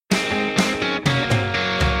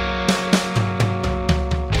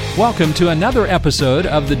Welcome to another episode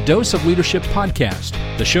of the Dose of Leadership podcast,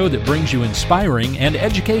 the show that brings you inspiring and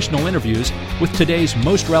educational interviews with today's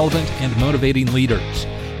most relevant and motivating leaders.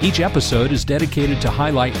 Each episode is dedicated to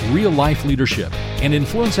highlight real-life leadership and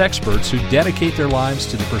influence experts who dedicate their lives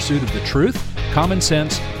to the pursuit of the truth, common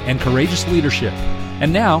sense, and courageous leadership.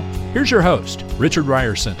 And now, here's your host, Richard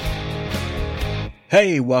Ryerson.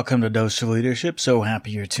 Hey, welcome to Dose of Leadership. So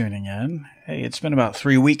happy you're tuning in. Hey, it's been about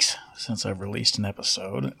 3 weeks since I've released an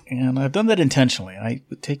episode, and I've done that intentionally.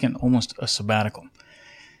 I've taken almost a sabbatical.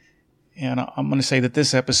 And I'm going to say that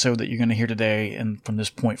this episode that you're going to hear today and from this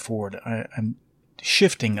point forward, I'm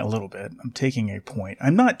shifting a little bit. I'm taking a point.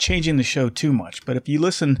 I'm not changing the show too much, but if you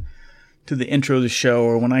listen to the intro of the show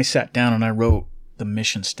or when I sat down and I wrote the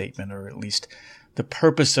mission statement, or at least the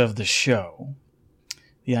purpose of the show,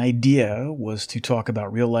 the idea was to talk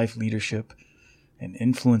about real-life leadership and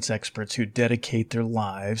influence experts who dedicate their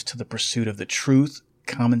lives to the pursuit of the truth,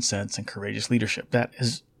 common sense, and courageous leadership. That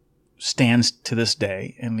stands to this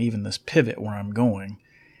day, and even this pivot where I'm going,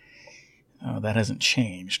 that hasn't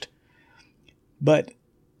changed. But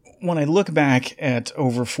when I look back at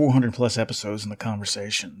over 400 plus episodes in the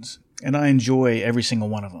conversations, and I enjoy every single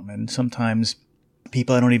one of them, and sometimes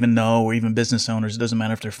people I don't even know, or even business owners, it doesn't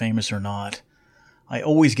matter if they're famous or not, I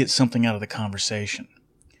always get something out of the conversation.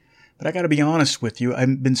 But I got to be honest with you,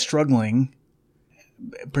 I've been struggling,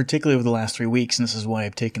 particularly over the last 3 weeks, and this is why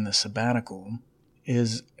I've taken this sabbatical,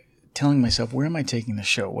 is telling myself, where am I taking the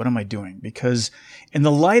show? What am I doing? Because in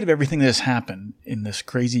the light of everything that has happened in this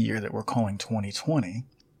crazy year that we're calling 2020,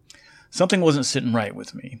 something wasn't sitting right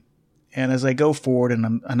with me. And as I go forward,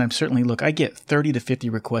 and I'm certainly, look, I get 30 to 50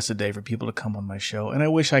 requests a day for people to come on my show, and I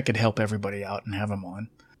wish I could help everybody out and have them on.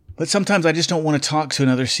 But sometimes I just don't want to talk to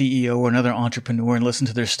another CEO or another entrepreneur and listen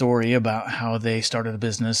to their story about how they started a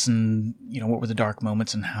business and, what were the dark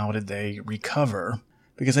moments and how did they recover.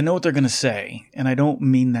 Because I know what they're going to say, and I don't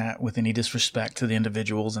mean that with any disrespect to the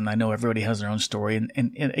individuals, and I know everybody has their own story. And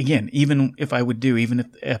again, even if I would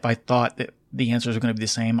even if I thought that the answers are going to be the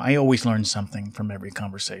same, I always learn something from every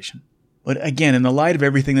conversation. But again, in the light of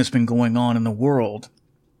everything that's been going on in the world,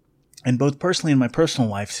 and both personally and my personal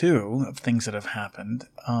life too, of things that have happened,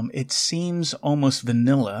 it seems almost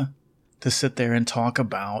vanilla to sit there and talk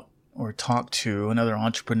about or talk to another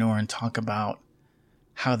entrepreneur and talk about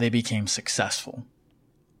how they became successful.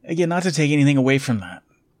 Again, not to take anything away from that,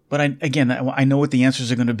 but I know what the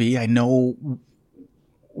answers are going to be. I know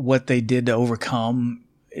what they did to overcome.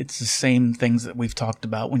 It's the same things that we've talked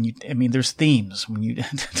about there's themes. When you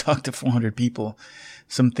talk to 400 people,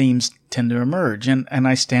 some themes tend to emerge, and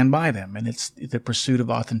I stand by them. And it's the pursuit of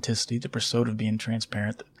authenticity, the pursuit of being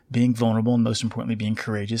transparent, being vulnerable, and most importantly, being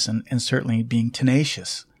courageous, and certainly being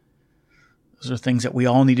tenacious. Those are things that we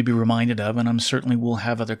all need to be reminded of, and I'm certainly will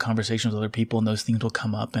have other conversations with other people, and those themes will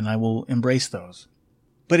come up, and I will embrace those.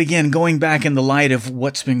 But again, going back in the light of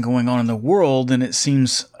what's been going on in the world, and it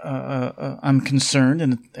seems I'm concerned,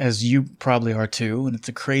 and as you probably are too, and it's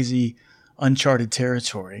a crazy, uncharted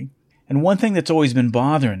territory. And one thing that's always been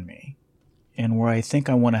bothering me, and where I think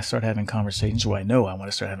I want to start having conversations, where I know I want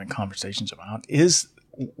to start having conversations about, is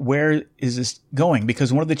where is this going?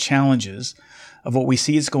 Because one of the challenges of what we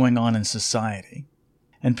see is going on in society,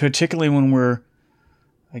 and particularly when we're,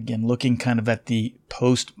 again, looking kind of at the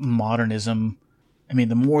postmodernism,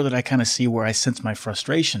 the more that I kind of see where I sense my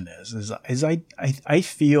frustration is I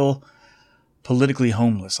feel politically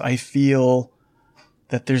homeless. I feel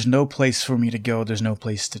that there's no place for me to go. There's no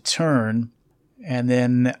place to turn. And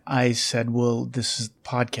then I said, well,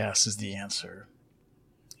 podcast is the answer.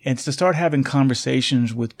 And it's to start having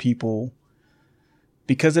conversations with people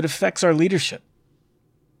because it affects our leadership.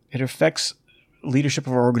 It affects leadership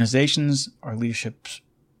of our organizations, our leadership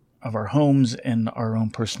of our homes, and our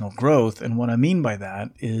own personal growth. And what I mean by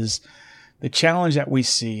that is the challenge that we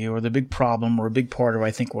see, or the big problem, or a big part of,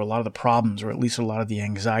 I think, where a lot of the problems, or at least a lot of the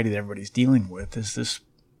anxiety that everybody's dealing with, is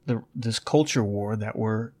this culture war that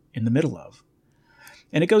we're in the middle of.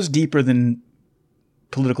 And it goes deeper than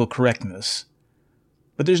political correctness.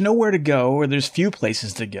 But there's nowhere to go, or there's few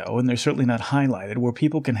places to go, and they're certainly not highlighted, where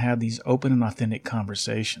people can have these open and authentic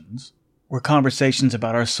conversations, where conversations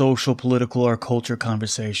about our social, political, or culture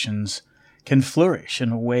conversations can flourish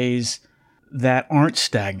in ways that aren't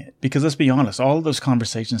stagnant. Because let's be honest, all of those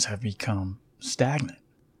conversations have become stagnant.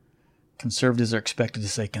 Conservatives are expected to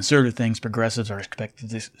say conservative things. Progressives are expected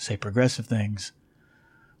to say progressive things.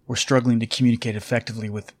 We're struggling to communicate effectively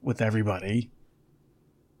with everybody.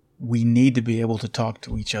 We need to be able to talk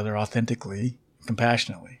to each other authentically,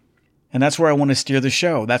 compassionately. And that's where I want to steer the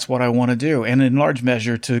show. That's what I want to do. And in large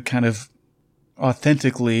measure to kind of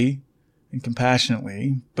authentically and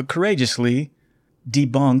compassionately, but courageously,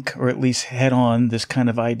 debunk, or at least head on, this kind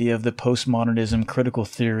of idea of the postmodernism, critical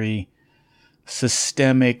theory,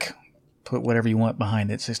 systemic, put whatever you want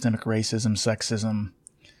behind it, systemic racism, sexism,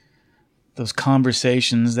 those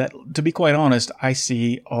conversations that, to be quite honest, I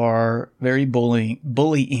see are very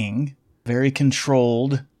bullying, very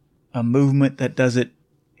controlled, a movement that does it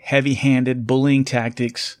heavy-handed, bullying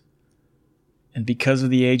tactics, and because of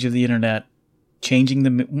the age of the internet, changing the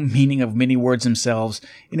meaning of many words themselves,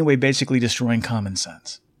 in a way basically destroying common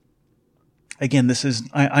sense. Again,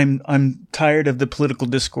 I'm tired of the political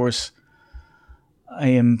discourse. I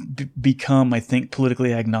am become, I think,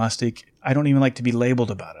 politically agnostic. I don't even like to be labeled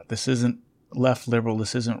about it. This isn't left liberal.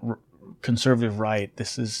 This isn't conservative right.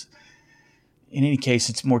 This is, in any case,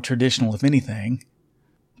 it's more traditional, if anything.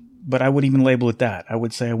 But I wouldn't even label it that. I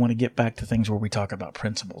would say I want to get back to things where we talk about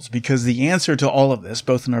principles. Because the answer to all of this,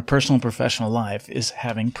 both in our personal and professional life, is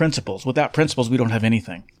having principles. Without principles, we don't have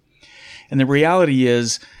anything. And the reality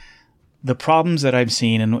is, the problems that I've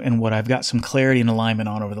seen and what I've got some clarity and alignment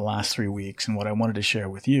on over the last 3 weeks, and what I wanted to share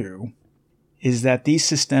with you, is that these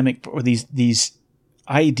systemic, or these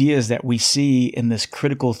ideas that we see in this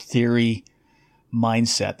critical theory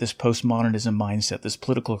mindset, this postmodernism mindset, this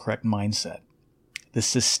political correct mindset, the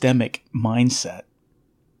systemic mindset,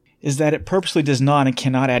 is that it purposely does not and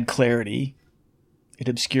cannot add clarity. It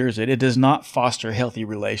obscures it. It does not foster healthy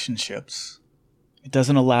relationships. It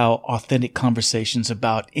doesn't allow authentic conversations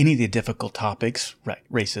about any of the difficult topics,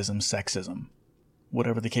 racism, sexism,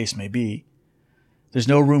 whatever the case may be. There's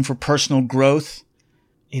no room for personal growth.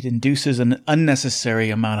 It induces an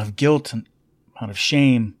unnecessary amount of guilt, an amount of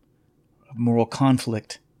shame, of moral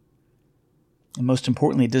conflict. And most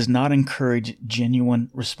importantly, it does not encourage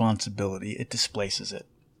genuine responsibility. It displaces it.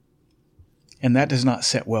 And that does not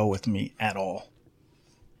sit well with me at all.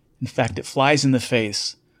 In fact, it flies in the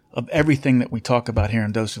face of everything that we talk about here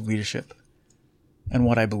in Dose of Leadership and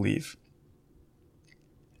what I believe.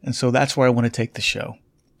 And so that's where I want to take the show,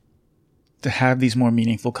 to have these more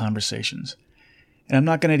meaningful conversations. And I'm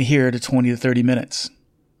not going to adhere to 20 to 30 minutes.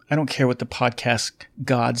 I don't care what the podcast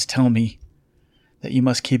gods tell me, that you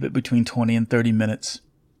must keep it between 20 and 30 minutes,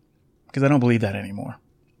 because I don't believe that anymore.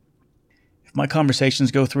 If my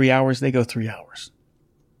conversations go 3 hours, they go 3 hours.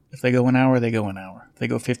 If they go an hour, they go an hour. If they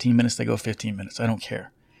go 15 minutes, they go 15 minutes. I don't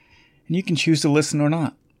care. And you can choose to listen or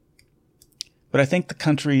not. But I think the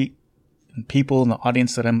country and people in the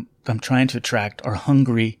audience that I'm trying to attract are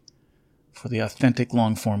hungry for the authentic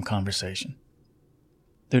long-form conversation.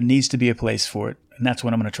 There needs to be a place for it, and that's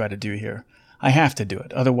what I'm going to try to do here. I have to do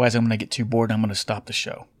it. Otherwise, I'm going to get too bored and I'm going to stop the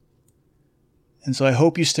show. And so I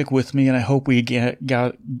hope you stick with me, and I hope we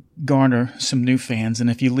garner some new fans. And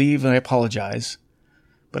if you leave, I apologize.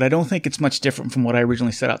 But I don't think it's much different from what I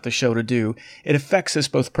originally set out the show to do. It affects us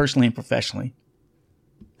both personally and professionally.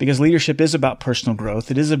 Because leadership is about personal growth.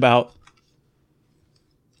 It is about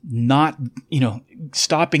not,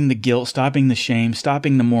 stopping the guilt, stopping the shame,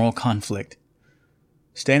 stopping the moral conflict.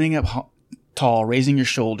 Standing up tall, raising your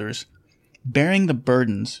shoulders, bearing the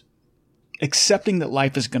burdens, accepting that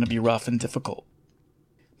life is going to be rough and difficult,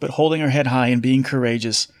 but holding our head high and being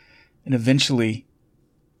courageous and eventually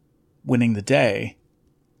winning the day.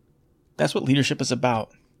 That's what leadership is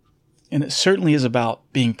about. And it certainly is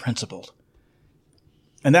about being principled.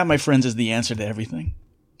 And that, my friends, is the answer to everything.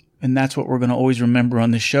 And that's what we're going to always remember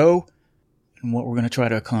on this show and what we're going to try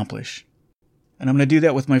to accomplish. And I'm going to do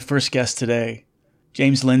that with my first guest today,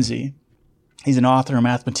 James Lindsay. He's an author, a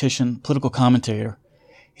mathematician, political commentator.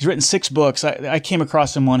 He's written 6 books. I came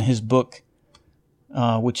across him on his book,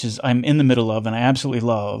 which is I'm in the middle of and I absolutely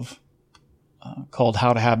love, called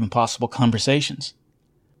How to Have Impossible Conversations.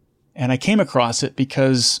 And I came across it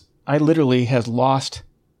because I literally I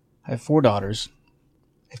have 4 daughters.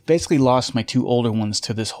 I've basically lost my 2 older ones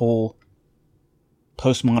to this whole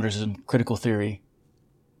postmodernism critical theory.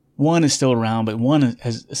 One is still around, but one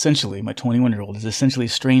has essentially, my 21-year-old, has essentially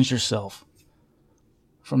estranged herself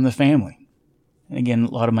from the family. And again,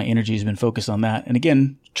 a lot of my energy has been focused on that. And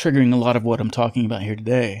again, triggering a lot of what I'm talking about here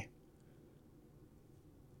today.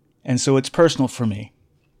 And so it's personal for me.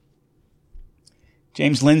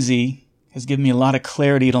 James Lindsay has given me a lot of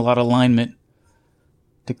clarity and a lot of alignment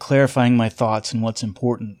to clarifying my thoughts and what's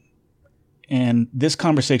important. And this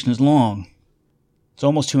conversation is long. It's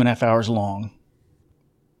almost 2.5 hours long.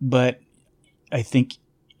 But I think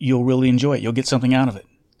you'll really enjoy it. You'll get something out of it.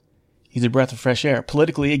 He's a breath of fresh air.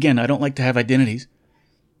 Politically, again, I don't like to have identities.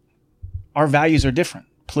 Our values are different.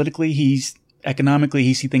 Politically, economically,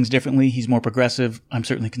 he sees things differently. He's more progressive. I'm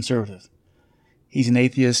certainly conservative. He's an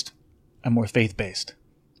atheist. I'm more faith-based.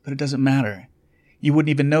 But it doesn't matter. You wouldn't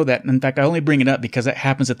even know that. And in fact, I only bring it up because that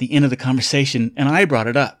happens at the end of the conversation, and I brought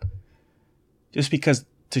it up. just because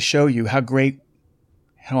to show you how great,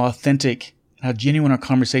 how authentic, how genuine our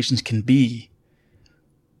conversations can be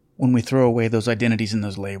when we throw away those identities and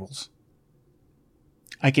those labels.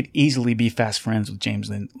 I could easily be fast friends with James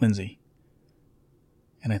Lindsay.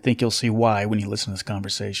 And I think you'll see why when you listen to this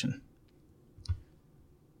conversation.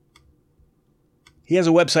 He has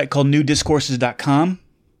a website called newdiscourses.com,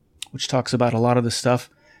 which talks about a lot of the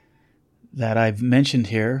stuff that I've mentioned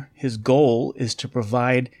here. His goal is to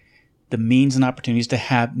provide the means and opportunities to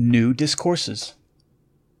have new discourses.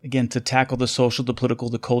 Again, to tackle the social, the political,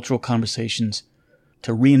 the cultural conversations,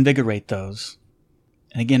 to reinvigorate those.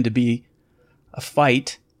 And again, to be a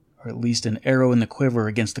fight, or at least an arrow in the quiver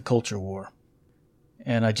against the culture war.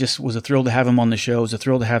 And I just was thrilled to have him on the show. It was a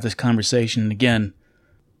thrill to have this conversation. And again,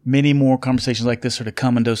 many more conversations like this are to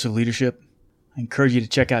come in Dose of Leadership. I encourage you to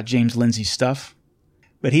check out James Lindsay's stuff.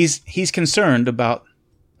 But he's concerned about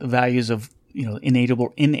the values of,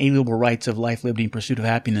 inalienable rights of life, liberty, and pursuit of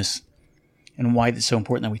happiness, and why it's so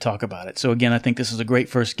important that we talk about it. So again, I think this is a great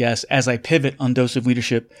first guest as I pivot on Dose of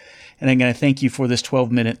Leadership. And again, I thank you for this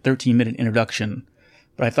 13-minute introduction.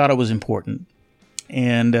 But I thought it was important.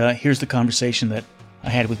 And here's the conversation that I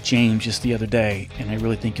had with James just the other day, and I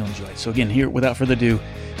really think you'll enjoy it. So again, here, without further ado,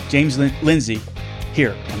 James Lindsay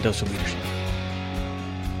here on Dose of Leadership.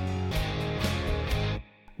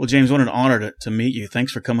 Well, James, what an honor to meet you.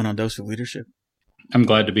 Thanks for coming on Dose of Leadership. I'm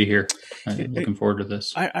glad to be here. I'm looking forward to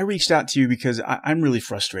this. I reached out to you because I'm really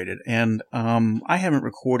frustrated, and I haven't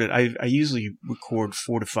recorded. I usually record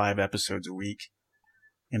 4 to 5 episodes a week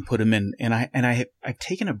and put them in, and I've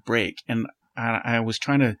taken a break, and I was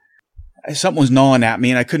trying to. Something was gnawing at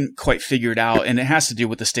me, and I couldn't quite figure it out. And it has to do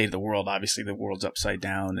with the state of the world. Obviously, the world's upside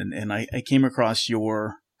down. And I came across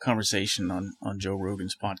your conversation on Joe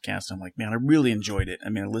Rogan's podcast. I'm like, man, I really enjoyed it. I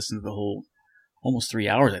mean, I listened to the whole almost 3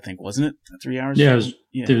 hours, I think, wasn't it? 3 hours? Yeah,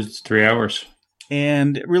 it was 3 hours.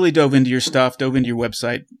 And really dove into your stuff, dove into your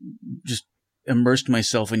website, just immersed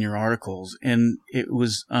myself in your articles, and it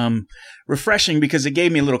was refreshing because it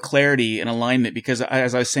gave me a little clarity and alignment. Because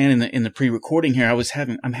as I was saying in the pre-recording here,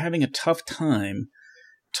 I'm having a tough time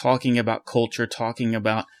talking about culture, talking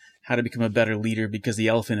about how to become a better leader, because the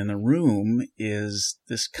elephant in the room is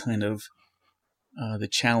this kind of the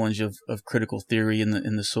challenge of critical theory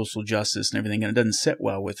and the social justice and everything, and it doesn't sit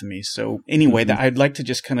well with me. So anyway, I'd like to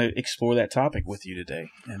just kind of explore that topic with you today.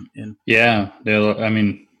 And yeah, I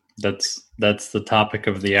mean. That's the topic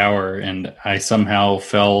of the hour, and I somehow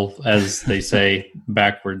fell, as they say,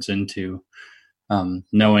 backwards into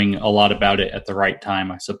knowing a lot about it at the right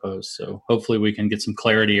time, I suppose. So hopefully we can get some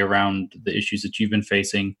clarity around the issues that you've been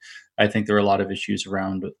facing. I think there are a lot of issues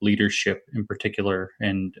around leadership in particular,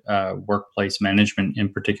 and workplace management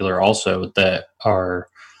in particular also, that are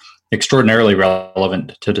extraordinarily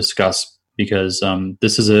relevant to discuss, because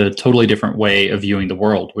this is a totally different way of viewing the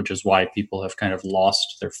world, which is why people have kind of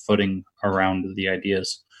lost their footing around the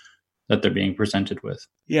ideas that they're being presented with.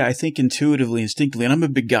 Yeah, I think intuitively, instinctively, and I'm a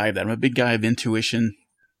big guy of that. I'm a big guy of intuition.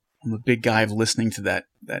 I'm a big guy of listening to that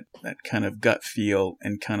kind of gut feel,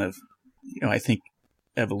 and kind of, I think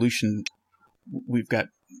evolution, we've got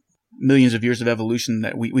millions of years of evolution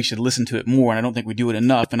that we should listen to it more, and I don't think we do it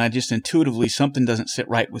enough. And I just intuitively, something doesn't sit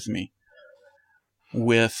right with me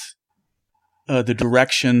with the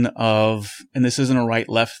direction of, and this isn't a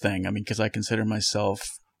right-left thing, I mean, because I consider myself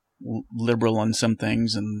liberal on some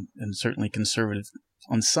things and certainly conservative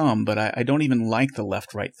on some, but I don't even like the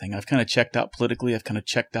left-right thing. I've kind of checked out politically. I've kind of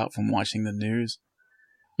checked out from watching the news.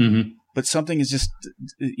 Mm-hmm. But something is just,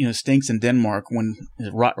 stinks in Denmark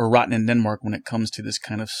or rotten in Denmark when it comes to this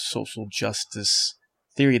kind of social justice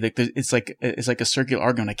theory. That it's like a circular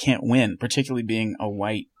argument. I can't win, particularly being a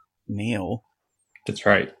white male. That's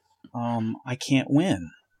right. I can't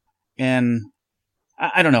win. And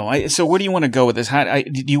I don't know. So where do you want to go with this?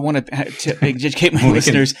 Do you want to educate my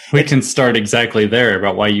listeners? We can start exactly there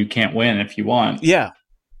about why you can't win if you want. Yeah.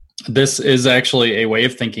 This is actually a way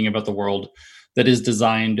of thinking about the world that is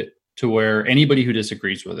designed to where anybody who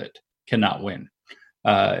disagrees with it cannot win.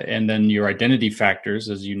 And then your identity factors,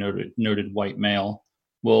 as you noted white male,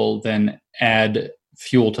 will then add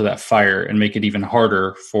fuel to that fire and make it even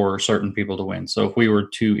harder for certain people to win. So if we were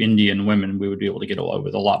two Indian women, we would be able to get away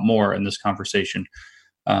with a lot more in this conversation.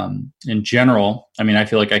 In general, I mean, I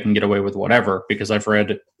feel like I can get away with whatever because I've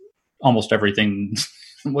read almost everything.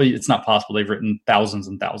 Well, it's not possible. They've written thousands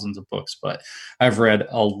and thousands of books, but I've read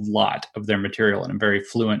a lot of their material and I'm very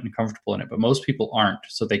fluent and comfortable in it. But most people aren't,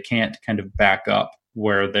 so they can't kind of back up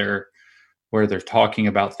where they're talking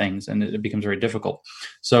about things, and it becomes very difficult.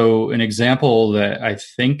 So an example that I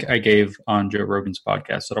think I gave on Joe Rogan's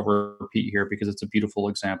podcast that I'll repeat here because it's a beautiful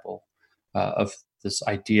example of this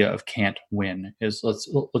idea of can't win is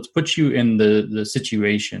let's put you in the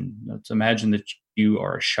situation. Let's imagine that you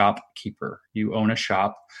are a shopkeeper. You own a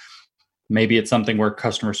shop. Maybe it's something where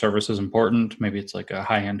customer service is important. Maybe it's like a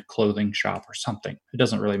high-end clothing shop or something. It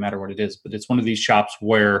doesn't really matter what it is, but it's one of these shops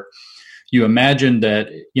where you imagine that,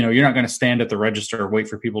 you're not going to stand at the register, wait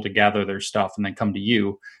for people to gather their stuff and then come to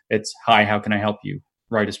you. It's, hi, how can I help you?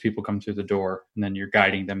 Right as people come through the door, and then you're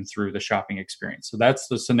guiding them through the shopping experience. So that's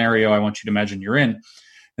the scenario I want you to imagine you're in.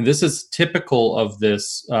 And this is typical of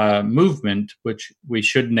this movement, which we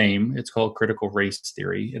should name. It's called critical race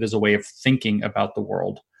theory. It is a way of thinking about the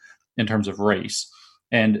world in terms of race.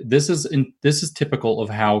 And this is typical of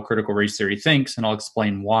how critical race theory thinks, and I'll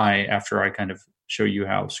explain why after I kind of show you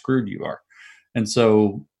how screwed you are. And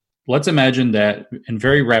so let's imagine that in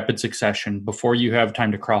very rapid succession, before you have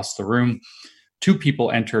time to cross the room, two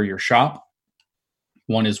people enter your shop.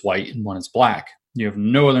 One is white and one is black. You have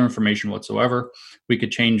no other information whatsoever. We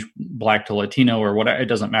could change black to Latino or whatever. It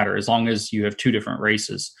doesn't matter as long as you have two different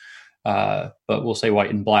races. But we'll say white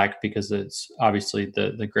and black because it's obviously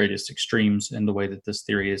the greatest extremes in the way that this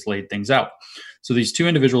theory has laid things out. So these two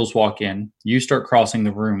individuals walk in, you start crossing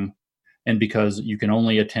the room, and because you can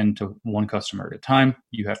only attend to one customer at a time,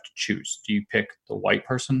 you have to choose. Do you pick the white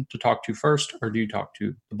person to talk to first, or do you talk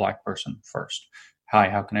to the black person first? Hi,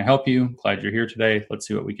 how can I help you? Glad you're here today. Let's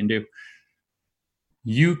see what we can do.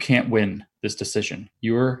 You can't win this decision.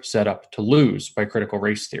 You're set up to lose by critical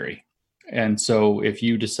race theory. And so if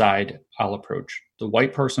you decide I'll approach the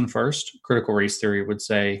white person first, critical race theory would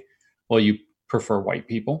say, well, you prefer white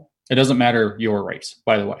people. It doesn't matter your race,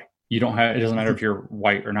 by the way. It doesn't matter if you're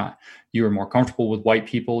white or not. You are more comfortable with white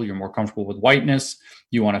people. You're more comfortable with whiteness.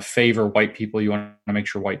 You want to favor white people. You want to make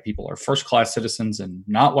sure white people are first-class citizens and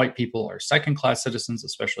not white people are second-class citizens,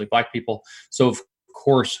 especially black people. So of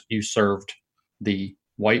course you served the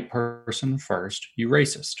white person first, you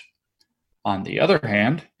racist. On the other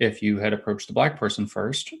hand, if you had approached the black person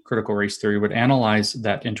first, critical race theory would analyze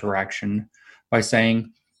that interaction by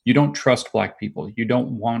saying, you don't trust black people. You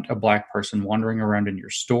don't want a black person wandering around in your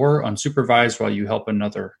store unsupervised while you help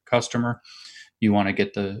another customer. You want to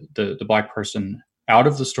get the black person out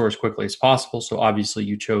of the store as quickly as possible. So obviously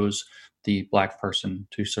you chose the black person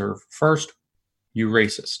to serve first. You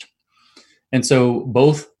racist. And so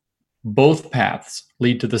both paths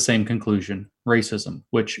lead to the same conclusion, racism,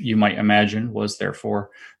 which you might imagine was therefore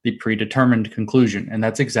the predetermined conclusion. And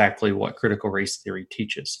that's exactly what critical race theory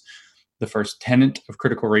teaches. The first tenet of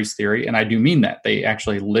critical race theory, and I do mean that, they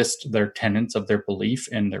actually list their tenets of their belief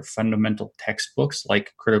in their fundamental textbooks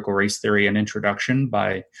like Critical Race Theory and Introduction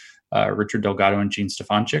by Richard Delgado and Gene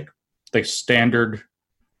Stefanchik, the standard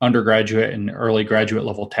undergraduate and early graduate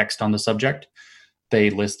level text on the subject.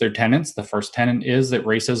 They list their tenets. The first tenet is that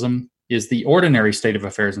racism is the ordinary state of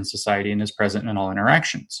affairs in society and is present in all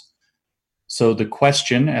interactions. So the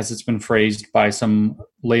question, as it's been phrased by some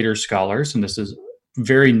later scholars, and this is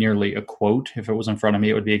very nearly a quote. If it was in front of me,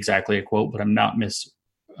 it would be exactly a quote, but I'm not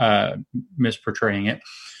misportraying it,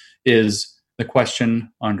 is the question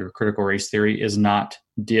under critical race theory is not,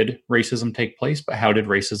 did racism take place, but how did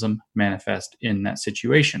racism manifest in that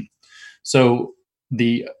situation? So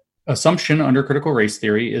the assumption under critical race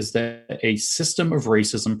theory is that a system of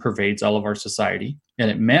racism pervades all of our society, and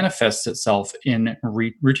it manifests itself in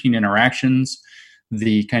routine interactions,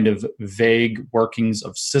 the kind of vague workings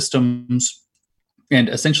of systems, and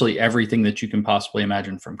essentially everything that you can possibly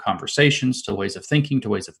imagine, from conversations to ways of thinking, to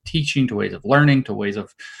ways of teaching, to ways of learning, to ways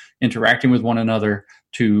of interacting with one another,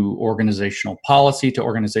 to organizational policy, to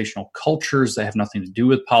organizational cultures that have nothing to do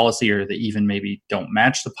with policy or that even maybe don't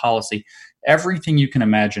match the policy. Everything you can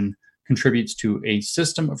imagine contributes to a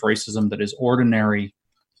system of racism that is ordinary,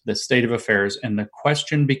 the state of affairs. And the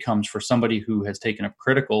question becomes, for somebody who has taken up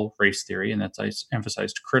critical race theory, and that's, I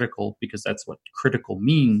emphasized critical because that's what critical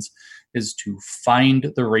means, is to find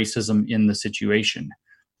the racism in the situation.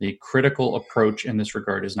 The critical approach in this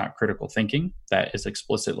regard is not critical thinking. That is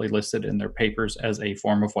explicitly listed in their papers as a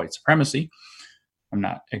form of white supremacy. I'm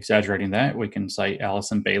not exaggerating that. We can cite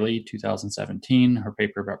Allison Bailey, 2017, her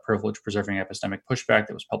paper about privilege preserving epistemic pushback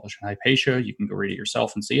that was published in Hypatia. You can go read it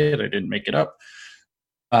yourself and see it. I didn't make it up.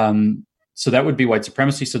 So that would be white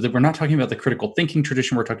supremacy. So that we're not talking about the critical thinking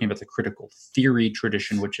tradition. We're talking about the critical theory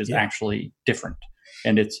tradition, which is actually different.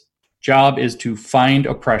 And its job is to find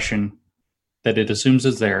oppression that it assumes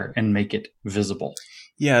is there and make it visible.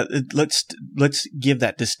 Yeah, let's give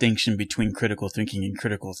that distinction between critical thinking and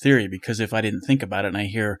critical theory, because if I didn't think about it and I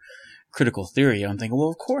hear critical theory, I'm thinking, well,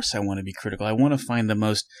 of course I want to be critical. I want to find the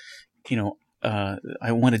most, I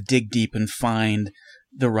want to dig deep and find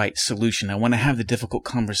the right solution. I want to have the difficult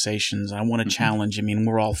conversations. I want to challenge. I mean,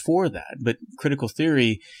 we're all for that, but critical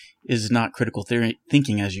theory is not critical theory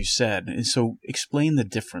thinking, as you said. And so explain the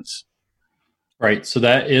difference. Right. So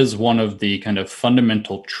that is one of the kind of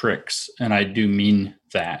fundamental tricks, and I do mean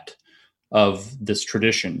that, of this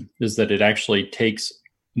tradition, is that it actually takes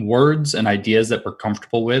words and ideas that we're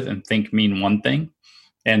comfortable with and think mean one thing,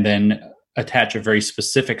 and then attach a very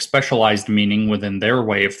specific, specialized meaning within their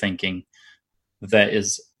way of thinking that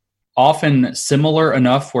is often similar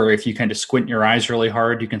enough where if you kind of squint your eyes really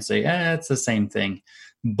hard, you can say, it's the same thing.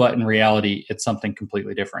 But in reality, it's something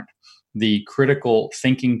completely different. The critical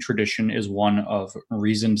thinking tradition is one of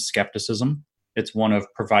reasoned skepticism. It's one of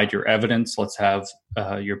provide your evidence. Let's have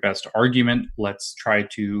your best argument. Let's try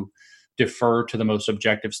to defer to the most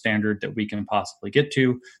objective standard that we can possibly get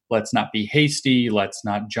to. Let's not be hasty. Let's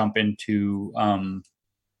not jump into a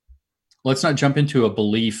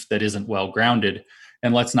belief that isn't well grounded,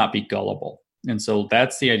 and let's not be gullible. And so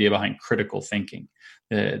that's the idea behind critical thinking.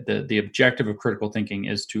 The objective of critical thinking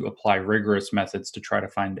is to apply rigorous methods to try to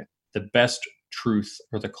find the best truth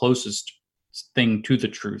or the closest thing to the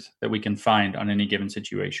truth that we can find on any given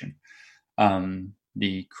situation.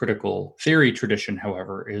 The critical theory tradition,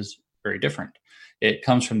 however, is very different. It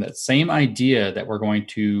comes from that same idea that we're going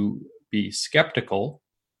to be skeptical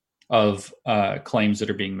of claims that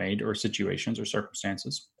are being made or situations or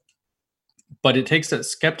circumstances. But it takes that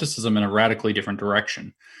skepticism in a radically different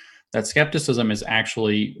direction. That skepticism is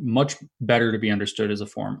actually much better to be understood as a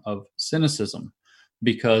form of cynicism,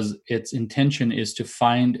 because its intention is to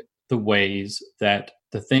find the ways that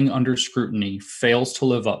the thing under scrutiny fails to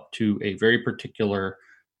live up to a very particular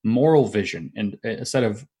moral vision and a set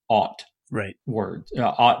of ought words,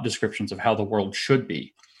 ought descriptions of how the world should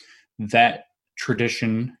be. That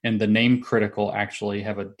tradition and the name critical actually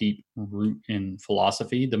have a deep root in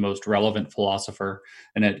philosophy. The most relevant philosopher,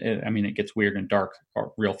 and it gets weird and dark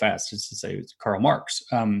real fast, is to say it's Karl Marx.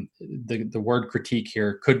 The word critique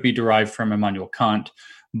here could be derived from Immanuel Kant,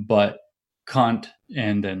 but Kant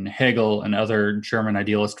and then Hegel and other German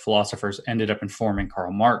idealist philosophers ended up informing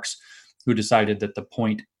Karl Marx, who decided that the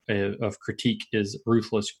point of critique is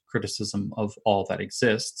ruthless criticism of all that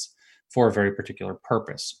exists for a very particular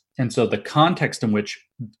purpose. And so the context in which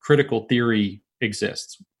critical theory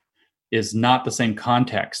exists is not the same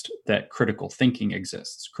context that critical thinking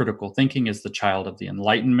exists. Critical thinking is the child of the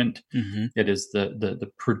Enlightenment. Mm-hmm. It is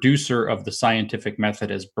the producer of the scientific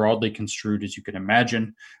method as broadly construed as you can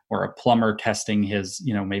imagine, or a plumber testing his,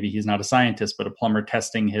 maybe he's not a scientist, but a plumber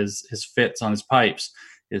testing his fits on his pipes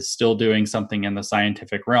is still doing something in the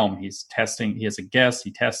scientific realm. He's testing, he has a guess,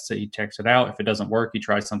 he tests it, he checks it out. If it doesn't work, he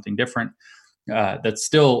tries something different. That's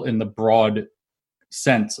still in the broad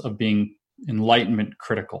sense of being Enlightenment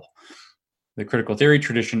critical. The critical theory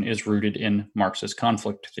tradition is rooted in Marxist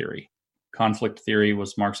conflict theory. Conflict theory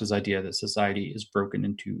was Marx's idea that society is broken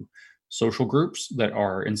into social groups that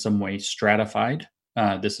are in some way stratified.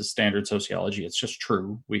 This is standard sociology. It's just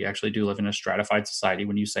true. We actually do live in a stratified society.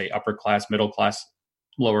 When you say upper class, middle class,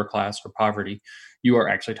 lower class, or poverty, you are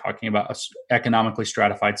actually talking about an economically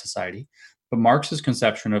stratified society. But Marx's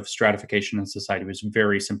conception of stratification in society was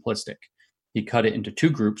very simplistic. He cut it into two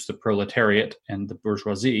groups, the proletariat and the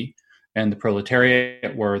bourgeoisie. And the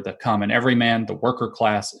proletariat were the common everyman, the worker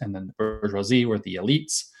class, and then the bourgeoisie were the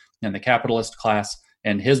elites and the capitalist class.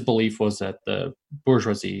 And his belief was that the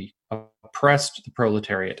bourgeoisie oppressed the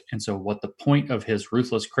proletariat. And so what the point of his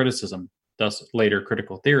ruthless criticism, thus later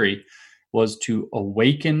critical theory, was to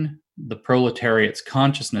awaken the proletariat's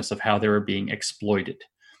consciousness of how they were being exploited,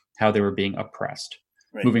 how they were being oppressed.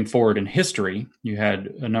 Right. Moving forward in history, you had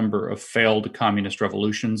a number of failed communist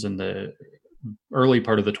revolutions in the early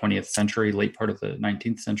part of the 20th century, late part of the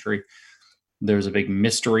 19th century. There's a big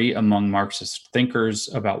mystery among Marxist thinkers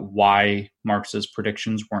about why Marx's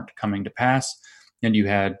predictions weren't coming to pass. And you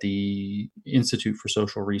had the Institute for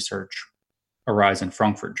Social Research arise in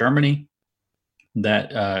Frankfurt, Germany.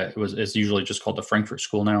 That is usually just called the Frankfurt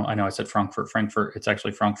School now. I know I said Frankfurt. It's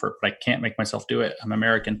actually Frankfurt, but I can't make myself do it. I'm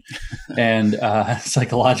American, and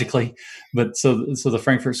psychologically. But so the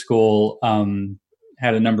Frankfurt School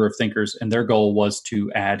had a number of thinkers, and their goal was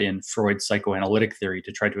to add in Freud's psychoanalytic theory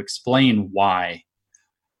to try to explain why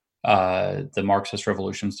the Marxist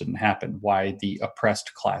revolutions didn't happen, why the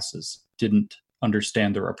oppressed classes didn't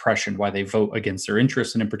understand their oppression, why they vote against their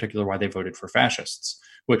interests, and in particular, why they voted for fascists,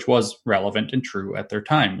 which was relevant and true at their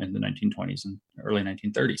time in the 1920s and early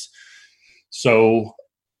 1930s. So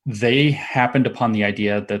they happened upon the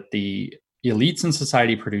idea that the elites in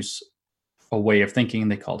society produce a way of thinking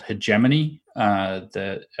they called hegemony.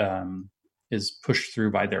 is pushed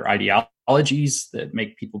through by their ideologies that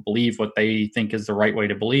make people believe what they think is the right way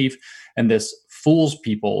to believe. And this fools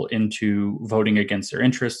people into voting against their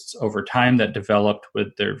interests over time. That developed with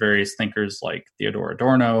their various thinkers like Theodor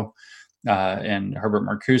Adorno and Herbert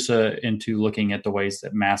Marcuse into looking at the ways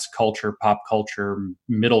that mass culture, pop culture,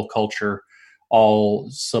 middle culture all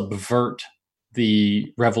subvert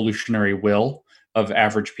the revolutionary will of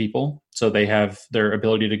average people. So they have their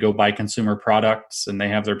ability to go buy consumer products, and they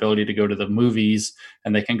have their ability to go to the movies,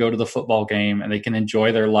 and they can go to the football game, and they can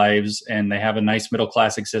enjoy their lives, and they have a nice middle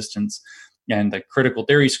class existence. And the critical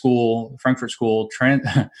theory school, Frankfurt School,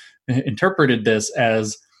 interpreted this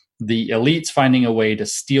as the elites finding a way to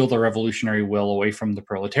steal the revolutionary will away from the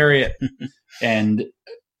proletariat and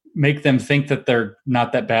make them think that they're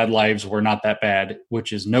not that bad, lives were not that bad,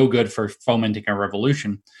 which is no good for fomenting a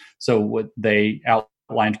revolution. So what they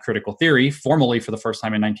outlined critical theory formally for the first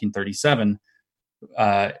time in 1937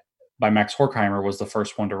 by Max Horkheimer was the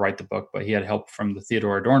first one to write the book, but he had help from the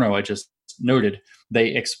Theodor Adorno I just noted. They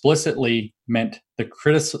explicitly meant the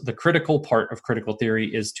critical part of critical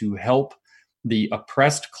theory is to help the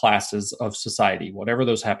oppressed classes of society, whatever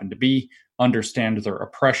those happen to be, understand their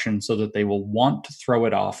oppression so that they will want to throw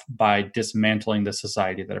it off by dismantling the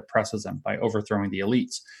society that oppresses them, by overthrowing the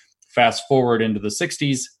elites. Fast forward into the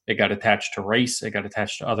 60s, it got attached to race, it got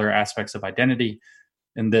attached to other aspects of identity.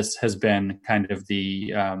 And this has been kind of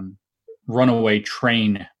the runaway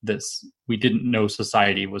train that we didn't know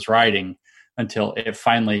society was riding until it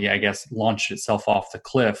finally, I guess, launched itself off the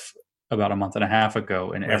cliff about a month and a half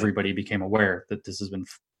ago, and everybody became aware that this has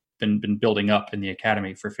been building up in the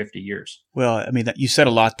academy for 50 years. Well, I mean, you said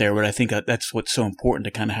a lot there, but I think that's what's so important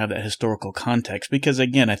to kind of have that historical context, because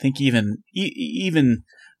again, I think even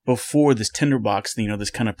before this tinderbox,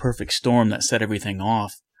 this kind of perfect storm that set everything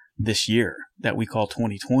off this year that we call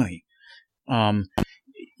 2020.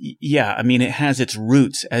 Yeah, I mean, it has its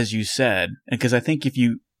roots, as you said, because I think if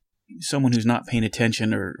someone who's not paying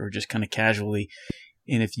attention or just kind of casually,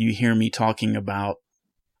 and if you hear me talking about,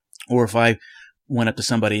 or if I went up to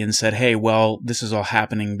somebody and said, hey, well, this is all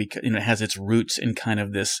happening because it has its roots in kind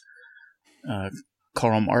of this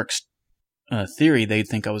Karl Marx theory, they'd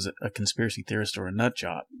think I was a conspiracy theorist or a nut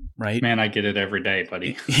job, right? Man, I get it every day,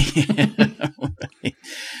 buddy. Right.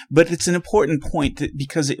 But it's an important point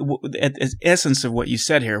because at the essence of what you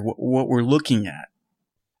said here, what we're looking at,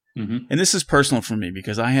 and this is personal for me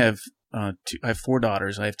because I have 4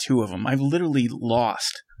 daughters. I have 2 of them. I've literally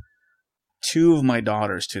lost 2 of my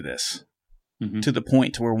daughters to this, to the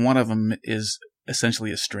point to where one of them is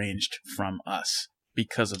essentially estranged from us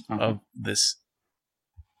because of this.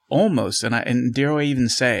 Almost, and dare I even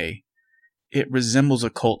say, it resembles a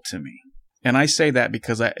cult to me. And I say that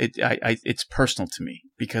because it's personal to me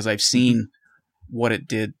because I've seen what it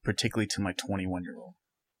did, particularly to my 21-year-old.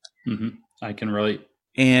 I can relate.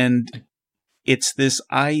 And it's this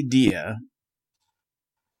idea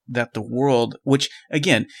that the world, which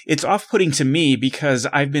again, it's off-putting to me because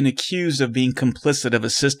I've been accused of being complicit of a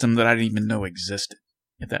system that I didn't even know existed,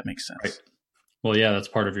 if that makes sense. Right. Well, yeah, that's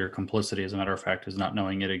part of your complicity, as a matter of fact, is not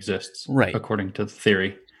knowing it exists, right, according to the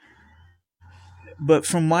theory. But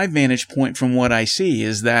from my vantage point, from what I see,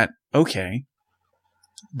 is that, okay,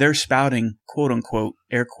 they're spouting, quote unquote,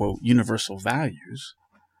 air quote, universal values,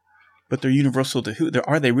 but they're universal to who?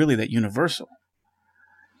 Are they really that universal?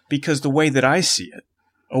 Because the way that I see it,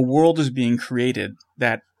 a world is being created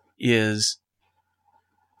that is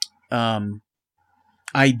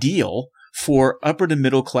ideal for upper to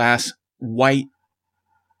middle class white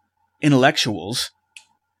intellectuals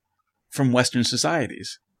from Western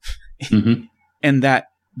societies. And that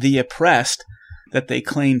the oppressed that they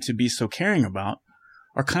claim to be so caring about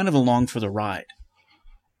are kind of along for the ride.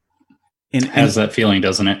 And has that feeling,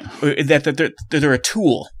 doesn't it? That they're a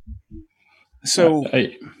tool. So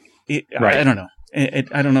right. I don't know.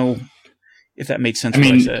 I don't know if that made sense. I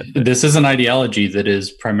mean, what I said, this is an ideology that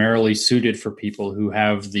is primarily suited for people who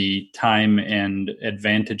have the time and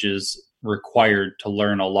advantages required to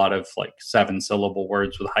learn a lot of 7-syllable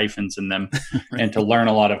words with hyphens in them right. And to learn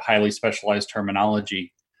a lot of highly specialized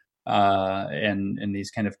terminology and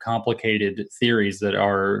these kind of complicated theories that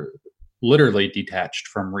are literally detached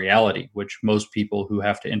from reality, which most people who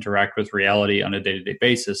have to interact with reality on a day-to-day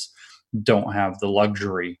basis don't have the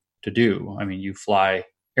luxury to do. I mean, you fly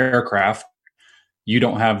aircraft, you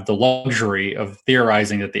don't have the luxury of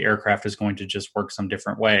theorizing that the aircraft is going to just work some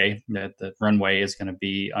different way, that the runway is going to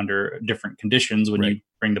be under different conditions when right. you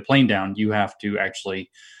bring the plane down. You have to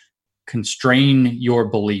actually constrain your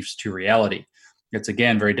beliefs to reality. It's,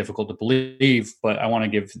 again, very difficult to believe, but I want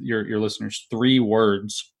to give your listeners 3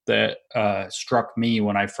 words that struck me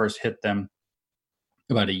when I first hit them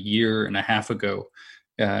about a year and a half ago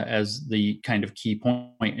as the kind of key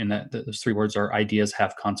point in that. Those three words are ideas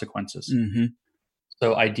have consequences. Mm-hmm.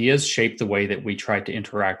 So ideas shape the way that we try to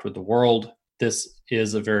interact with the world. This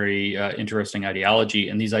is a very interesting ideology,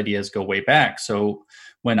 and these ideas go way back. So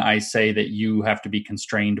when I say that you have to be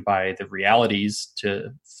constrained by the realities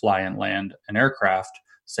to fly and land an aircraft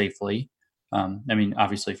safely, I mean,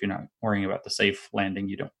 obviously, if you're not worrying about the safe landing,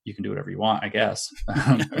 you can do whatever you want, I guess.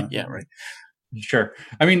 Yeah, right. Sure.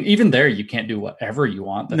 I mean, even there, you can't do whatever you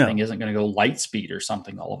want. The No. thing isn't going to go light speed or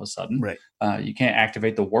something all of a sudden. Right. You can't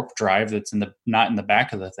activate the warp drive that's not in the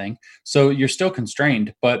back of the thing. So you're still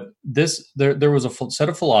constrained. But there was a set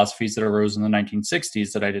of philosophies that arose in the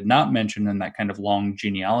 1960s that I did not mention in that kind of long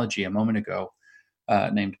genealogy a moment ago,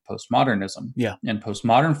 named postmodernism. Yeah. And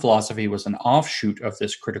postmodern philosophy was an offshoot of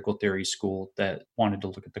this critical theory school that wanted to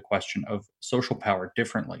look at the question of social power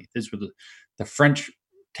differently. These were the French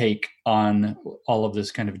take on all of this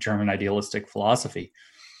kind of German idealist philosophy,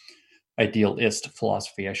 I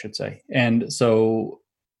should say. And so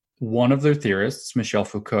one of their theorists, Michel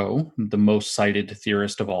Foucault, the most cited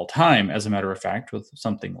theorist of all time, as a matter of fact, with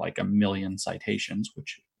something like 1 million citations,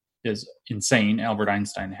 which is insane. Albert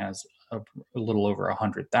Einstein has a little over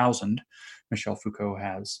 100,000. Michel Foucault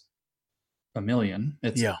has 1 million.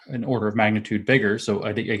 It's an order of magnitude bigger. So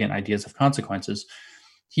again, ideas of consequences.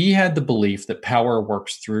 He had the belief that power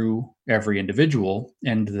works through every individual,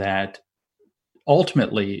 and that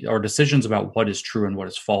ultimately our decisions about what is true and what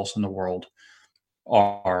is false in the world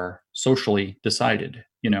are socially decided.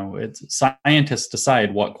 It's scientists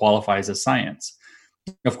decide what qualifies as science.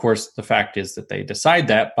 Of course, the fact is that they decide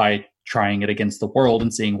that by trying it against the world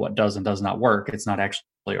and seeing what does and does not work. It's not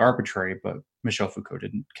actually arbitrary, but Michel Foucault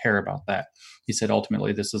didn't care about that. He said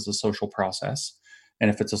ultimately this is a social process. And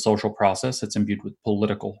if it's a social process, it's imbued with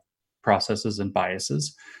political processes and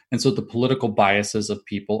biases. And so the political biases of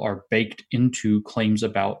people are baked into claims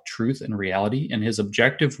about truth and reality. And his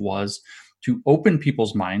objective was to open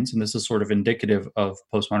people's minds, and this is sort of indicative of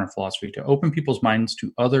postmodern philosophy, to open people's minds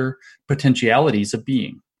to other potentialities of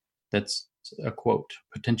being. That's a quote,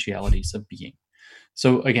 potentialities of being.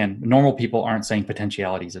 So again, normal people aren't saying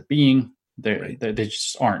potentialities of being. They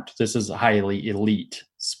just aren't. This is highly elite,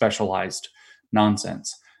 specialized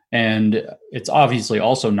nonsense. And it's obviously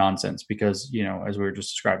also nonsense because, as we were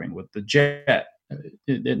just describing with the jet,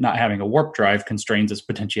 it not having a warp drive constrains its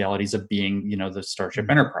potentialities of being, the Starship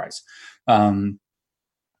Enterprise. And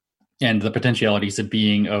the potentialities of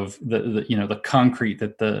being of the concrete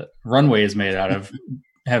that the runway is made out of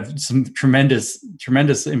have some tremendous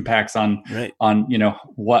impacts on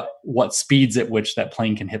what speeds at which that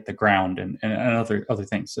plane can hit the ground and other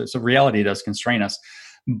things. So reality does constrain us.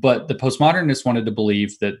 But the postmodernists wanted to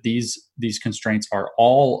believe that these constraints are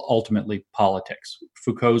all ultimately politics.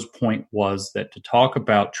 Foucault's point was that to talk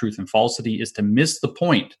about truth and falsity is to miss the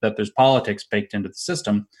point that there's politics baked into the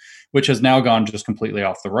system, which has now gone just completely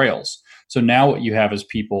off the rails. So now what you have is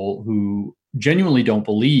people who genuinely don't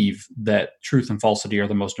believe that truth and falsity are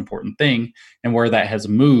the most important thing, and where that has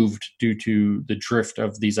moved due to the drift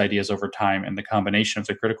of these ideas over time and the combination of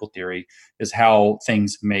the critical theory is how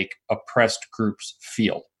things make oppressed groups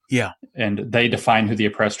feel. Yeah. And they define who the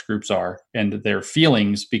oppressed groups are, and their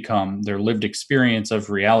feelings become, their lived experience of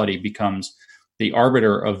reality becomes the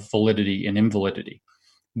arbiter of validity and invalidity.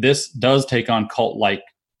 This does take on cult-like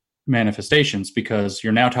manifestations because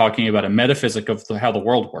you're now talking about a metaphysic of how the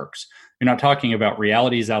world works. You're not talking about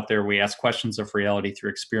realities out there. We ask questions of reality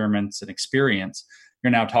through experiments and experience.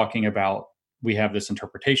 You're now talking about, we have this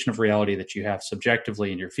interpretation of reality that you have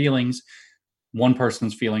subjectively in your feelings. One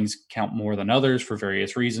person's feelings count more than others for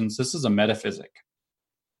various reasons. This is a metaphysic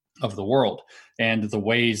of the world. And the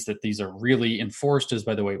ways that these are really enforced is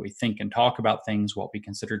by the way we think and talk about things, what we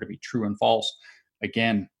consider to be true and false.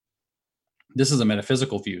 Again, this is a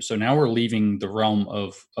metaphysical view. So now we're leaving the realm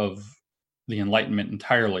of the Enlightenment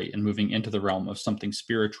entirely and moving into the realm of something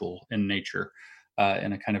spiritual in nature,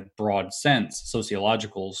 in a kind of broad sense,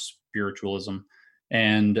 sociological spiritualism.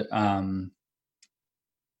 And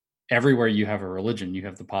everywhere you have a religion, you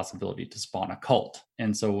have the possibility to spawn a cult.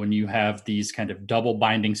 And so when you have these kind of double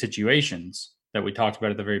binding situations that we talked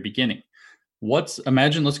about at the very beginning, let's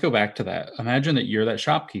go back to that. Imagine that you're that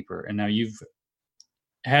shopkeeper and now you've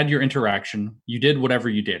had your interaction, you did whatever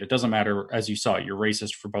you did. It doesn't matter, as you saw, you're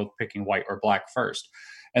racist for both picking white or black first.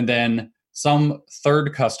 And then some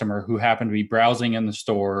third customer who happened to be browsing in the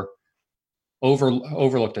store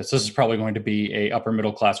overlooked this. This is probably going to be a upper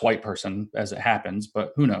middle class white person as it happens,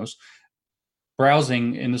 but who knows?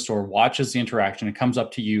 Browsing in the store, watches the interaction and comes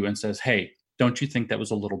up to you and says, "Hey, don't you think that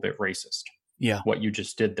was a little bit racist? Yeah. What you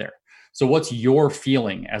just did there." So what's your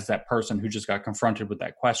feeling as that person who just got confronted with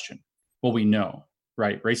that question? Well, we know,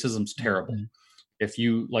 right? Racism's terrible. Mm-hmm. If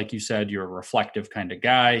you, like you said, you're a reflective kind of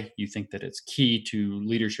guy, you think that it's key to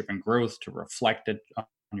leadership and growth to reflect it on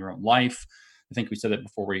your own life. I think we said that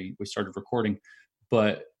before we started recording,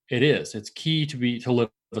 but it's key to live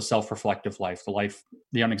a self-reflective life.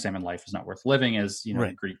 The unexamined life is not worth living, as Right.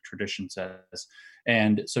 the Greek tradition says.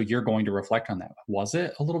 And so you're going to reflect on that. Was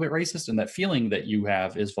it a little bit racist? And that feeling that you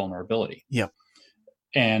have is vulnerability. Yeah.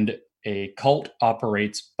 And a cult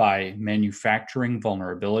operates by manufacturing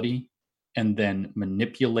vulnerability and then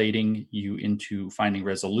manipulating you into finding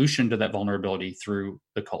resolution to that vulnerability through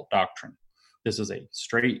the cult doctrine. This is a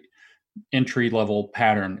straight entry-level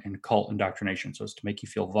pattern in cult indoctrination. So it's to make you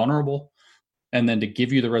feel vulnerable and then to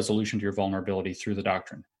give you the resolution to your vulnerability through the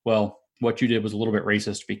doctrine. Well, what you did was a little bit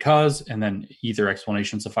racist because, and then either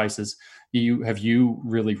explanation suffices. Have you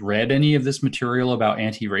really read any of this material about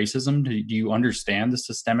anti-racism? Do you understand the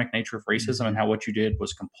systemic nature of racism and how what you did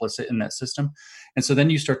was complicit in that system? And so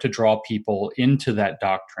then you start to draw people into that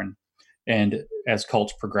doctrine. And as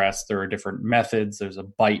cults progress, there are different methods. There's a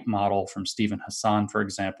BITE model from Stephen Hassan, for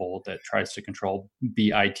example, that tries to control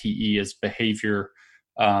BITE as behavior.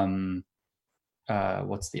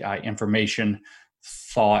 What's the I? Information,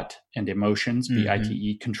 thought, and emotions.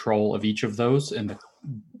 BITE, control of each of those. And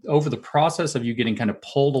over the process of you getting kind of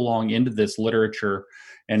pulled along into this literature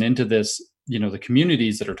and into this, the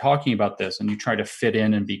communities that are talking about this, and you try to fit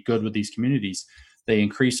in and be good with these communities, they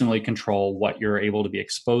increasingly control what you're able to be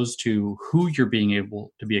exposed to, who you're being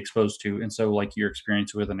able to be exposed to. And so like your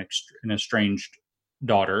experience with an estranged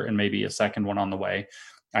daughter and maybe a second one on the way,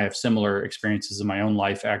 I have similar experiences in my own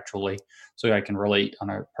life, actually, so I can relate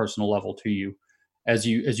on a personal level to you. As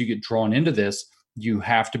you get drawn into this, you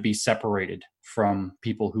have to be separated from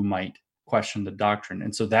people who might question the doctrine.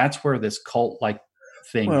 And so that's where this cult-like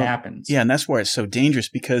thing happens. Yeah, and that's why it's so dangerous,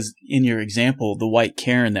 because in your example, the white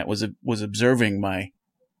Karen that was observing my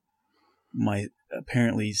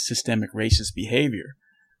apparently systemic racist behavior,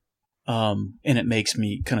 and it makes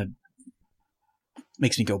me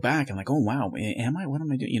go back and like, oh wow, am I? What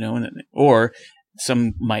am I doing? Or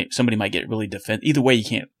somebody might get really defensive. Either way, you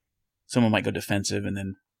can't. Someone might go defensive, and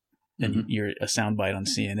then you're a soundbite on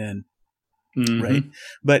CNN, right?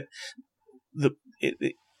 But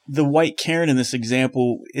the white Karen in this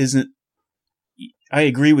example isn't. I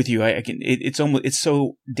agree with you. It's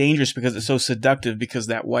so dangerous because it's so seductive. Because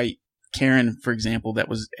that white Karen, for example, that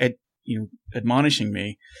was admonishing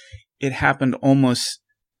me, it happened almost.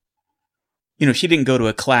 She didn't go to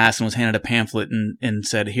a class and was handed a pamphlet and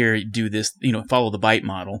said, "Here, do this." Follow the BITE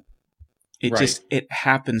model. It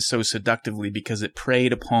happened so seductively because it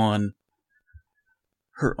preyed upon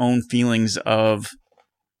her own feelings of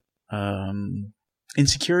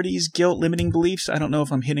insecurities, guilt, limiting beliefs. I don't know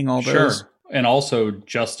if I'm hitting all those. Sure. And also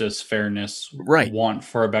justice, fairness, want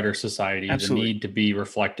for a better society, Absolutely. The need to be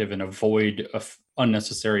reflective and avoid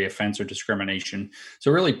unnecessary offense or discrimination. So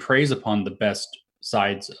it really preys upon the best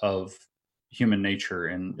sides of human nature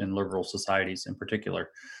and liberal societies in particular.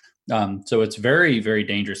 So it's very, very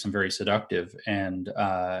dangerous and very seductive. And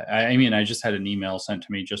I just had an email sent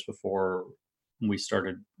to me just before we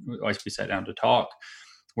sat down to talk,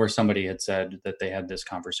 where somebody had said that they had this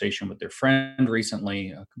conversation with their friend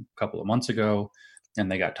recently, a couple of months ago, and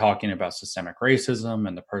they got talking about systemic racism.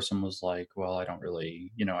 And the person was like, well, I don't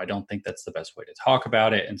really, I don't think that's the best way to talk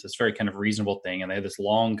about it. And it's this very kind of reasonable thing. And they had this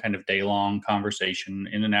long kind of day-long conversation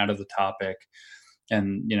in and out of the topic.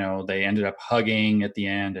 And, they ended up hugging at the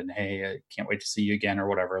end and, hey, I can't wait to see you again or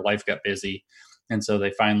whatever. Life got busy. And so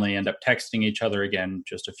they finally end up texting each other again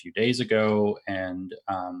just a few days ago. And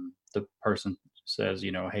the person says,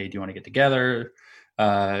 hey, do you want to get together?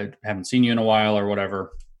 Haven't seen you in a while or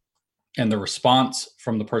whatever. And the response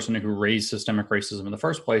from the person who raised systemic racism in the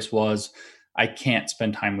first place was, I can't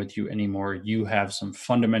spend time with you anymore. You have some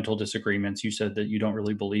fundamental disagreements. You said that you don't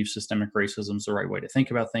really believe systemic racism is the right way to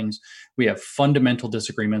think about things. We have fundamental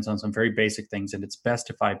disagreements on some very basic things, and it's best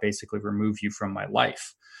if I basically remove you from my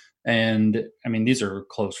life. And I mean, these are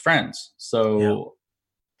close friends. So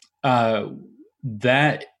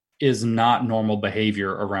that is not normal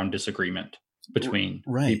behavior around disagreement between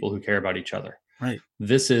people who care about each other. Right.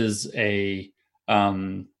 This is a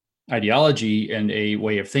ideology and a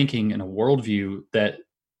way of thinking and a worldview that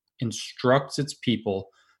instructs its people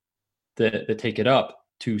that take it up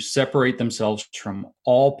to separate themselves from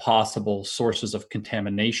all possible sources of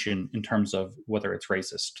contamination in terms of whether it's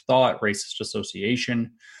racist thought, racist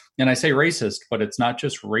association. And I say racist, but it's not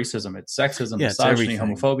just racism. It's sexism, misogyny,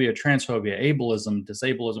 homophobia, transphobia, ableism,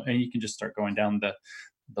 disableism, and you can just start going down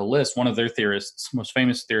the list. One of their theorists, most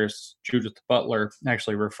famous theorists, Judith Butler,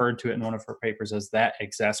 actually referred to it in one of her papers as that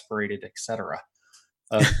exasperated etc.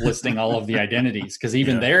 of listing all of the identities, because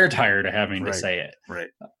even they're tired of having to say it. Right.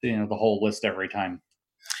 The whole list every time.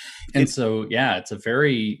 And so, yeah, it's a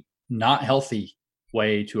very not healthy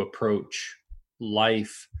way to approach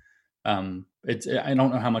life. I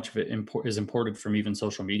don't know how much of it is imported from even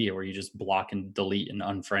social media, where you just block and delete and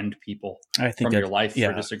unfriend people from your life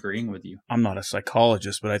for disagreeing with you. I'm not a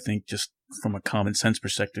psychologist, but I think just from a common sense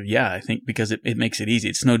perspective, I think because it makes it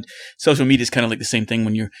easy. Social media is kind of like the same thing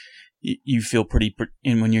when you feel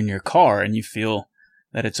when you're in your car and you feel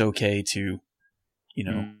that it's okay to,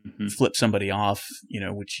 flip somebody off,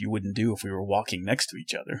 which you wouldn't do if we were walking next to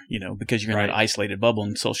each other, because you're in that isolated bubble,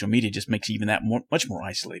 and social media just makes even that much more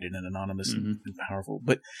isolated and anonymous and powerful.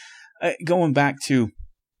 But going back to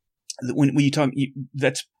when you talk,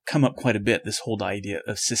 that's come up quite a bit, this whole idea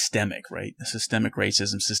of systemic, right? The systemic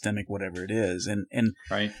racism, systemic whatever it is. And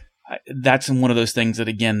right. That's one of those things that,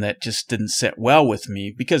 again, that just didn't sit well with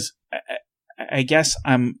me, because I guess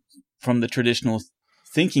I'm from the traditional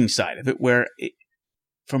thinking side of it, where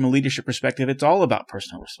from a leadership perspective, it's all about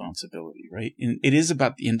personal responsibility, right? And it is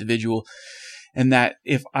about the individual. And that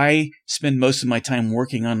if I spend most of my time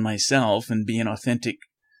working on myself and being authentic,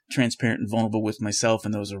 transparent, and vulnerable with myself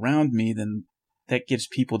and those around me, then that gives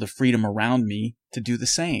people the freedom around me to do the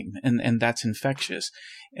same. And that's infectious.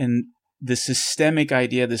 And the systemic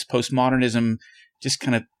idea, this postmodernism, just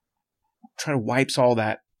kind of wipes all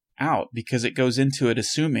that out, because it goes into it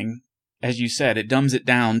assuming, as you said, it dumbs it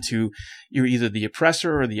down to you're either the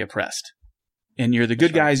oppressor or the oppressed. And you're the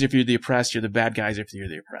good guys if you're the oppressed, you're the bad guys if you're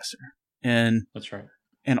the oppressor. And that's right.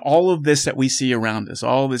 And all of this that we see around us,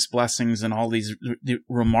 all of these blessings and all these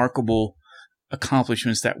remarkable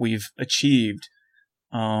accomplishments that we've achieved,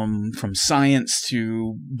 from science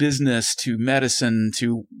to business to medicine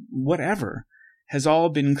to whatever, has all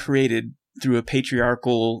been created through a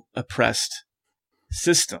patriarchal, oppressed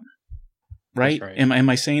system. Right? Right. Am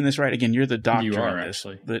I saying this right? Again, you're the doctor. You are, on this,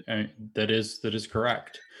 actually. but that is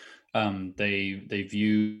correct. They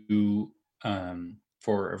view,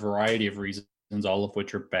 for a variety of reasons, all of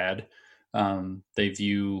which are bad, they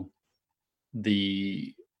view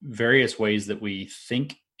the various ways that we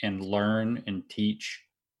think and learn and teach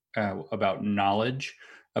about knowledge,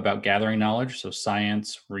 about gathering knowledge. So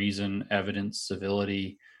science, reason, evidence,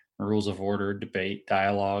 civility, rules of order, debate,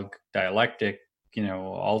 dialogue, dialectic,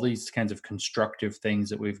 all these kinds of constructive things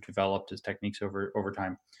that we've developed as techniques over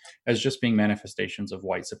time, as just being manifestations of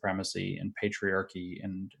white supremacy and patriarchy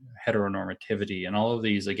and heteronormativity, and all of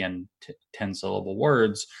these, again, 10-syllable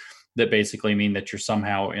words that basically mean that you're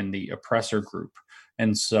somehow in the oppressor group.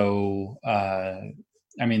 And so,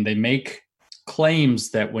 they make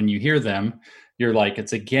claims that when you hear them, you're like,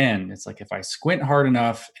 it's like, if I squint hard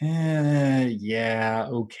enough, yeah,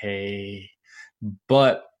 okay.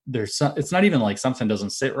 But it's not even like something doesn't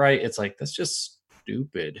sit right. It's like, that's just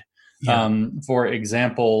stupid. Yeah. For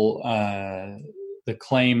example, the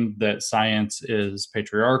claim that science is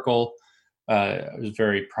patriarchal was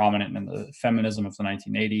very prominent in the feminism of the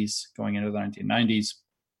 1980s, going into the 1990s.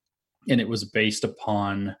 And it was based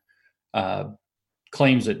upon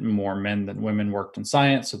claims that more men than women worked in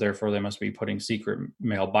science, so therefore they must be putting secret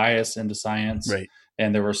male bias into science. Right.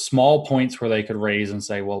 And there were small points where they could raise and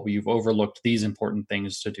say, well, we've overlooked these important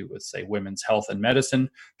things to do with, say, women's health and medicine,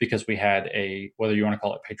 because we had whether you want to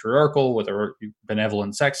call it patriarchal, whether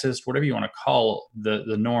benevolent, sexist, whatever you want to call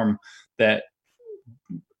the norm, that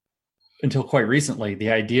until quite recently,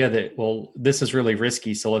 the idea that, well, this is really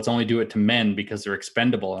risky, so let's only do it to men because they're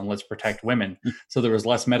expendable, and let's protect women. So there was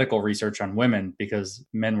less medical research on women because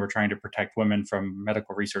men were trying to protect women from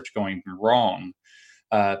medical research going wrong.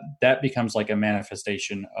 That becomes like a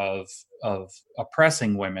manifestation of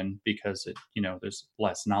oppressing women, because there's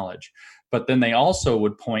less knowledge. But then they also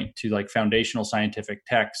would point to like foundational scientific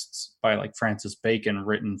texts by like Francis Bacon,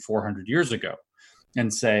 written 400 years ago,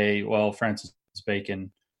 and say, well, Francis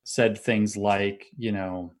Bacon said things like,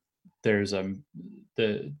 there's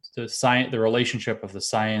the relationship of the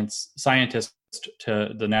scientist to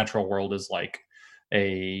the natural world is like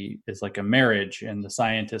a marriage, and the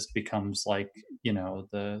scientist becomes like,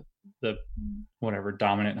 the whatever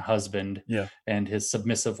dominant husband, and his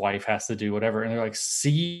submissive wife has to do whatever. And they're like,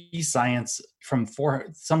 see, science from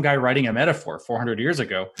some guy writing a metaphor 400 years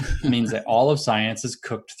ago means that all of science is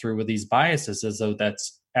cooked through with these biases, as though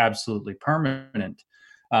that's absolutely permanent.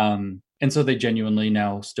 And so they genuinely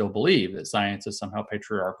now still believe that science is somehow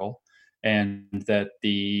patriarchal. and that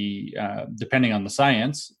depending on the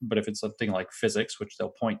science, but if it's something like physics, which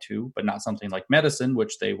they'll point to, but not something like medicine,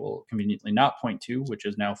 which they will conveniently not point to, which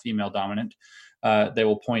is now female dominant, they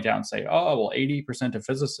will point out and say, oh, well, 80% of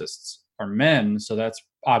physicists are men. So that's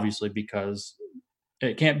obviously because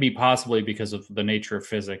it can't be possibly because of the nature of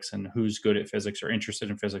physics and who's good at physics or interested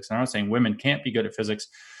in physics. And I'm not saying women can't be good at physics.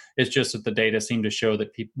 It's just that the data seem to show that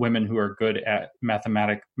women who are good at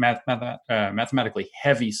mathematically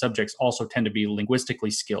heavy subjects also tend to be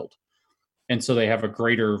linguistically skilled. And so they have a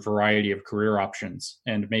greater variety of career options,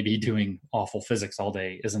 and maybe doing awful physics all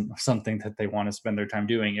day isn't something that they want to spend their time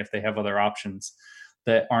doing if they have other options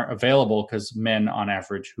that aren't available, because men on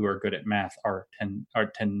average who are good at math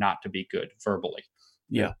tend not to be good verbally.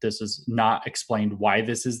 Yeah. This is not explained why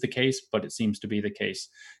this is the case, but it seems to be the case,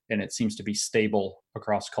 and it seems to be stable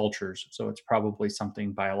across cultures. So it's probably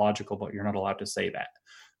something biological, but you're not allowed to say that.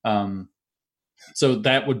 So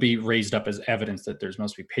that would be raised up as evidence that there's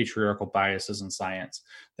must be patriarchal biases in science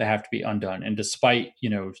that have to be undone. And despite,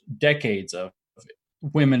 decades of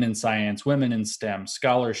women in science, women in STEM,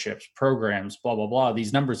 scholarships, programs, blah, blah, blah,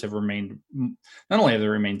 these numbers have remained, not only have they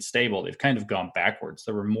remained stable, they've kind of gone backwards.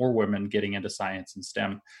 There were more women getting into science and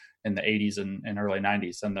STEM in the 80s and early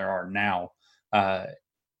 90s than there are now,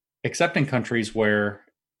 except in countries where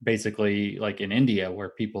basically, like in India, where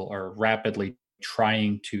people are rapidly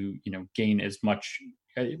trying to, gain as much,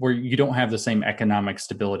 where you don't have the same economic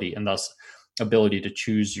stability and thus ability to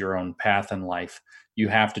choose your own path in life. You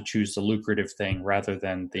have to choose the lucrative thing rather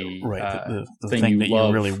than the thing that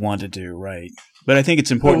you really want to do, right? But I think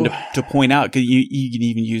it's important to point out, because you can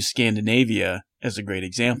even use Scandinavia as a great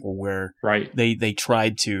example, where they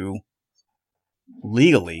tried to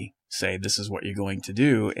legally say this is what you're going to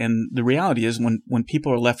do, and the reality is when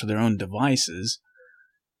people are left to their own devices,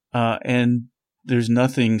 and there's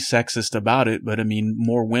nothing sexist about it, but I mean,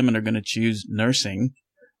 more women are going to choose nursing,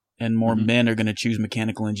 and more men are going to choose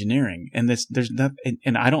mechanical engineering, and there's not,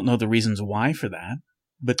 and I don't know the reasons why for that,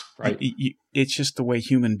 but it's just the way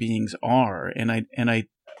human beings are, and I,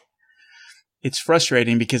 it's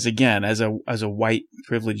frustrating because, again, as a white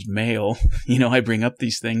privileged male, I bring up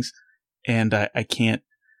these things, and I can't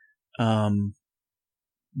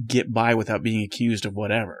get by without being accused of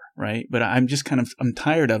whatever, right? But I'm just I'm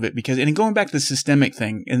tired of it because, and going back to the systemic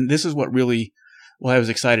thing, and this is what really, well, I was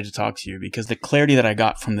excited to talk to you, because the clarity that I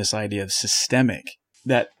got from this idea of systemic,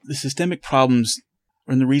 that the systemic problems,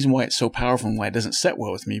 and the reason why it's so powerful and why it doesn't set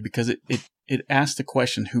well with me, because it asks the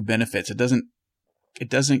question, who benefits? It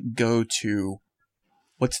doesn't go to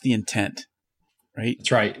what's the intent, right?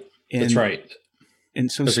 That's right. That's right. And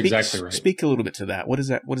so that's exactly right. Speak a little bit to that. What does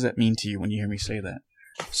that mean to you when you hear me say that?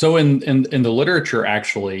 So in the literature,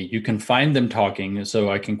 actually, you can find them talking.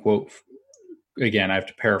 So I can quote, again, I have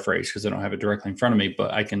to paraphrase because I don't have it directly in front of me,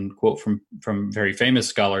 but I can quote from very famous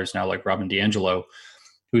scholars now, like Robin DiAngelo,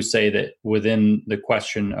 who say that within the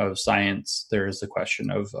question of science, there is the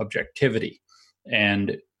question of objectivity.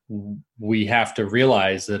 And we have to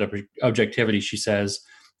realize that objectivity, she says,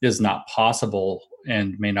 is not possible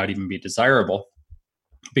and may not even be desirable,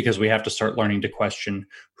 because we have to start learning to question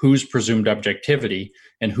who's presumed objectivity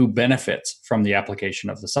and who benefits from the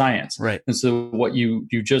application of the science. Right. And so what you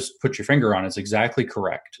just put your finger on is exactly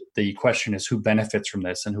correct. The question is who benefits from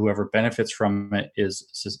this, and whoever benefits from it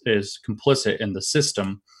is complicit in the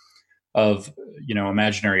system of,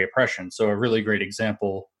 imaginary oppression. So a really great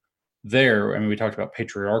example there, I mean, we talked about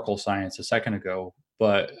patriarchal science a second ago,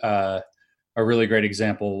 but a really great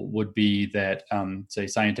example would be that, say,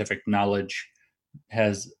 scientific knowledge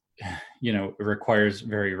it requires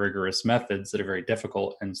very rigorous methods that are very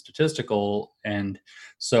difficult and statistical. And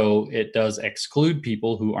so it does exclude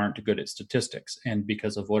people who aren't good at statistics. And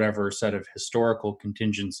because of whatever set of historical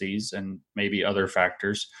contingencies and maybe other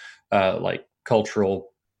factors, like cultural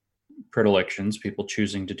predilections, people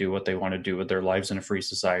choosing to do what they want to do with their lives in a free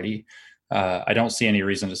society. I don't see any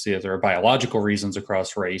reason to see that there are biological reasons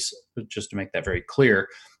across race, just to make that very clear.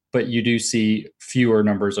 But you do see fewer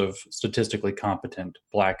numbers of statistically competent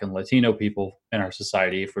Black and Latino people in our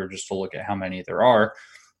society, if we were just to look at how many there are,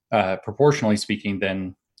 proportionally speaking,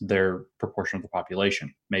 than their proportion of the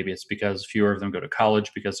population. Maybe it's because fewer of them go to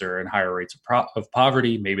college because they're in higher rates of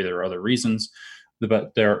poverty. Maybe there are other reasons,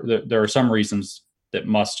 but there are some reasons that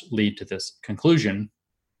must lead to this conclusion.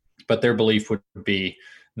 But their belief would be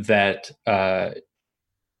that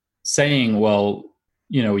saying, well,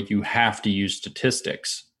 you have to use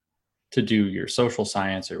statistics to do your social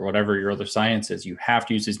science or whatever your other science is. You have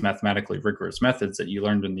to use these mathematically rigorous methods that you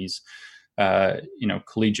learned in these,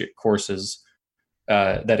 collegiate courses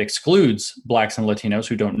that excludes Blacks and Latinos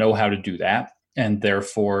who don't know how to do that. And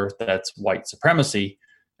therefore that's white supremacy.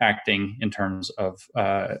 acting in terms of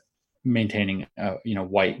maintaining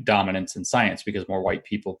white dominance in science, because more white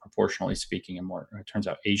people, proportionally speaking, and more, it turns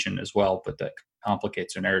out, Asian as well, but that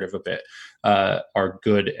complicates their narrative a bit, are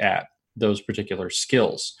good at those particular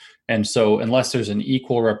skills. And so unless there's an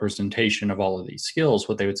equal representation of all of these skills,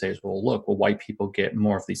 what they would say is, well, look, white people get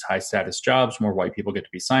more of these high status jobs, more white people get to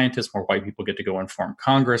be scientists, more white people get to go inform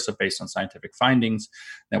Congress based on scientific findings.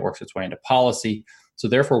 That works its way into policy. So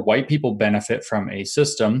therefore, white people benefit from a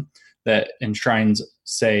system that enshrines,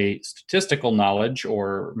 say, statistical knowledge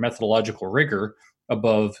or methodological rigor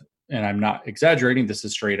above, and I'm not exaggerating, this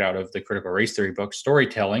is straight out of the critical race theory book,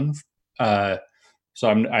 storytelling. So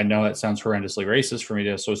I know it sounds horrendously racist for me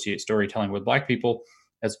to associate storytelling with Black people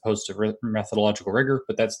as opposed to methodological rigor,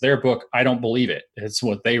 but that's their book. I don't believe it. It's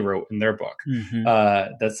what they wrote in their book.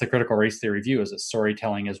 Mm-hmm. That's the critical race theory view, is that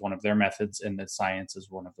storytelling is one of their methods and that science is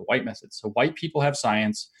one of the white methods. So white people have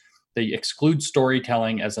science. They exclude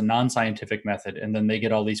storytelling as a non-scientific method, and then they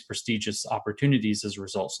get all these prestigious opportunities as a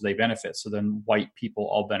result. So they benefit. So then white people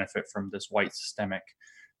all benefit from this white systemic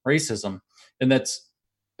racism. And that's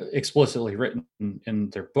explicitly written in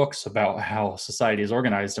their books about how society is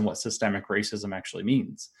organized and what systemic racism actually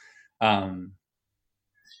means.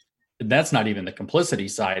 That's not even the complicity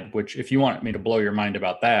side, which, if you want me to blow your mind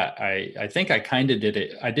about that, I think I kind of did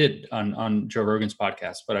it. I did on Joe Rogan's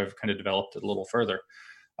podcast, but I've kind of developed it a little further.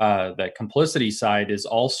 That complicity side is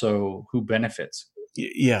also who benefits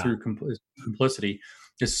through complicity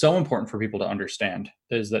is so important for people to understand,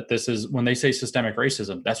 is that this is, when they say systemic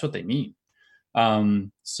racism, that's what they mean.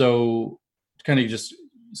 So to kind of just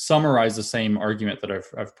summarize the same argument that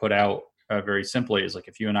I've put out very simply, is like,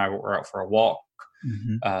 if you and I were out for a walk,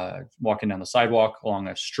 walking down the sidewalk along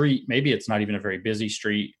a street, maybe it's not even a very busy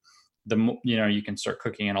street. You can start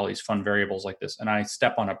cooking in all these fun variables like this. And I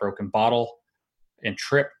step on a broken bottle and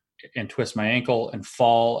trip and twist my ankle and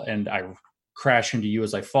fall, and I crash into you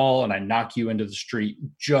as I fall, and I knock you into the street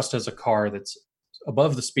just as a car that's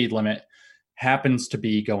above the speed limit happens to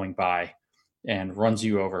be going by and runs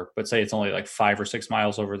you over. But say it's only like 5 or 6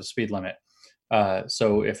 miles over the speed limit.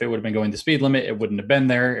 So if it would have been going the speed limit, it wouldn't have been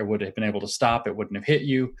there. It would have been able to stop. It wouldn't have hit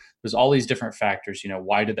you. There's all these different factors.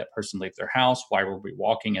 Why did that person leave their house? Why were we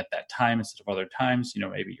walking at that time instead of other times?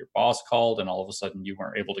 Maybe your boss called and all of a sudden you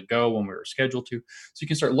weren't able to go when we were scheduled to. So you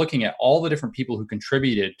can start looking at all the different people who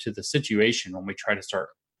contributed to the situation when we try to start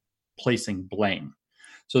placing blame.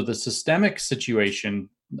 So the systemic situation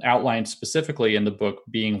outlined specifically in the book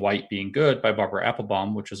Being White, Being Good by Barbara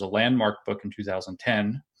Applebaum, which is a landmark book in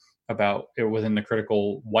 2010 about it within the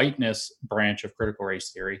critical whiteness branch of critical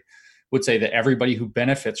race theory, would say that everybody who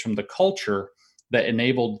benefits from the culture that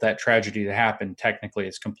enabled that tragedy to happen technically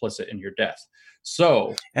is complicit in your death.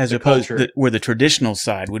 So as opposed to where the traditional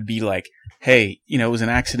side would be like, hey, it was an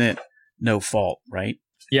accident, no fault, right?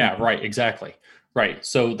 Yeah, right. Exactly. Right.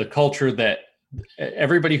 So the culture that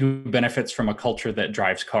everybody who benefits from a culture that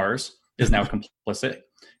drives cars is now complicit.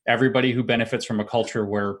 Everybody who benefits from a culture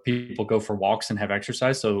where people go for walks and have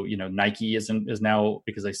exercise. So, Nike is now,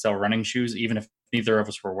 because they sell running shoes, even if neither of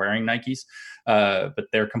us were wearing Nikes, but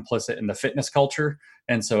they're complicit in the fitness culture.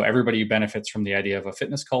 And so everybody who benefits from the idea of a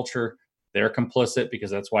fitness culture, they're complicit, because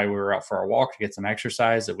that's why we were out for our walk, to get some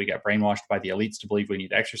exercise, that we got brainwashed by the elites to believe we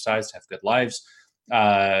need exercise to have good lives.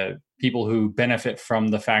 People who benefit from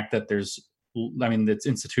the fact that it's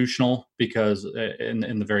institutional, because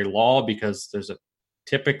in the very law, because there's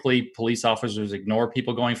typically police officers ignore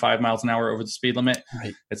people going 5 miles an hour over the speed limit.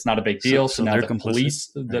 Right. It's not a big deal. So now the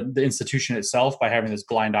police, the institution itself, by having this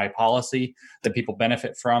blind eye policy that people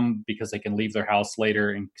benefit from because they can leave their house later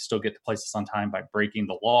and still get to places on time by breaking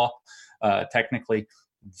the law, technically,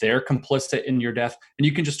 they're complicit in your death. And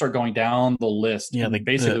you can just start going down the list. Yeah,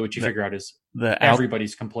 basically what you figure out is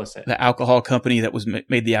everybody's complicit. The alcohol company that was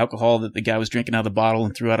made the alcohol that the guy was drinking out of the bottle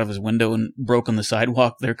and threw out of his window and broke on the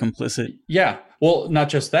sidewalk, they're complicit. Yeah. Well, not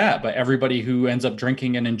just that, but everybody who ends up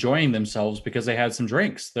drinking and enjoying themselves because they had some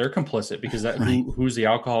drinks, they're complicit, because who's the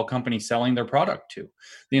alcohol company selling their product to?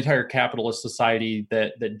 The entire capitalist society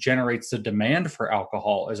that generates the demand for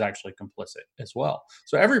alcohol is actually complicit as well.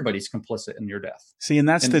 So everybody's complicit in your death. See, and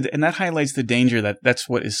that highlights the danger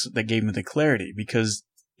that gave me the clarity, because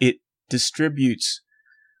it distributes,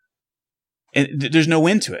 and there's no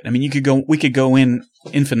end to it. I mean, we could go in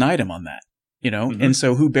infinitum on that. Mm-hmm. And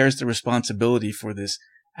so who bears the responsibility for this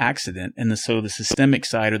accident? And so the systemic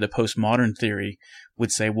side, or the postmodern theory,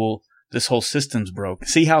 would say, well, this whole system's broke.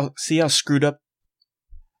 See how screwed up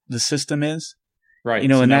the system is? Right.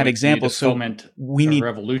 In that example, we need a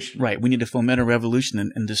revolution. Right. We need to foment a revolution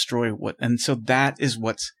and destroy and so that is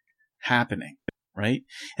what's happening. right?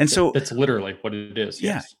 And so that's literally what it is.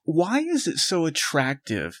 Yeah. Yes. Why is it so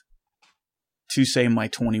attractive to, say, my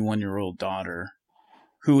 21-year-old daughter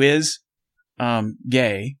who is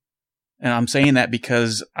gay? And I'm saying that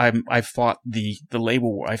because I fought the labor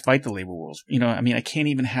war. I fight the labor wars. You know, I mean, I can't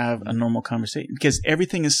even have a normal conversation because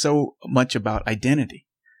everything is so much about identity.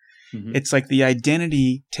 Mm-hmm. It's like the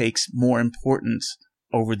identity takes more importance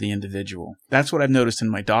over the individual. That's what I've noticed in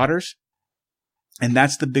my daughters. And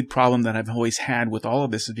that's the big problem that I've always had with all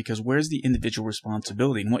of this, is because where's the individual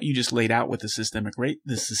responsibility? And what you just laid out with the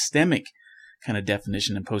systemic kind of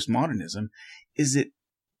definition in postmodernism is it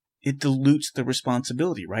dilutes the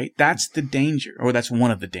responsibility, right? That's the danger, or that's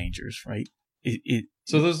one of the dangers, right?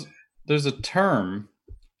 So there's a term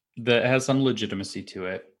that has some legitimacy to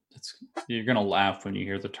it. You're going to laugh when you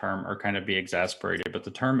hear the term or kind of be exasperated, but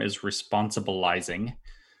the term is responsibilizing,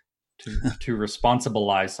 to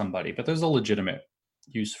responsibilize somebody. But there's a legitimate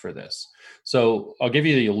use for this. So I'll give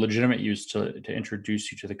you the legitimate use to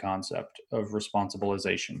introduce you to the concept of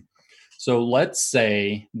responsibilization. So let's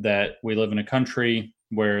say that we live in a country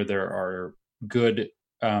where there are good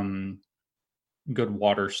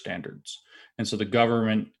water standards. And so the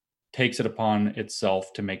government takes it upon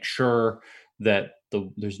itself to make sure that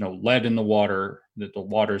there's no lead in the water, that the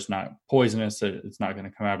water's not poisonous, that it's not going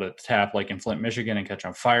to come out of the tap like in Flint, Michigan and catch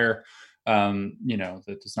on fire, that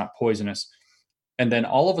it's not poisonous. And then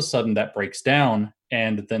all of a sudden that breaks down,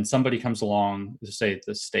 and then somebody comes along, say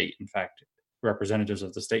the state, in fact, representatives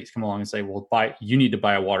of the states come along and say, well, you need to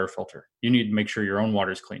buy a water filter. You need to make sure your own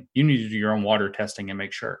water is clean. You need to do your own water testing and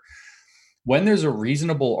make sure. When there's a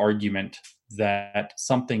reasonable argument that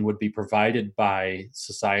something would be provided by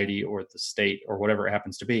society or the state or whatever it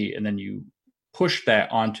happens to be, and then you push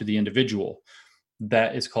that onto the individual,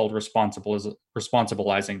 that is called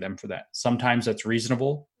responsibilizing them for that. Sometimes that's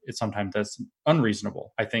reasonable. Sometimes that's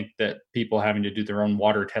unreasonable. I think that people having to do their own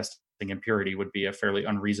water testing and purity would be a fairly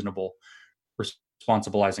unreasonable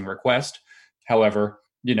responsibilizing request. However,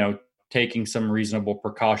 taking some reasonable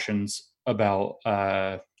precautions about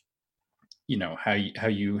how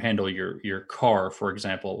you handle your car, for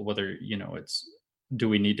example, whether do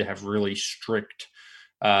we need to have really strict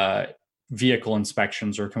vehicle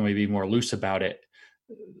inspections, or can we be more loose about it?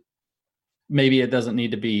 Maybe it doesn't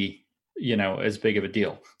need to be as big of a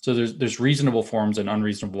deal. So there's reasonable forms and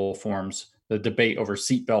unreasonable forms. The debate over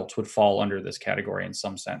seatbelts would fall under this category in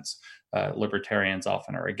some sense. Libertarians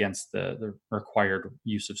often are against the required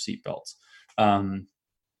use of seatbelts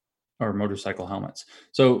or motorcycle helmets.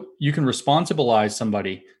 So you can responsibilize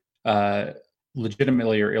somebody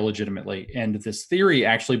legitimately or illegitimately. And this theory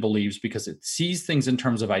actually believes, because it sees things in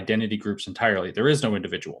terms of identity groups entirely, there is no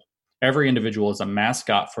individual. Every individual is a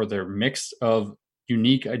mascot for their mix of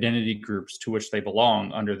unique identity groups to which they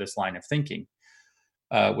belong under this line of thinking.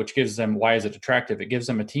 Which gives them, why is it attractive? It gives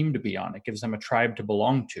them a team to be on. It gives them a tribe to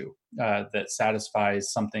belong to that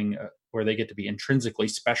satisfies something where they get to be intrinsically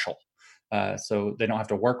special. So they don't have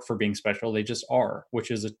to work for being special. They just are,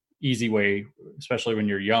 which is an easy way, especially when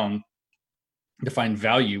you're young, to find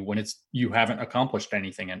value when you haven't accomplished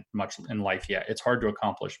anything much in life yet. It's hard to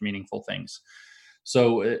accomplish meaningful things.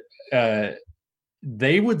 So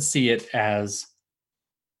they would see it as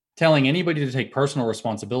telling anybody to take personal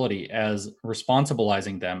responsibility as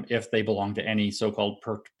responsibilizing them if they belong to any so-called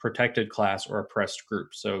protected class or oppressed group.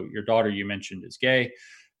 So your daughter, you mentioned, is gay.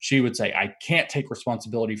 She would say, I can't take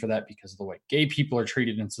responsibility for that because of the way gay people are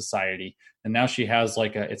treated in society. And now she has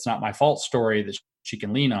like it's not my fault story that she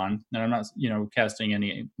can lean on. And I'm not, casting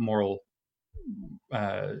any moral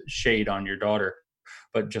shade on your daughter,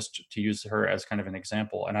 but just to use her as kind of an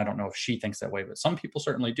example. And I don't know if she thinks that way, but some people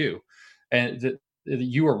certainly do. And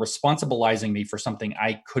you are responsibilizing me for something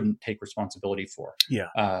I couldn't take responsibility for.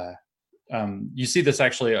 Yeah. You see this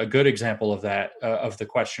actually, a good example of that, of the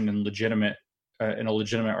question in a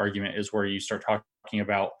legitimate argument, is where you start talking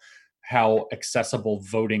about how accessible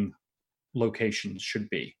voting locations should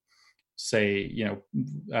be. Say,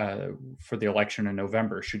 for the election in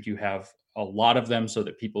November, should you have a lot of them so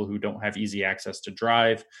that people who don't have easy access to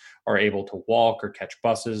drive are able to walk or catch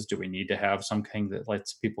buses? Do we need to have something that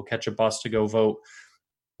lets people catch a bus to go vote?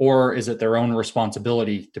 Or is it their own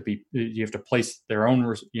responsibility you have to place their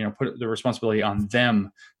own, put the responsibility on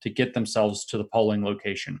them to get themselves to the polling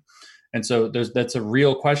location? And so that's a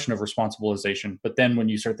real question of responsibilization. But then when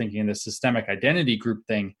you start thinking in the systemic identity group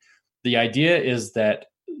thing, the idea is that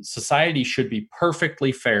society should be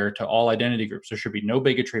perfectly fair to all identity groups. There should be no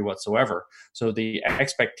bigotry whatsoever. So the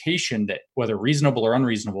expectation that, whether reasonable or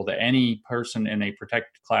unreasonable, that any person in a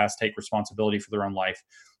protected class take responsibility for their own life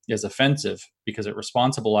is offensive because it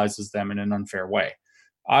responsibilizes them in an unfair way.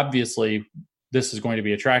 Obviously, this is going to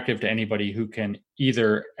be attractive to anybody who can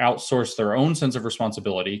either outsource their own sense of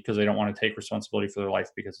responsibility because they don't want to take responsibility for their life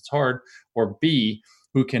because it's hard, or B,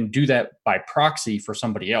 who can do that by proxy for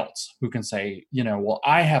somebody else, who can say, well,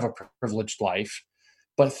 I have a privileged life,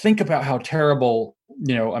 but think about how terrible,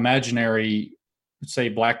 imaginary, say,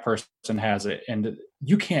 Black person has it. And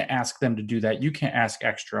you can't ask them to do that. You can't ask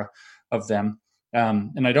extra of them.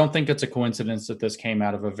 And I don't think it's a coincidence that this came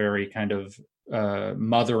out of a very kind of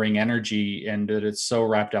mothering energy, and that it's so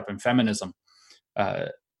wrapped up in feminism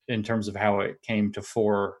in terms of how it came to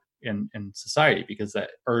fore in society, because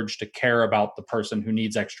that urge to care about the person who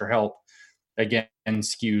needs extra help, again,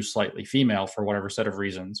 skews slightly female for whatever set of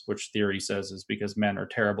reasons, which theory says is because men are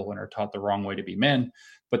terrible and are taught the wrong way to be men,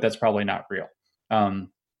 but that's probably not real.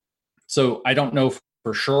 So I don't know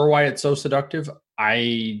for sure why it's so seductive.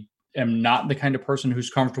 I am not the kind of person who's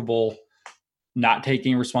comfortable not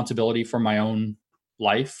taking responsibility for my own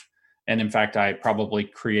life. And in fact, I probably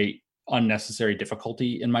create unnecessary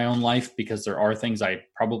difficulty in my own life because there are things I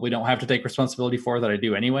probably don't have to take responsibility for that I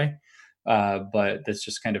do anyway. But that's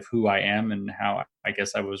just kind of who I am and how I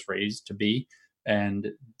guess I was raised to be. And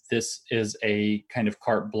this is a kind of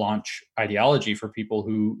carte blanche ideology for people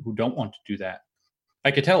who don't want to do that.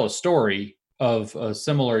 I could tell a story of a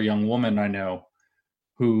similar young woman I know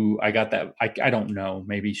who I got that, I don't know,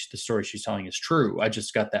 maybe the story she's telling is true. I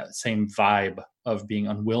just got that same vibe of being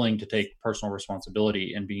unwilling to take personal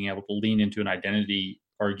responsibility and being able to lean into an identity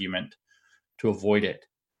argument to avoid it.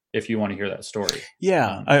 If you want to hear that story.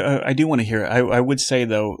 Yeah, I do want to hear it. I would say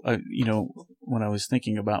though, when I was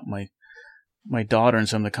thinking about my daughter and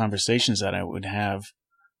some of the conversations that I would have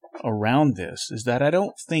around this, is that I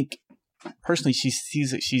don't think personally she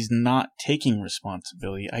sees that she's not taking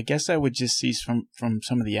responsibility. I guess I would just see from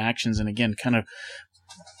some of the actions, and again, kind of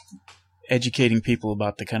educating people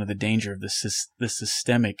about the kind of the danger of the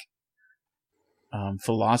systemic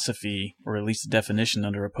philosophy, or at least the definition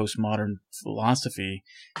under a postmodern philosophy,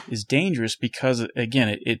 is dangerous because,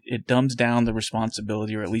 again, it dumbs down the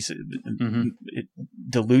responsibility, or at least it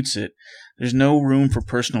dilutes it. There's no room for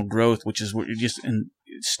personal growth, which is what you're just in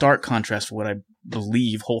stark contrast to what I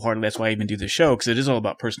believe wholeheartedly. That's why I even do this show, because it is all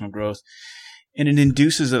about personal growth. And it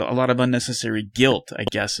induces a lot of unnecessary guilt, I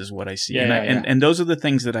guess, is what I see. And those are the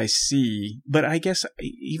things that I see. But I guess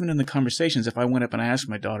even in the conversations, if I went up and I asked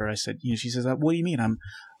my daughter, I said, she says, what do you mean?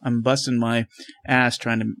 I'm busting my ass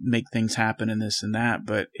trying to make things happen and this and that.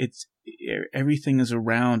 But everything is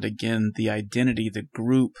around, again, the identity, the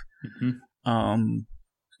group,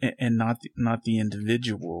 and not the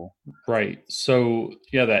individual. Right. So,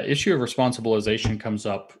 that issue of responsibilization comes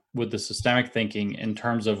up with the systemic thinking in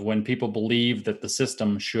terms of when people believe that the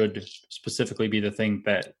system should specifically be the thing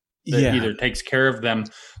that either takes care of them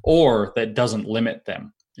or that doesn't limit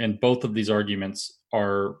them. And both of these arguments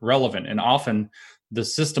are relevant. And often the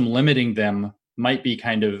system limiting them might be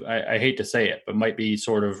kind of, I hate to say it, but might be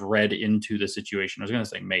sort of read into the situation. I was going to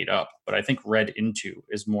say made up, but I think read into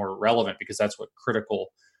is more relevant, because that's what critical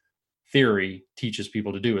theory teaches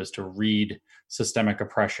people to do, is to read systemic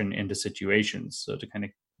oppression into situations. So to kind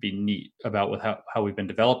of be neat about with how we've been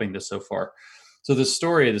developing this so far. So this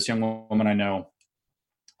story of this young woman I know,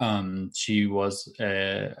 she was,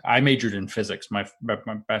 I majored in physics. My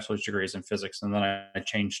bachelor's degree is in physics, and then I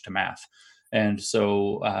changed to math. And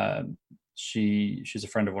so she's a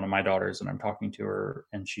friend of one of my daughters, and I'm talking to her,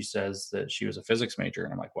 and she says that she was a physics major.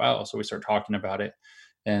 And I'm like, wow. So we start talking about it.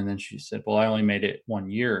 And then she said, well, I only made it 1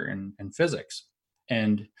 year in physics.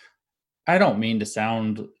 And I don't mean to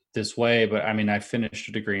sound this way, but I mean, I finished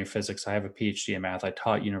a degree in physics. I have a PhD in math. I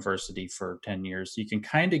taught university for 10 years. You can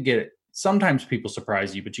kind of get it. Sometimes people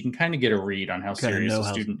surprise you, but you can kind of get a read on how serious a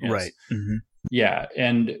student is. Right. Mm-hmm. Yeah.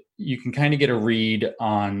 And you can kind of get a read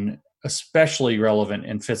on, especially relevant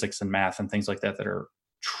in physics and math and things like that are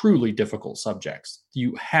truly difficult subjects.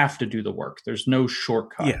 You have to do the work. There's no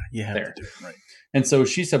shortcut. Yeah, you have there. to do it. Right. And so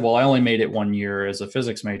she said, well, I only made it 1 year as a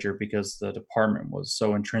physics major because the department was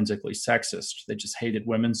so intrinsically sexist. They just hated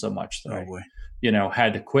women so much that I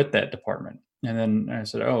had to quit that department. And then I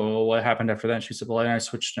said, oh, well, what happened after that? And she said, well, I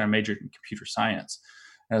switched and I majored in computer science.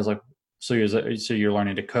 And I was like, so you're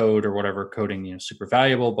learning to code or whatever, coding, super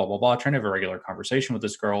valuable, blah, blah, blah. Trying to have a regular conversation with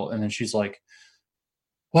this girl. And then she's like,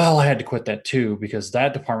 well, I had to quit that too, because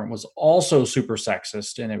that department was also super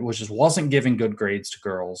sexist, and it wasn't giving good grades to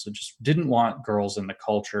girls. It just didn't want girls in the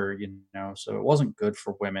culture, so it wasn't good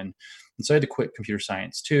for women. And so I had to quit computer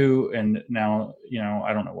science too. And now,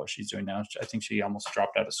 I don't know what she's doing now. I think she almost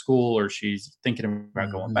dropped out of school, or she's thinking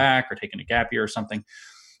about going back or taking a gap year or something.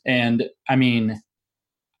 And I mean,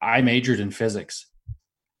 I majored in physics.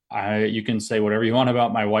 You can say whatever you want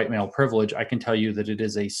about my white male privilege. I can tell you that it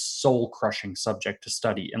is a soul-crushing subject to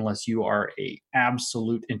study unless you are a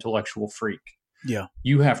absolute intellectual freak. Yeah.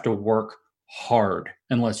 You have to work hard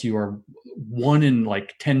unless you are one in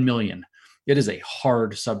like 10 million. It is a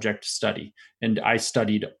hard subject to study. And I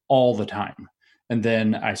studied all the time. And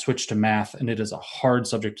then I switched to math, and it is a hard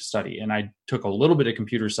subject to study. And I took a little bit of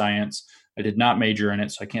computer science. I did not major in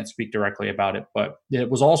it, so I can't speak directly about it, but it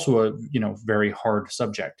was also a, very hard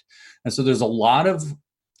subject. And so there's a lot of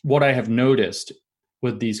what I have noticed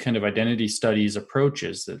with these kind of identity studies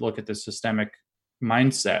approaches that look at the systemic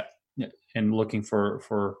mindset and looking for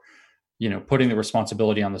putting the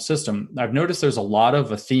responsibility on the system. I've noticed there's a lot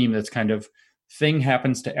of a theme that's kind of thing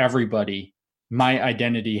happens to everybody. My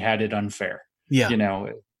identity had it unfair. Yeah.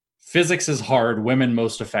 Physics is hard, women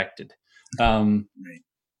most affected. Right.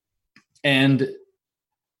 And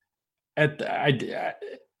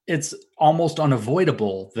it's almost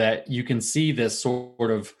unavoidable that you can see this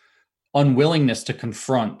sort of unwillingness to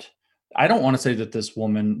confront. I don't want to say that this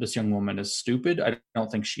young woman is stupid. I don't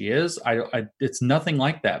think she is. It's nothing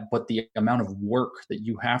like that. But the amount of work that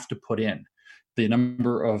you have to put in, the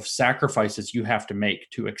number of sacrifices you have to make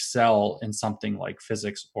to excel in something like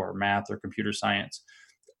physics or math or computer science,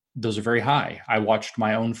 those are very high. I watched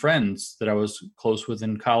my own friends that I was close with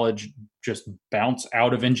in college just bounce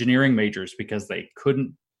out of engineering majors because they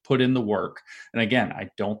couldn't put in the work. And again, I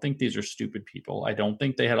don't think these are stupid people. I don't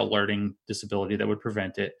think they had a learning disability that would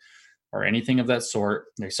prevent it or anything of that sort.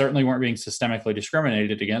 They certainly weren't being systemically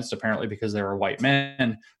discriminated against, apparently because they were white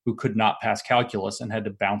men who could not pass calculus and had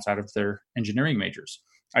to bounce out of their engineering majors.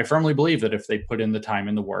 I firmly believe that if they put in the time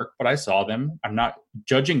and the work, but I saw them, I'm not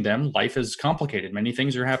judging them. Life is complicated. Many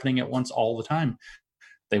things are happening at once all the time.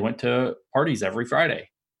 They went to parties every Friday.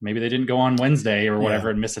 Maybe they didn't go on Wednesday or whatever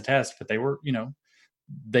and miss a test, but they were,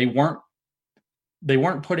 they weren't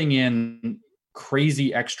putting in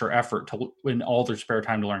crazy extra effort in all their spare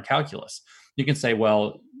time to learn calculus. You can say,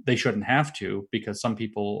 well, they shouldn't have to because some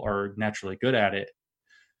people are naturally good at it,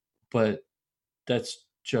 but that's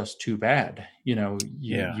just too bad.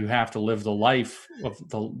 You have to live the life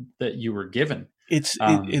that you were given.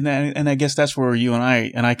 And I guess that's where you and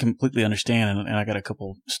I completely understand. And I got a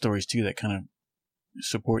couple stories too that kind of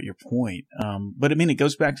support your point. But I mean, it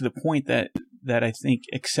goes back to the point that I think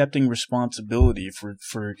accepting responsibility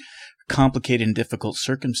for complicated and difficult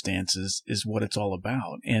circumstances is what it's all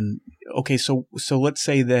about. And okay, so let's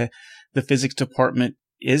say the physics department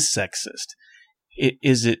is sexist.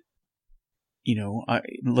 Is it?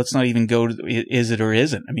 Let's not even go to is it or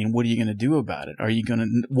isn't. I mean, what are you going to do about it?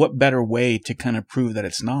 What better way to kind of prove that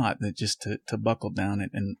it's not than just to buckle down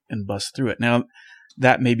and bust through it? Now,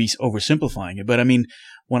 that may be oversimplifying it, but I mean,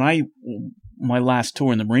 my last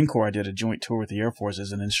tour in the Marine Corps, I did a joint tour with the Air Force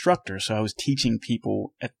as an instructor. So I was teaching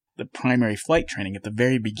people at the primary flight training at the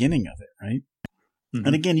very beginning of it, right? Mm-hmm.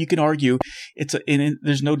 And again, you can argue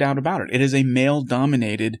there's no doubt about it. It is a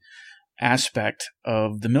male-dominated aspect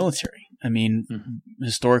of the military. I mean,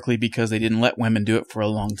 historically, because they didn't let women do it for a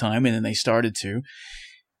long time, and then they started to.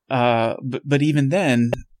 But even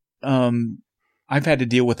then, I've had to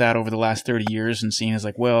deal with that over the last 30 years and seen as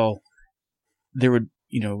like, well,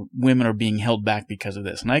 women are being held back because of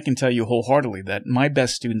this. And I can tell you wholeheartedly that my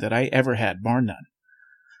best student that I ever had, bar none,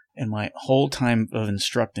 in my whole time of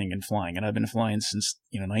instructing and flying, and I've been flying since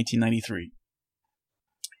 1993,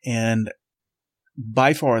 and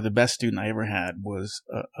by far the best student I ever had was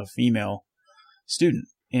a female student,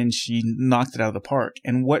 and she knocked it out of the park.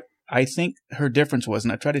 And what I think her difference was,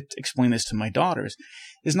 and I try to explain this to my daughters,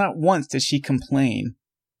 is not once did she complain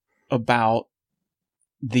about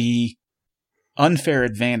the unfair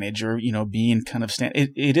advantage or, being kind of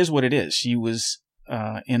it is what it is. She was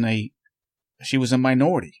a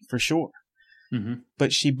minority for sure,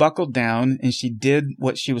 but she buckled down and she did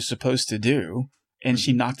what she was supposed to do. And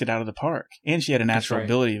she knocked it out of the park. And she had a natural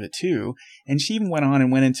ability of it too. And she even went on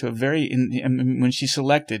and went into when she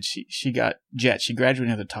selected, she got JET. She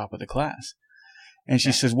graduated at the top of the class. And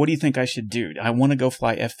she says, what do you think I should do? I want to go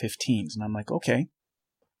fly F-15s. And I'm like, okay.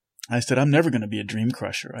 I said, I'm never going to be a dream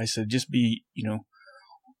crusher. I said, just be,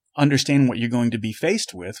 understand what you're going to be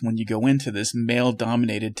faced with when you go into this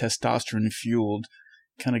male-dominated, testosterone-fueled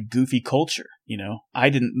kind of goofy culture.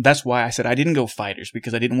 That's why I said I didn't go fighters,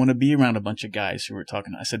 because I didn't want to be around a bunch of guys who were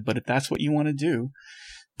talking. I said, but if that's what you want to do,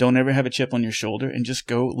 don't ever have a chip on your shoulder and just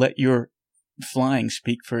go let your flying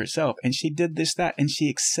speak for itself. And she did that, and she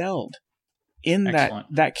excelled in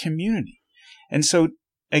that community. And so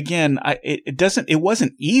again, it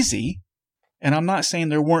wasn't easy. And I'm not saying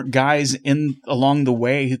there weren't guys along the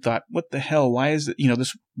way who thought, what the hell? Why is it,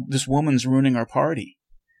 this woman's ruining our party?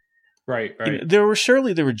 Right. You know, there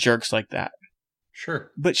were jerks like that.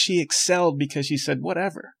 Sure. But she excelled because she said,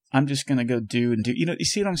 whatever, I'm just going to go do. You know, you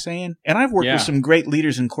see what I'm saying? And I've worked with some great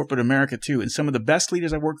leaders in corporate America too. And some of the best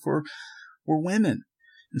leaders I worked for were women.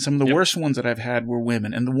 And some of the worst ones that I've had were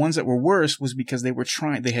women. And the ones that were worse was because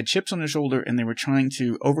they had chips on their shoulder and they were trying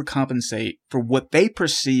to overcompensate for what they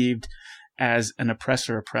perceived as an oppressed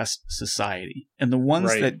society. And the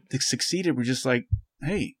ones that succeeded were just like,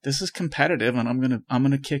 hey, this is competitive and I'm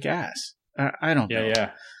going to kick ass. I don't know.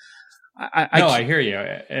 Yeah. I hear you.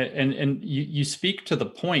 And you speak to the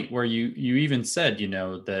point where you even said, you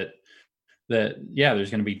know, that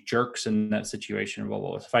there's going to be jerks in that situation.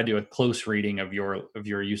 Well, if I do a close reading of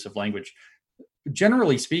your use of language,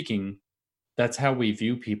 generally speaking, that's how we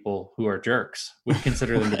view people who are jerks. We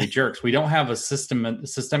consider them to be jerks. We don't have a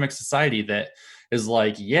systemic society that is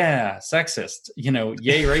like, yeah, sexist, you know,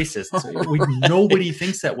 yay, racist. Nobody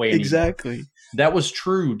thinks that way anymore. Exactly. That was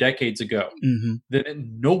true decades ago. Mm-hmm. That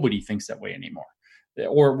nobody thinks that way anymore.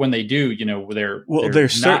 Or when they do, you know, they're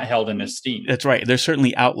not held in esteem. That's right. There's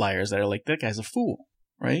certainly outliers that are like, that guy's a fool,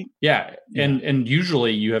 right? Yeah. And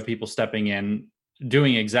usually you have people stepping in,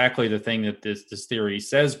 doing exactly the thing that this theory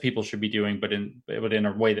says people should be doing, but in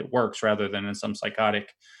a way that works rather than in some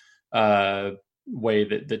psychotic way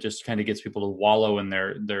that just kind of gets people to wallow in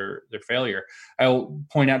their failure. I'll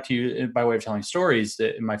point out to you by way of telling stories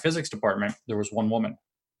that in my physics department, there was one woman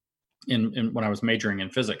in when I was majoring in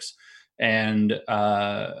physics, and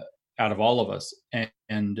out of all of us.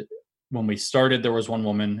 And when we started, there was one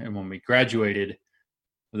woman, and when we graduated,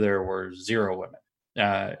 there were 0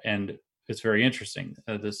 women. And it's very interesting.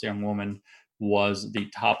 This young woman was the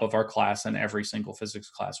top of our class in every single physics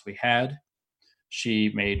class we had.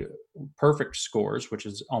 She made perfect scores, which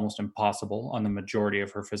is almost impossible on the majority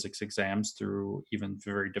of her physics exams through even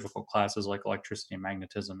very difficult classes like electricity and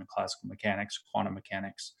magnetism and classical mechanics, quantum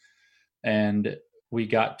mechanics. And we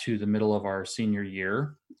got to the middle of our senior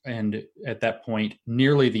year. And at that point,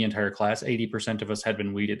 nearly the entire class, 80% of us had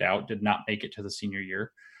been weeded out, did not make it to the senior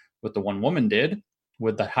year. But the one woman did,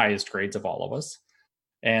 with the highest grades of all of us.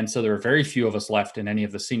 And so there are very few of us left in any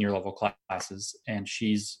of the senior level classes. And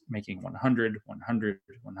she's making 100, 100,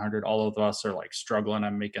 100. All of us are like struggling.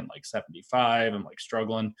 I'm making like 75. I'm like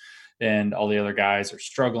struggling. And all the other guys are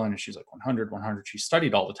struggling. And she's like 100, 100. She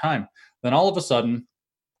studied all the time. Then all of a sudden,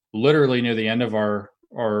 literally near the end of our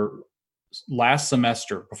last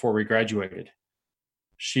semester before we graduated,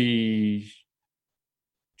 she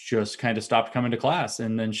just kind of stopped coming to class.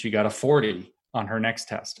 And then she got a 40 on her next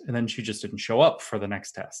test. And then she just didn't show up for the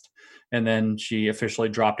next test. And then she officially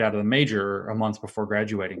dropped out of the major a month before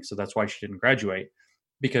graduating. So that's why she didn't graduate,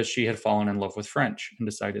 because she had fallen in love with French and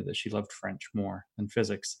decided that she loved French more than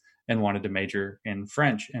physics and wanted to major in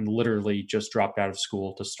French, and literally just dropped out of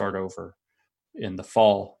school to start over in the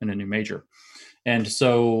fall in a new major. And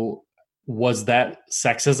so was that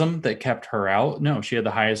sexism that kept her out? No, she had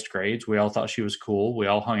the highest grades. We all thought she was cool. We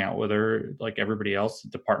all hung out with her like everybody else. The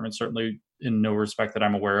department, certainly in no respect that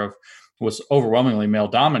I'm aware of, was overwhelmingly male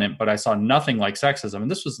dominant, but I saw nothing like sexism. And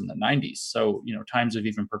this was in the 90s. So, you know, times have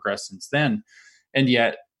even progressed since then. And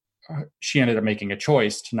yet she ended up making a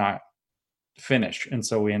choice to not finish. And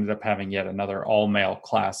so we ended up having yet another all male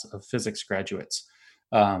class of physics graduates.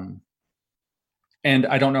 And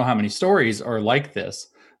I don't know how many stories are like this,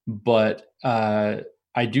 but I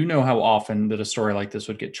do know how often that a story like this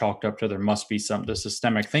would get chalked up to there must be the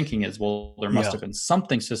systemic thinking is, well, there must have been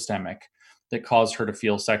something systemic that caused her to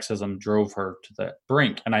feel sexism, drove her to the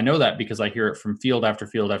brink. And I know that because I hear it from field after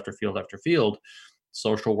field after field after field.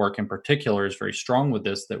 Social work in particular is very strong with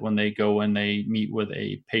this, that when they go and they meet with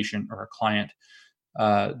a patient or a client,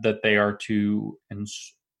 that they are to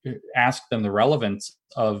ask them the relevance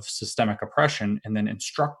of systemic oppression, and then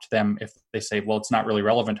instruct them if they say, well, it's not really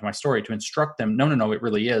relevant to my story, to instruct them, no, it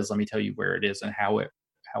really is. Let me tell you where it is and how it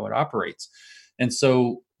operates. And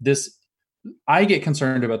so I get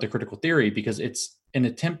concerned about the critical theory because it's an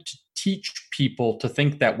attempt to teach people to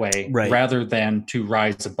think that way rather than to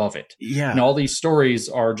rise above it. Yeah. And all these stories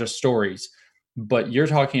are just stories, but you're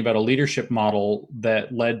talking about a leadership model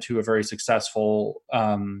that led to a very successful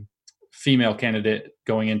female candidate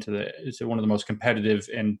going into one of the most competitive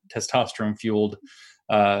and testosterone fueled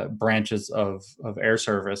branches of air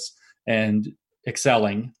service and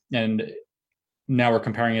excelling. And now we're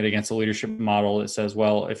comparing it against a leadership model that says,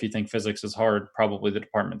 well, if you think physics is hard, probably the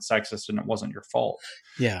department's sexist and it wasn't your fault.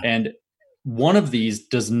 Yeah. And one of these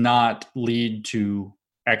does not lead to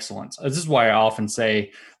excellence. This is why I often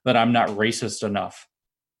say that I'm not racist enough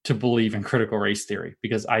to believe in critical race theory,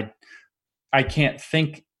 because I can't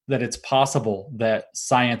think that it's possible that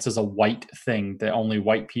science is a white thing that only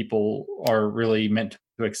white people are really meant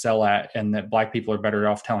to excel at, and that black people are better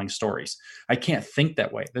off telling stories. I can't think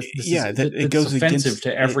that way. It goes offensive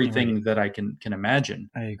to everything that I can imagine.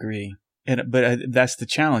 I agree. But that's the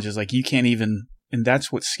challenge, is like, you can't even, and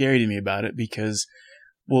that's what's scary to me about it, because,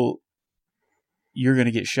 well, you're going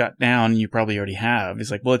to get shut down. You probably already have.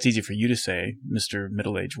 It's like, well, it's easy for you to say, Mr.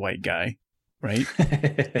 Middle-aged white guy. Right.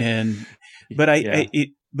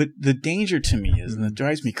 But the danger to me is, and it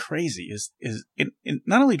drives me crazy, is it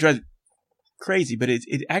not only drives crazy, but it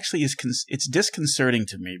actually is, it's disconcerting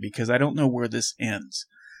to me, because I don't know where this ends,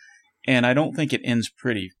 and I don't think it ends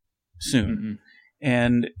pretty soon.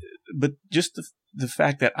 Mm-hmm. But just the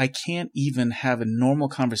fact that I can't even have a normal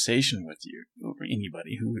conversation with you or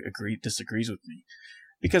anybody who disagrees with me,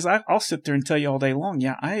 because I'll sit there and tell you all day long,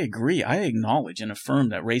 yeah, I agree. I acknowledge and affirm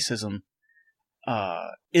that racism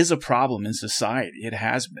is a problem in society. It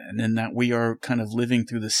has been, and that we are kind of living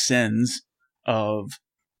through the sins of,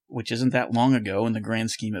 which isn't that long ago in the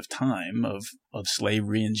grand scheme of time, of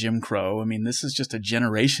slavery and Jim Crow. I mean, this is just a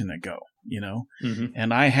generation ago, mm-hmm.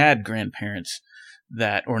 And I had grandparents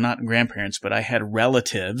or not grandparents, but I had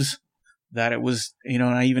relatives that it was, and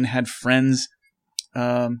I even had friends,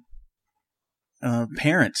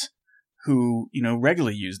 parents who,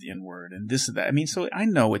 regularly use the N-word and this and that. I mean, so I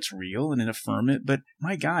know it's real and affirm it, but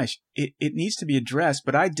my gosh, it needs to be addressed.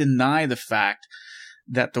 But I deny the fact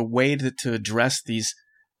that the way to address these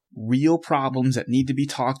real problems that need to be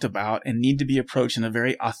talked about and need to be approached in a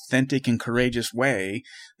very authentic and courageous way,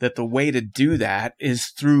 that the way to do that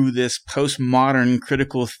is through this postmodern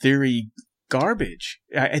critical theory garbage.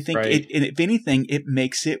 I think if anything, it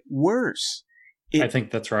makes it worse. I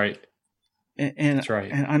think that's right. And that's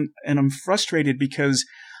right. And I'm frustrated because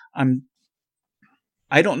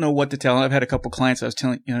I don't know what to tell. I've had a couple clients. I was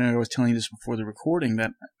telling you this before the recording,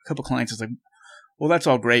 that a couple clients is like, well, that's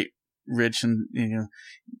all great, Rich, and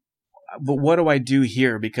but what do I do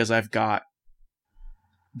here? Because I've got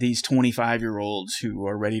these 25-year-olds who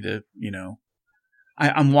are ready to,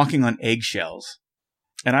 I'm walking on eggshells,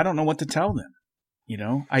 and I don't know what to tell them.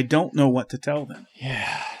 I don't know what to tell them.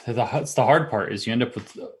 Yeah, that's the hard part. Is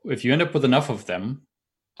if you end up with enough of them,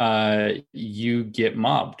 you get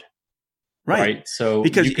mobbed. Right. So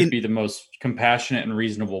because you could be the most compassionate and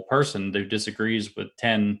reasonable person who disagrees with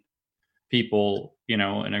 10 people, in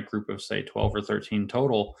a group of, say, 12 or 13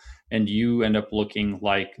 total, and you end up looking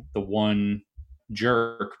like the one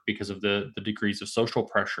jerk because of the degrees of social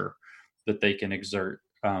pressure that they can exert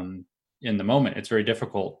in the moment. It's very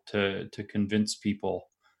difficult to convince people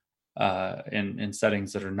in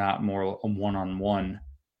settings that are not more one-on-one,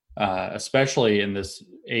 especially in this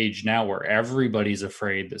age now where everybody's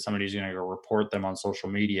afraid that somebody's going to go report them on social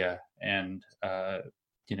media and, end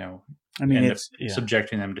up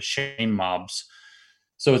subjecting them to shame mobs.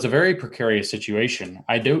 So it's a very precarious situation.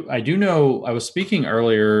 I do know, I was speaking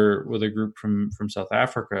earlier with a group from South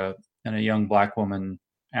Africa, and a young Black woman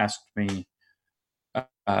asked me,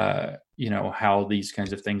 how these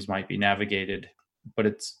kinds of things might be navigated, but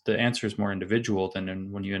the answer is more individual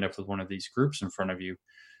than when you end up with one of these groups in front of you.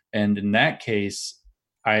 And in that case,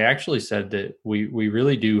 I actually said that we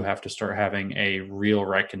really do have to start having a real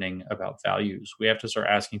reckoning about values. We have to start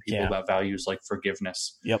asking people about values like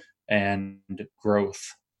forgiveness and growth.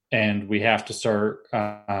 And we have to start,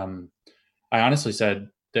 I honestly said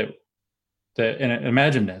that and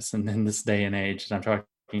imagine this, and in this day and age, I'm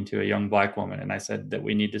talking to a young Black woman, and I said that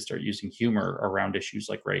we need to start using humor around issues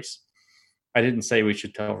like race. I didn't say we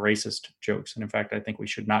should tell racist jokes. And in fact, I think we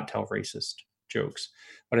should not tell racist jokes,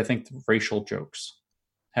 but I think racial jokes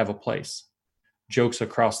have a place. Jokes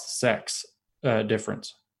across the sex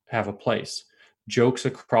difference have a place. Jokes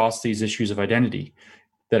across these issues of identity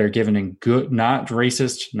that are given in good, not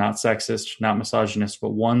racist, not sexist, not misogynist,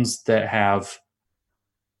 but ones that have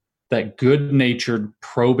that good-natured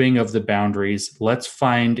probing of the boundaries. Let's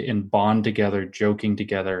find and bond together, joking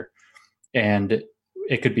together. And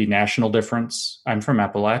it could be national difference. I'm from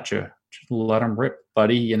Appalachia. Just let them rip,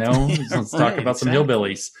 buddy. Let's talk about some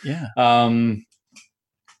hillbillies. Yeah.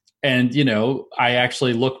 And, I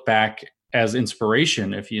actually look back as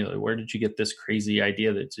inspiration. Where did you get this crazy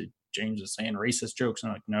idea that James is saying racist jokes?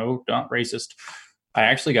 And I'm like, no, not racist. I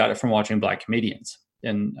actually got it from watching Black comedians.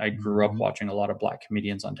 And I grew up watching a lot of Black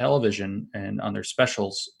comedians on television and on their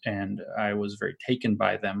specials. And I was very taken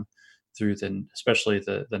by them through especially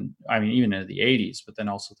even into the 80s, but then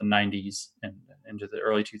also the 90s and into the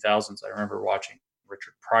early 2000s. I remember watching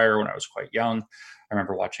Richard Pryor when I was quite young. I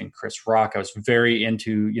remember watching Chris Rock. I was very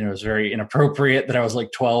into, it was very inappropriate that I was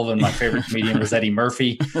like 12 and my favorite comedian was Eddie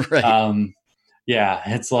Murphy. Right.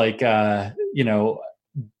 It's like,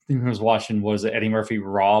 was watching, was it Eddie Murphy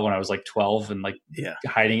Raw when I was like 12 and like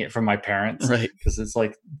hiding it from my parents. Right. Because it's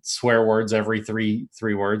like swear words every three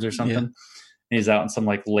words or something. And he's out in some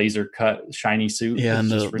like laser cut shiny suit. Yeah. And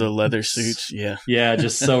the leather suits. Yeah. Yeah.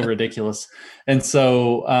 Just so ridiculous. And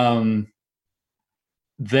so,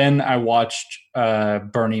 then I watched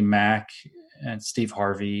Bernie Mac and Steve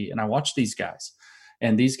Harvey, and I watched these guys,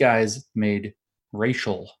 and these guys made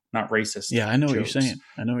racial, not racist. Yeah, I know what you're saying.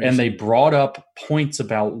 They brought up points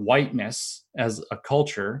about whiteness as a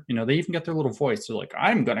culture. You know, they even got their little voice. They're like,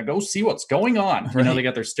 I'm going to go see what's going on. Right. You know, they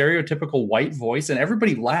got their stereotypical white voice, and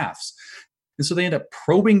everybody laughs. And so they end up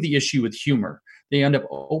probing the issue with humor. They end up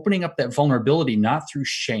opening up that vulnerability, not through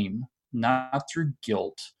shame, not through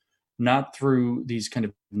guilt, not through these kind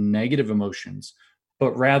of negative emotions,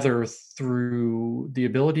 but rather through the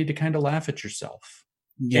ability to kind of laugh at yourself.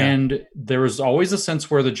 Yeah. And there was always a sense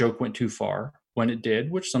where the joke went too far when it did,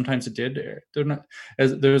 which sometimes it did.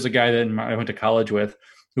 There was a guy that I went to college with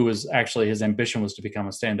who was actually, his ambition was to become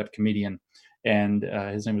a stand-up comedian. And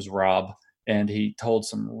his name was Rob. And he told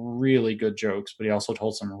some really good jokes, but he also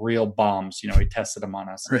told some real bombs. You know, he tested them on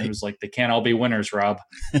us. Right. And he was like, they can't all be winners, Rob.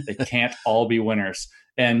 They can't all be winners.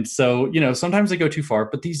 And so, you know, sometimes they go too far,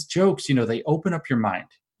 but these jokes, you know, they open up your mind.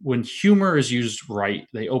 When humor is used right,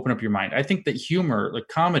 they open up your mind. I think that humor, like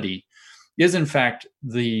comedy, is in fact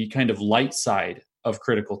the kind of light side of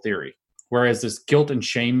critical theory, whereas this guilt and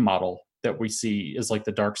shame model that we see is like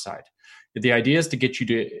the dark side. The idea is to get you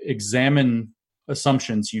to examine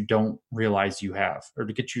assumptions you don't realize you have, or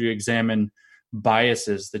to get you to examine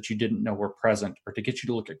biases that you didn't know were present, or to get you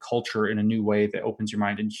to look at culture in a new way that opens your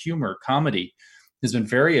mind. And humor, comedy, has been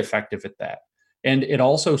very effective at that. And it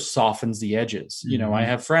also softens the edges. You know, I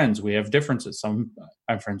have friends, we have differences.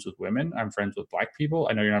 I'm friends with women, I'm friends with Black people.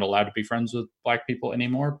 I know you're not allowed to be friends with Black people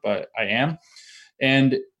anymore, but I am.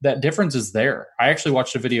 And that difference is there. I actually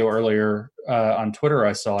watched a video earlier on Twitter.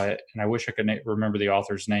 I saw it, and I wish I could remember the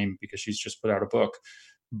author's name because she's just put out a book.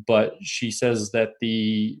 But she says that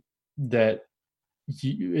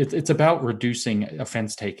it's about reducing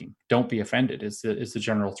offense taking. Don't be offended is the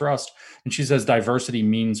general thrust. And she says diversity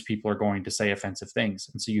means people are going to say offensive things.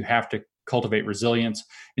 And so you have to cultivate resilience,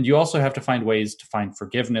 and you also have to find ways to find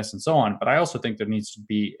forgiveness and so on. But I also think there needs to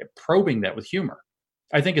be probing that with humor.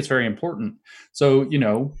 I think it's very important. So, you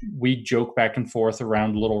know, we joke back and forth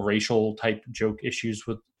around little racial type joke issues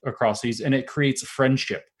across these, and it creates a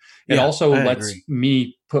friendship. It also lets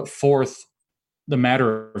me put forth the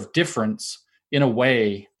matter of difference in a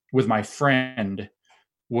way with my friend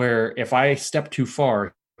where if I step too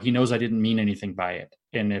far, he knows I didn't mean anything by it.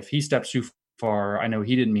 And if he steps too far, I know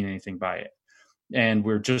he didn't mean anything by it. And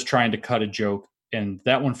we're just trying to cut a joke, and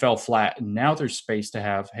that one fell flat. And now there's space to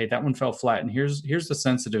have, hey, that one fell flat. And here's the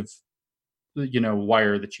sensitive, you know,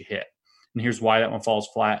 wire that you hit. And here's why that one falls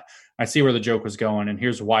flat. I see where the joke was going, and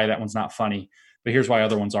here's why that one's not funny. But here's why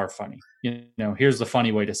other ones are funny. You know, here's the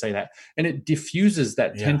funny way to say that. And it diffuses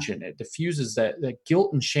that tension. It diffuses that guilt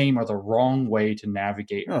and shame are the wrong way to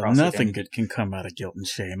navigate. Nothing good can come out of guilt and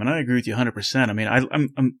shame. And I agree with you 100%. I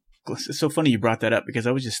mean, it's so funny you brought that up because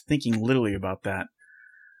I was just thinking literally about that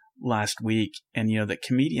last week. And, you know, that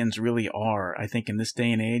comedians really are, I think in this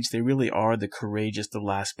day and age, they really are the courageous, the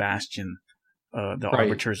last bastion, the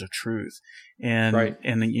arbiters of truth. And,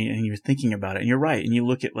 and you're thinking about it, and you're right. And you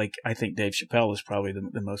look at, like, I think Dave Chappelle is probably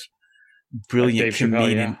the most brilliant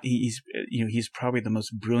comedian. Chappelle, he's probably the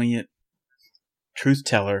most brilliant truth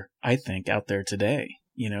teller, I think, out there today.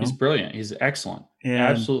 You know, he's brilliant. He's excellent.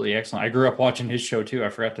 Absolutely excellent. I grew up watching his show too. I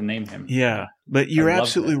forgot to name him. Yeah, but you're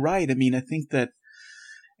absolutely right. I mean, I think that,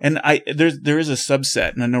 and there is a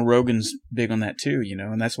subset, and I know Rogan's big on that too. You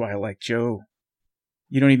know, and that's why I like Joe.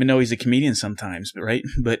 You don't even know he's a comedian sometimes, right?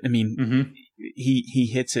 But I mean, he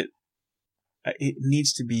hits it. It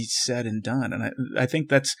needs to be said and done, and I think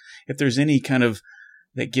that's, if there's any kind of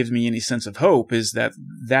that gives me any sense of hope, is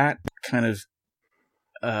that kind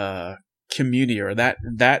of community, or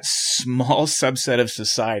that small subset of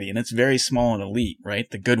society, and it's very small and elite,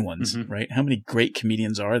 right? The good ones, right? How many great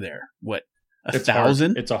comedians are there? What,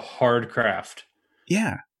 1,000? It's a hard craft.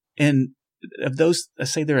 Yeah, and of those, I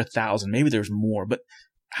say there are 1,000. Maybe there's more, but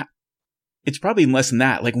it's probably less than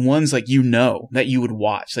that. Like ones like, you know, that you would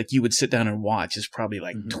watch, like you would sit down and watch, is probably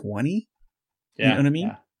like 20. Yeah, you know what I mean?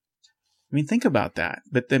 Yeah. I mean, think about that.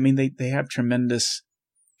 But I mean, they have tremendous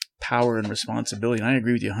power and responsibility. And I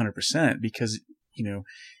agree with you 100% because, you know,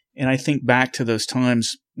 and I think back to those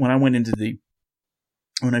times when I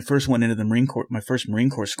first went into the Marine Corps, my first Marine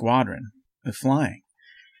Corps squadron of flying.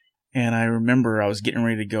 And I remember I was getting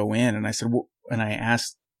ready to go in, and I said, and I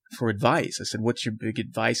asked for advice. I said, "What's your big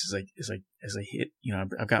advice?" As I hit, you know,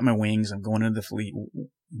 I've got my wings, I'm going into the fleet.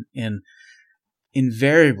 And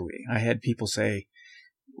invariably, I had people say,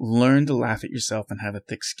 learn to laugh at yourself and have a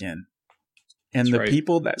thick skin. And That's the right.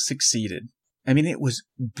 people that succeeded, I mean, it was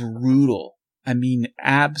brutal. I mean,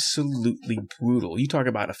 absolutely brutal. You talk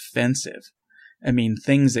about offensive. I mean,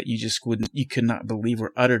 things that you could not believe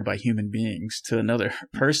were uttered by human beings to another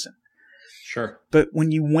person. Sure. But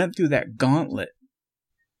when you went through that gauntlet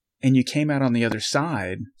and you came out on the other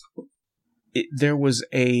side, there was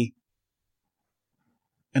an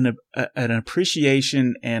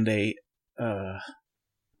appreciation and a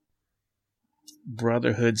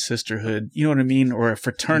brotherhood, sisterhood, you know what I mean? Or a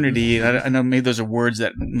fraternity. I know maybe those are words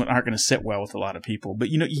that aren't going to sit well with a lot of people, but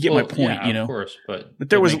you get my point, yeah, Of course, but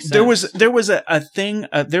there was a thing,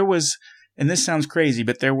 and this sounds crazy,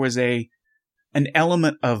 but there was an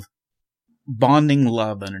element of bonding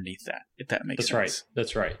love underneath that, if that makes sense.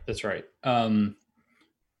 That's right.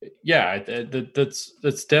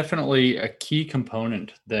 That's definitely a key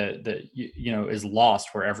component that is lost,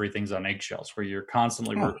 where everything's on eggshells, where you're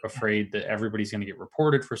constantly afraid that everybody's going to get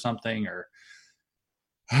reported for something, or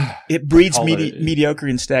it breeds mediocrity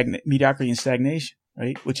and stagnation,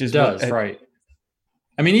 right? Which is right.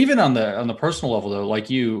 I mean, even on the personal level, though, like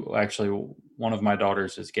you, actually, one of my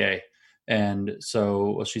daughters is gay, and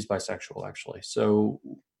so she's bisexual, actually. So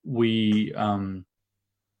we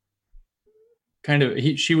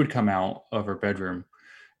she would come out of her bedroom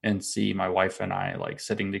and see my wife and I like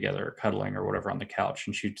sitting together, cuddling or whatever on the couch,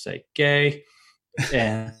 and she'd say "gay,"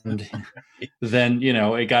 and then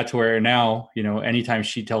it got to where now anytime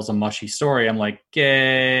she tells a mushy story, I'm like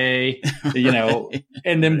 "gay,"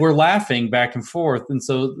 and then we're laughing back and forth, and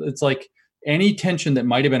so it's like any tension that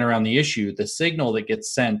might have been around the issue, the signal that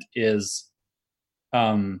gets sent is,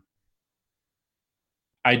 I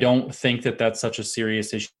don't think that that's such a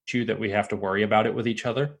serious issue that we have to worry about it with each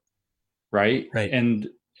other. Right. Right. And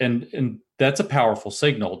that's a powerful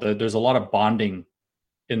signal. There's a lot of bonding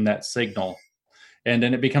in that signal. And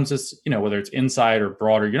then it becomes this, whether it's inside or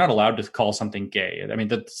broader, you're not allowed to call something gay. I mean,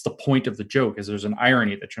 that's the point of the joke, is there's an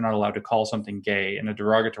irony that you're not allowed to call something gay in a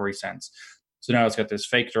derogatory sense. So now it's got this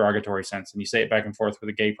fake derogatory sense, and you say it back and forth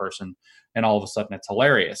with a gay person, and all of a sudden it's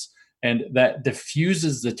hilarious. And that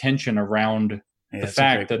diffuses the tension around the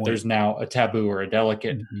fact that there's now a taboo or a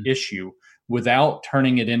delicate issue, without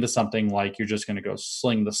turning it into something like you're just going to go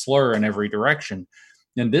sling the slur in every direction.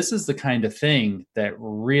 And this is the kind of thing that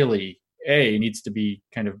really, A, needs to be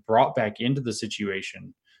kind of brought back into the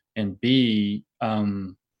situation, and B,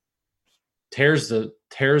 tears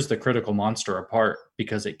the critical monster apart,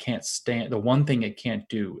 because it can't stand. The one thing it can't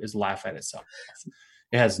do is laugh at itself.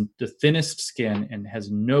 It has the thinnest skin and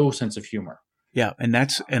has no sense of humor. Yeah, and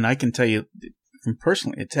I can tell you from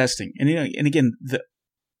personally attesting, and and again,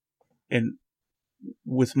 and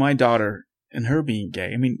with my daughter and her being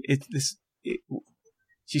gay, I mean,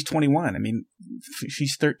 she's 21. I mean,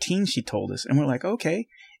 she's 13. She told us, and we're like, okay,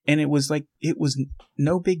 and it was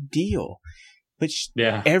no big deal, but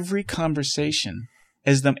every conversation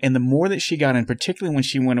and the more that she got in, particularly when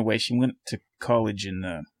she went away, she went to college on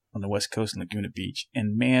the West Coast in Laguna Beach,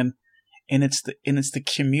 and man, and it's the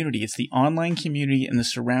community, it's the online community and the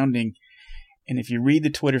surrounding. And if you read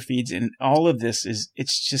the Twitter feeds, and all of this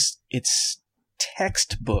it's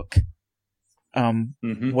textbook,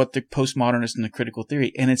 what the postmodernist and the critical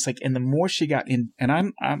theory. And it's like, and the more she got in, and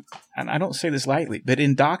I don't say this lightly, but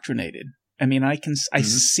indoctrinated. I mean, I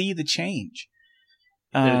see the change.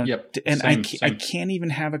 And I can't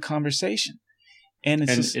even have a conversation. And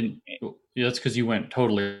it's that's because you went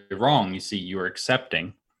totally wrong. You see, you were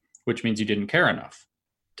accepting, which means you didn't care enough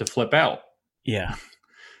to flip out. Yeah.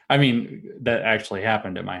 I mean, that actually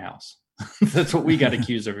happened at my house. That's what we got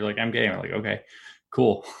accused of. You're like, I'm gay. I'm like, okay,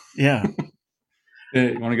 cool. Yeah.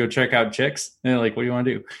 You want to go check out chicks? And they're like, what do you want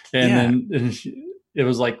to do? And then it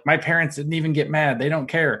was like, my parents didn't even get mad. They don't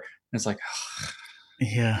care. And it's like,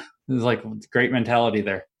 yeah, it's like great mentality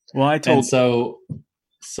there. Well, I told. And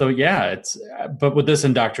so yeah, but with this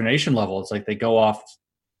indoctrination level, it's like they go off.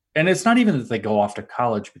 And it's not even that they go off to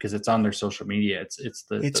college because it's on their social media.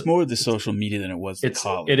 It's more of the social media than it was the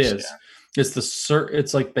college. It is. Yeah.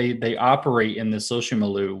 It's like they operate in the social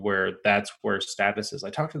milieu where that's where status is. I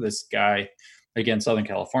talked to this guy, again, Southern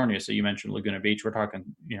California. So you mentioned Laguna Beach. We're talking,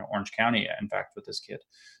 Orange County, in fact, with this kid.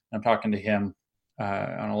 I'm talking to him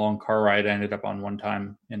on a long car ride I ended up on one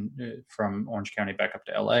time from Orange County back up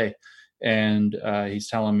to LA. And he's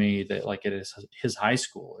telling me that like it is his high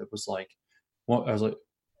school. It was like, I was like,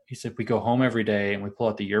 he said, we go home every day and we pull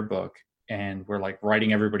out the yearbook and we're like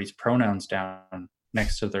writing everybody's pronouns down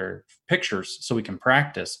next to their pictures so we can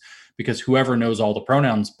practice, because whoever knows all the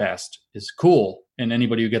pronouns best is cool. And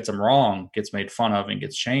anybody who gets them wrong gets made fun of and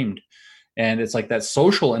gets shamed. And it's like that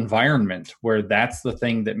social environment where that's the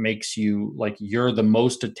thing that makes you like you're the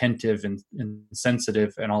most attentive and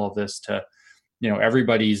sensitive and all of this to,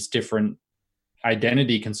 everybody's different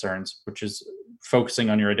identity concerns, which is focusing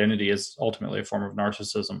on your identity is ultimately a form of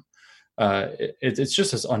narcissism. It's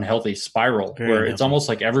just this unhealthy spiral where it's almost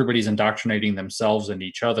like everybody's indoctrinating themselves and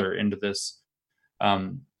each other into this.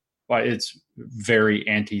 It's very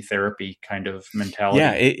anti-therapy kind of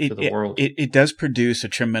mentality to the world. It does produce a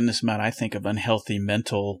tremendous amount, I think, of unhealthy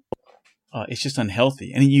mental. It's just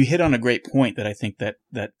unhealthy, and you hit on a great point that I think that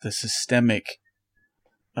the systemic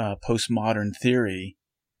postmodern theory,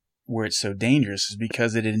 where it's so dangerous, is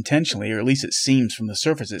because it intentionally, or at least it seems from the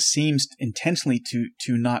surface, it seems intentionally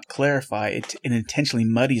to not clarify it. It intentionally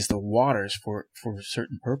muddies the waters for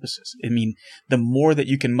certain purposes. I mean, the more that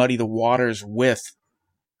you can muddy the waters with,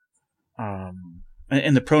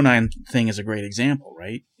 and the pronoun thing is a great example,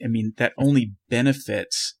 right? I mean, that only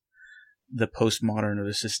benefits the postmodern or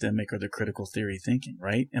the systemic or the critical theory thinking,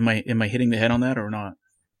 right? Am I hitting the head on that or not?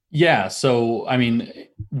 Yeah. So, I mean,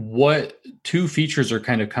 what two features are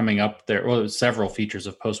kind of coming up there? Well, there's several features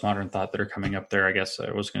of postmodern thought that are coming up there. I guess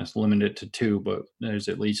I was going to limit it to two, but there's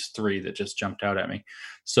at least three that just jumped out at me.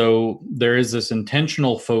 So there is this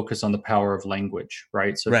intentional focus on the power of language,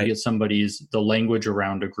 right? So if you get the language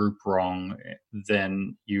around a group wrong,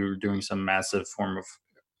 then you're doing some massive form of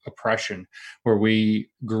oppression. Where we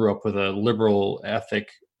grew up with a liberal ethic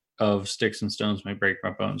of sticks and stones may break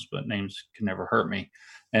my bones, but names can never hurt me.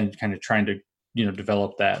 And kind of trying to,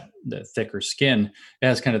 develop that thicker skin. It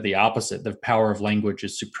has kind of the opposite. The power of language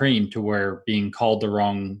is supreme, to where being called the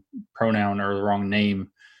wrong pronoun or the wrong name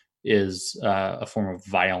is a form of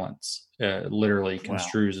violence, literally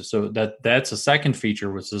construes. Wow. So that's a second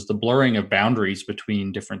feature, which is the blurring of boundaries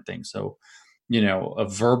between different things. So, a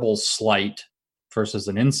verbal slight versus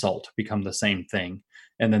an insult become the same thing.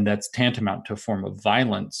 And then that's tantamount to a form of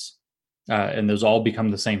violence. And those all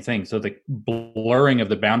become the same thing. So the blurring of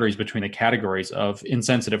the boundaries between the categories of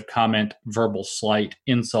insensitive comment, verbal slight,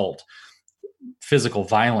 insult, physical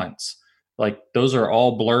violence, like those are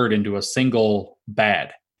all blurred into a single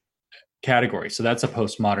bad category. So that's a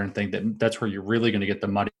postmodern thing. That's where you're really going to get the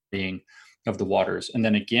muddying of the waters. And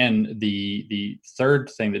then again, the third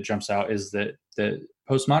thing that jumps out is that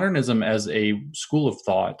postmodernism as a school of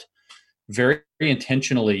thought very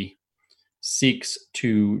intentionally seeks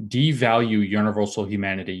to devalue universal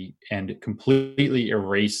humanity and completely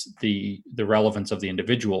erase the relevance of the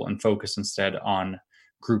individual and focus instead on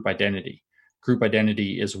group identity. Group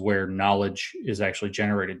identity is where knowledge is actually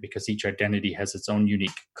generated, because each identity has its own unique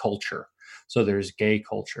culture. So there's gay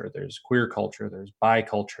culture, there's queer culture, there's bi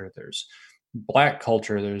culture, there's Black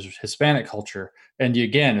culture, there's Hispanic culture. And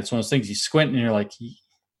again, it's one of those things you squint and you're like,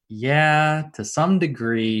 yeah, to some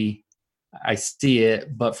degree, I see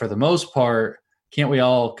it, but for the most part, can't we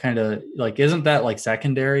all kind of like, isn't that like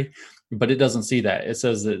secondary? But it doesn't see that. It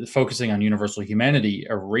says that focusing on universal humanity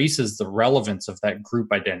erases the relevance of that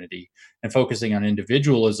group identity, and focusing on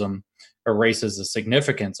individualism erases the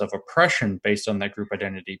significance of oppression based on that group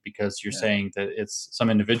identity, because you're saying that it's some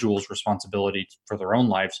individual's responsibility for their own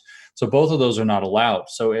lives. So both of those are not allowed.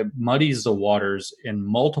 So it muddies the waters in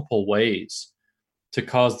multiple ways to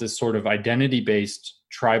cause this sort of identity-based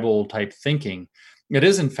tribal type thinking. It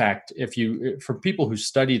is, in fact, for people who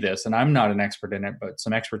study this, and I'm not an expert in it, but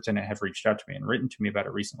some experts in it have reached out to me and written to me about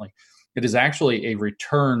it recently. It is actually a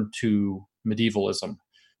return to medievalism,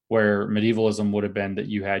 where medievalism would have been that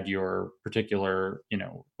you had your particular,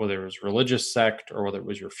 whether it was religious sect or whether it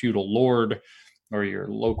was your feudal lord or your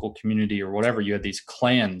local community or whatever. You had these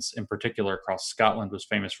clans in particular. Across Scotland was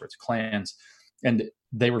famous for its clans. And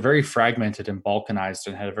they were very fragmented and balkanized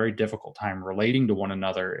and had a very difficult time relating to one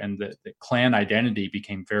another. And the clan identity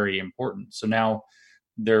became very important. So now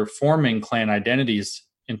they're forming clan identities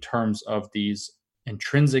in terms of these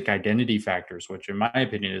intrinsic identity factors, which in my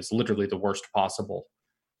opinion is literally the worst possible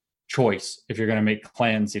choice. If you're going to make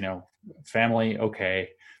clans, family, okay,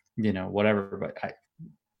 whatever. But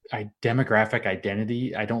demographic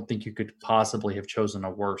identity, I don't think you could possibly have chosen a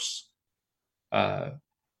worse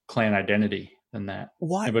clan identity than that.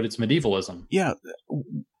 Why? But it's medievalism. Yeah.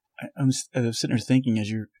 I was sitting there thinking as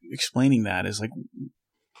you're explaining that, is like,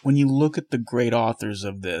 when you look at the great authors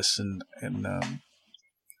of this and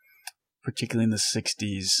particularly in the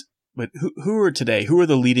 60s, but who are today? Who are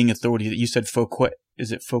the leading authorities? You said Fouquet.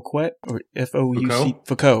 Is it Fouquet or F-O-U-C?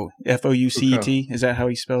 Foucault. F-O-U-C-E-T. Is that how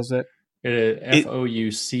he spells that? F-O-U-C-A-U-L-T.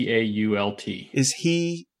 Is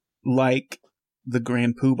he like the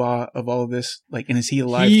grand poobah of all of this? Like, and is he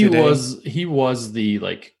alive today? He was the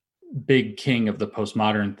big king of the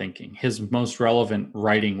postmodern thinking. His most relevant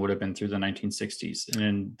writing would have been through the 1960s,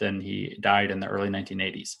 and then he died in the early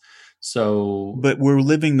 1980s. So, but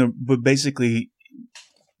basically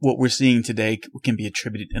what we're seeing today can be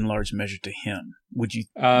attributed in large measure to him. Would you?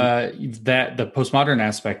 That the postmodern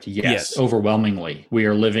aspect, yes, overwhelmingly, we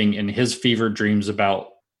are living in his fevered dreams about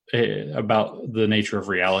the nature of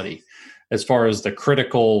reality. As far as the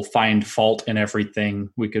critical find fault in everything,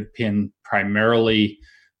 we could pin primarily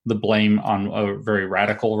the blame on a very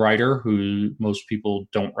radical writer who most people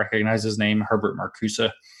don't recognize his name, Herbert Marcuse,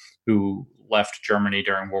 who left Germany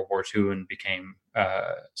during World War II and became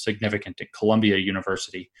significant at Columbia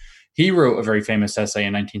University. He wrote a very famous essay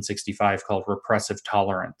in 1965 called Repressive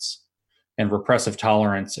Tolerance. And repressive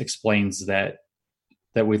tolerance explains that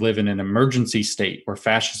we live in an emergency state where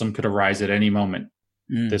fascism could arise at any moment.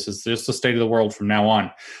 This is just the state of the world from now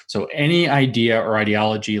on. So any idea or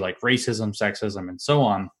ideology like racism, sexism, and so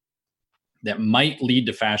on that might lead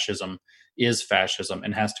to fascism is fascism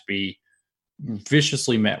and has to be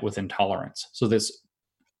viciously met with intolerance. So this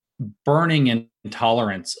burning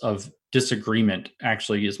intolerance of disagreement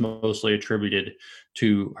actually is mostly attributed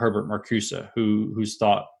to Herbert Marcuse, whose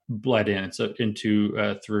thought bled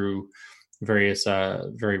into through various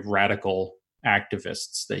very radical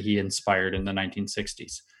activists that he inspired in the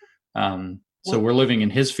 1960s. So we're living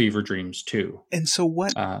in his fever dreams too. And so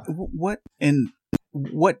what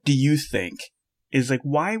do you think is like,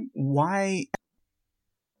 why,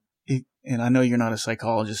 and I know you're not a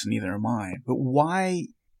psychologist, neither am I, but why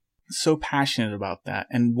so passionate about that?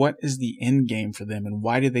 And what is the end game for them? And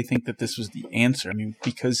why do they think that this was the answer? I mean,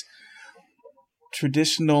 because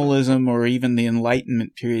traditionalism or even the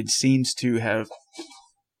Enlightenment period seems to have,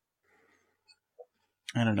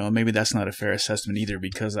 I don't know, maybe that's not a fair assessment either,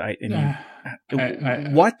 because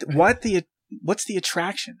what's the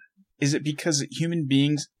attraction? Is it because human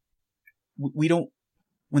beings,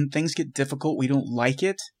 when things get difficult, we don't like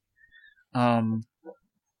it?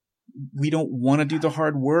 We don't want to do the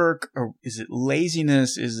hard work, or is it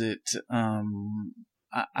laziness? Is it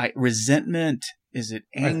resentment? Is it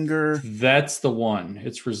anger? That's the one.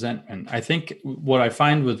 It's resentment. I think what I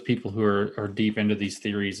find with people who are deep into these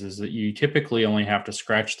theories is that you typically only have to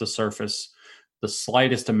scratch the surface the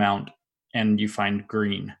slightest amount and you find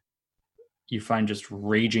green. You find just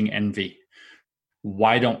raging envy.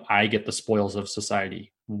 Why don't I get the spoils of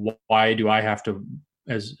society? Why do I have to,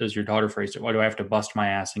 as your daughter phrased it, why do I have to bust my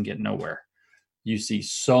ass and get nowhere? You see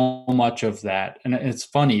so much of that. And it's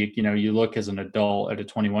funny, you look as an adult at a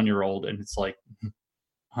 21-year-old and it's like,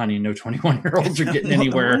 honey, no 21-year-olds are getting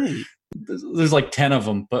anywhere. Right. There's like 10 of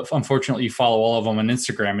them, but unfortunately you follow all of them on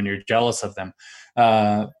Instagram and you're jealous of them.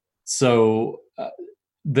 So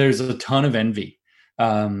there's a ton of envy.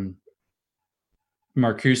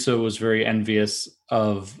 Marcuse was very envious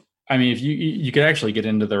of, if you could actually get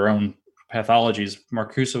into their own pathologies.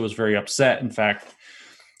 Marcuse was very upset, in fact,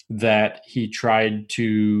 that he tried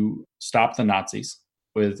to stop the Nazis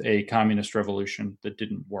with a communist revolution that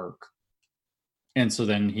didn't work. And so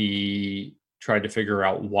then he tried to figure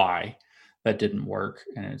out why that didn't work.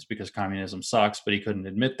 And it's because communism sucks, but he couldn't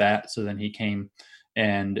admit that. So then he came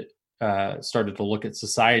and started to look at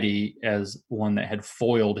society as one that had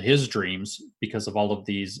foiled his dreams because of all of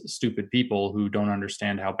these stupid people who don't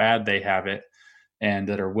understand how bad they have it and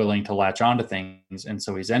that are willing to latch onto things. And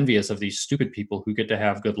so he's envious of these stupid people who get to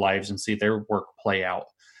have good lives and see their work play out.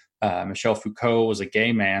 Michel Foucault was a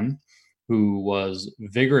gay man who was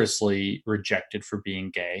vigorously rejected for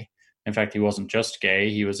being gay. In fact, he wasn't just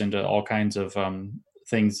gay. He was into all kinds of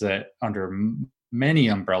things that under many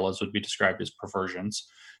umbrellas would be described as perversions.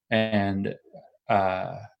 And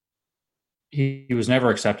he was never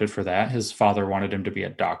accepted for that. His father wanted him to be a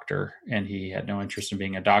doctor, and he had no interest in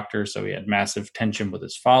being a doctor. So he had massive tension with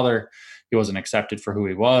his father. He wasn't accepted for who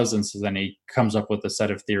he was. And so then he comes up with a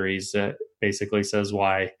set of theories that basically says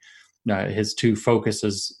why his two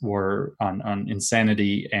focuses were on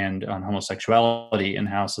insanity and on homosexuality, and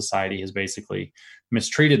how society has basically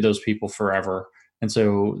mistreated those people forever. And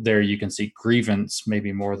so there you can see grievance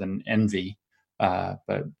maybe more than envy.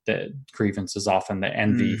 But the grievance is often the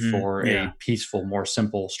envy for a peaceful, more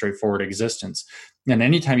simple, straightforward existence. And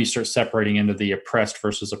anytime you start separating into the oppressed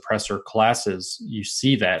versus oppressor classes, you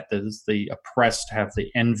see that the oppressed have the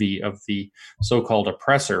envy of the so-called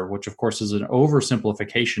oppressor, which of course is an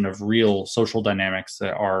oversimplification of real social dynamics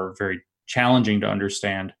that are very challenging to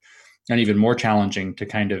understand and even more challenging to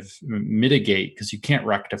kind of mitigate because you can't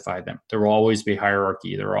rectify them. There will always be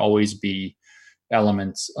hierarchy. There will always be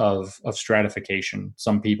elements of stratification.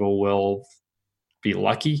 Some people will be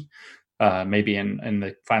lucky. Maybe in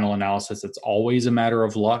the final analysis, it's always a matter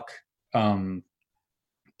of luck.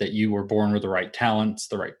 that you were born with the right talents,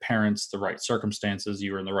 the right parents, the right circumstances,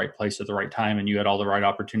 you were in the right place at the right time, and you had all the right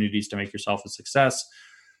opportunities to make yourself a success.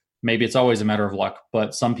 Maybe it's always a matter of luck,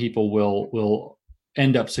 but some people will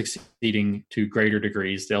end up succeeding to greater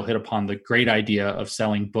degrees. They'll hit upon the great idea of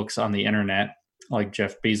selling books on the internet, like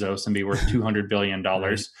Jeff Bezos, and be worth $200 billion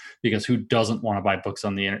right. Because who doesn't want to buy books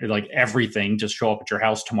on the internet? Like everything, just show up at your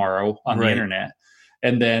house tomorrow on right. the internet.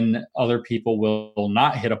 And then other people will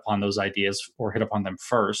not hit upon those ideas or hit upon them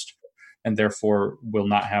first, and therefore will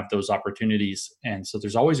not have those opportunities. And so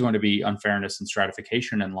there's always going to be unfairness and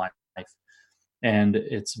stratification in life. And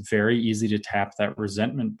it's very easy to tap that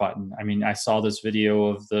resentment button. I mean, I saw this video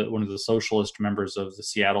of one of the socialist members of the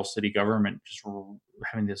Seattle city government just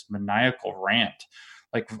having this maniacal rant,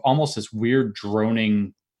 like almost this weird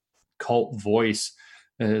droning cult voice.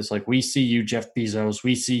 It's like, we see you, Jeff Bezos.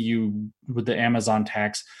 We see you with the Amazon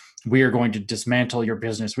tax. We are going to dismantle your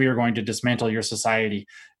business. We are going to dismantle your society.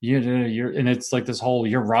 And it's like this whole,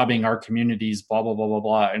 you're robbing our communities, blah, blah, blah, blah,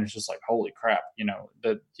 blah. And it's just like, holy crap,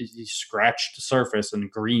 that you scratch the surface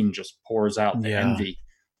and green just pours out the envy.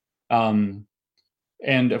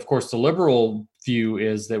 And of course, the liberal view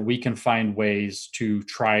is that we can find ways to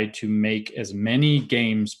try to make as many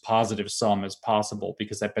games positive sum as possible,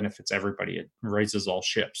 because that benefits everybody. It raises all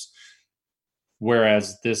ships.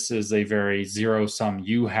 Whereas this is a very zero sum,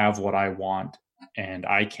 you have what I want and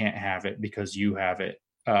I can't have it because you have it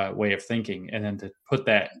way of thinking. And then to put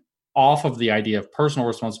that off of the idea of personal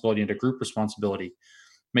responsibility into group responsibility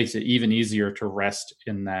makes it even easier to rest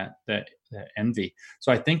in that envy.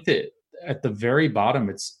 So I think that at the very bottom,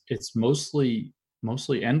 it's mostly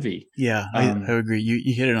envy. Yeah, I agree.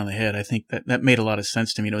 You hit it on the head. I think that made a lot of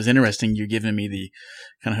sense to me. And it was interesting. You're giving me the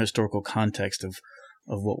kind of historical context of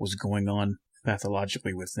what was going on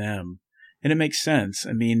pathologically with them. And it makes sense.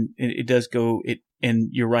 I mean, it does go, and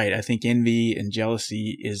you're right. I think envy and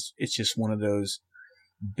jealousy it's just one of those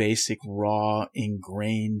basic, raw,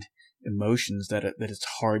 ingrained emotions that it's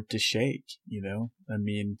hard to shake, I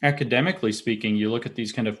mean, academically speaking, you look at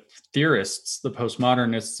these kind of theorists, the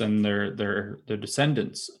postmodernists and their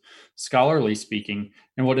descendants, scholarly speaking,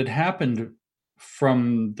 and what had happened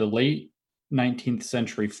from the late 19th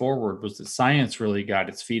century forward was that science really got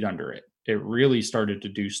its feet under it. It really started to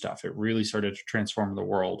do stuff. It really started to transform the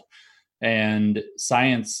world. And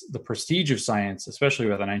science, the prestige of science, especially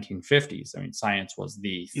by the 1950s, I mean, science was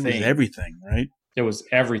the thing. It was everything, right? It was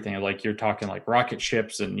everything. Like you're talking like rocket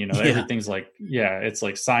ships and, everything's like, it's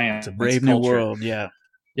like science. It's a brave new world. Yeah.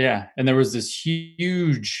 Yeah. And there was this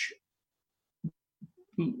huge,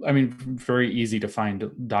 very easy to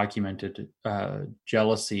find documented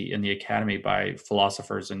jealousy in the academy by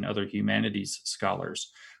philosophers and other humanities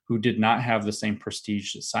scholars who did not have the same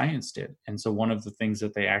prestige that science did. And so one of the things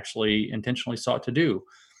that they actually intentionally sought to do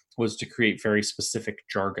was to create very specific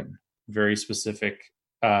jargon, very specific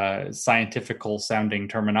scientifical sounding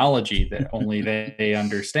terminology that only they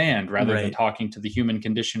understand, rather than talking to the human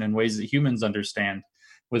condition in ways that humans understand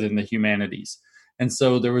within the humanities. And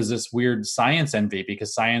so there was this weird science envy,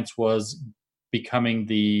 because science was becoming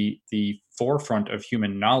the forefront of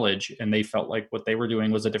human knowledge, and they felt like what they were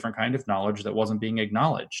doing was a different kind of knowledge that wasn't being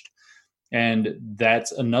acknowledged. And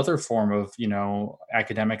that's another form of,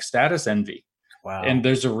 academic status envy. Wow. And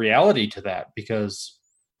there's a reality to that, because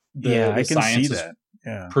I can see that.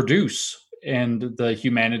 Produce, and the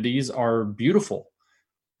humanities are beautiful.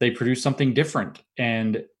 They produce something different.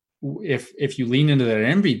 And if you lean into that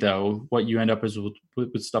envy, though, what you end up is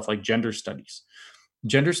with stuff like gender studies.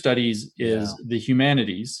 Gender studies is the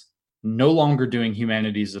humanities no longer doing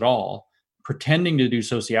humanities at all, pretending to do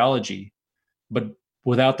sociology, but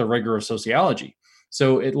without the rigor of sociology.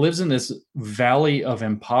 So it lives in this valley of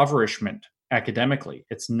impoverishment academically.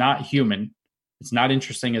 It's not human. It's not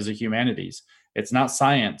interesting as a humanities. It's not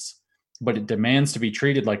science, but it demands to be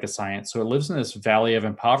treated like a science. So it lives in this valley of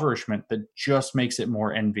impoverishment that just makes it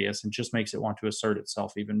more envious and just makes it want to assert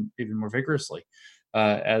itself even more vigorously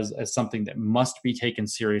as something that must be taken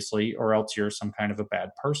seriously, or else you're some kind of a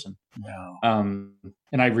bad person. Wow.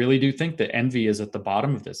 And I really do think that envy is at the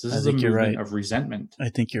bottom of this. This is a movement of resentment. I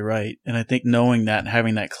think you're right. And I think knowing that,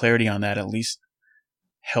 having that clarity on that, at least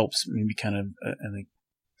helps maybe kind of, I think,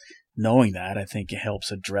 knowing that, I think it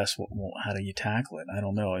helps address how do you tackle it. I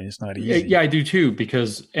don't know. It's not easy. Yeah, I do too,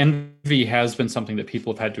 because envy has been something that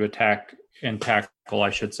people have had to attack and tackle,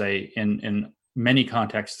 I should say, in many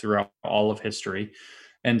contexts throughout all of history.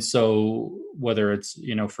 And so whether it's,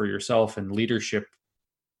 for yourself and leadership,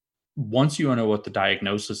 once you know what the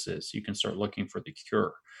diagnosis is, you can start looking for the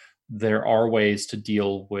cure. There are ways to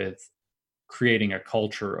deal with creating a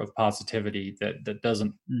culture of positivity that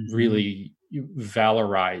doesn't really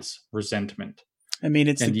valorize resentment. I mean,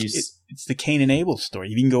 it's the Cain and Abel story.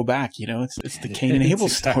 You can go back, it's the Cain and Abel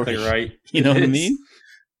story. Exactly right. You know what I mean?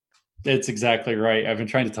 It's exactly right. I've been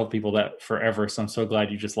trying to tell people that forever, so I'm so glad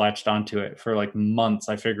you just latched onto it. For like months,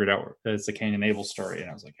 I figured out that it's the Cain and Abel story, and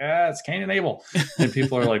I was like, it's Cain and Abel. And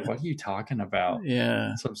people are like, what are you talking about?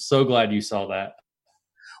 Yeah. So I'm so glad you saw that.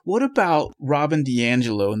 What about Robin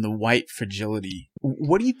DiAngelo and the white fragility?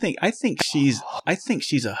 What do you think? I think she's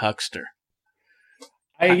a huckster.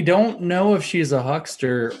 I don't know if she's a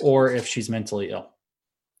huckster or if she's mentally ill.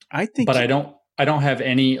 I don't have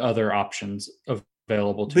any other options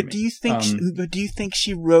available to me. But do you think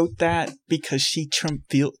she wrote that because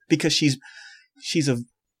because she's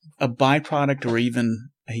a byproduct, or even,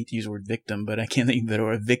 I hate to use the word victim, but I can't think of it,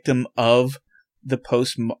 or a victim of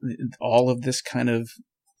all of this kind of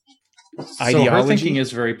ideology? So her thinking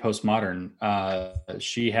is very postmodern.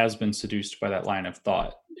 She has been seduced by that line of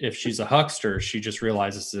thought. If she's a huckster, she just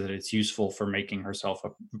realizes that it's useful for making herself a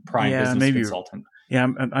prime business consultant. Yeah,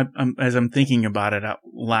 I'm as I'm thinking about it out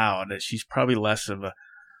loud, she's probably less of a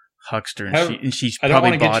huckster, and she's probably I don't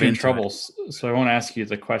want to get you in trouble, so I won't ask you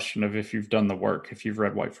the question of if you've done the work, if you've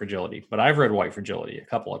read White Fragility. But I've read White Fragility a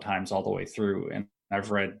couple of times all the way through, and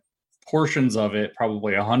I've read portions of it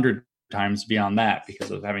probably 100 times beyond that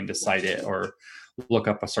because of having to cite it or look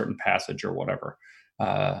up a certain passage or whatever.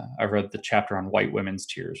 I've read the chapter on white women's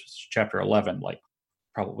tears, chapter 11, like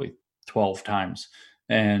probably 12 times,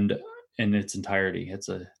 and in its entirety. It's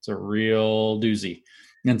a real doozy.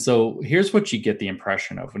 And so here's what you get the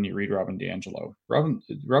impression of when you read Robin DiAngelo. Robin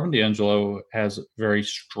DiAngelo has very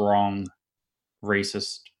strong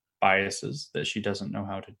racist biases that she doesn't know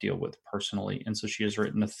how to deal with personally. And so she has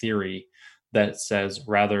written a theory that says,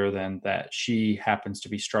 rather than that she happens to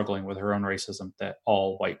be struggling with her own racism, that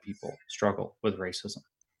all white people struggle with racism.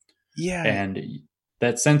 Yeah. And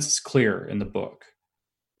that sense is clear in the book.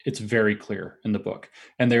 It's very clear in the book.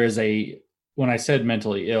 And there is when I said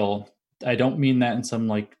mentally ill, I don't mean that in some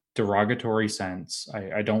like derogatory sense.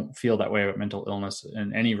 I don't feel that way about mental illness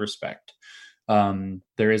in any respect.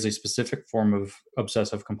 There is a specific form of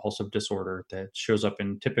obsessive compulsive disorder that shows up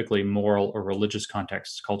in typically moral or religious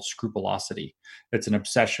contexts called scrupulosity. It's an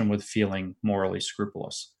obsession with feeling morally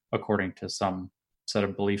scrupulous, according to some set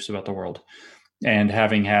of beliefs about the world. And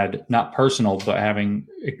having had, not personal, but having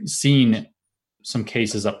seen some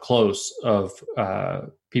cases up close of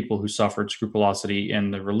people who suffered scrupulosity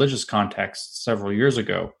in the religious context several years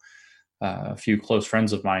ago, a few close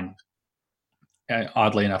friends of mine,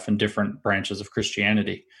 oddly enough, in different branches of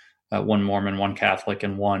Christianity, one Mormon, one Catholic,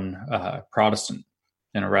 and one Protestant,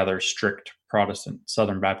 in a rather strict Protestant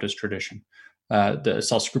Southern Baptist tradition.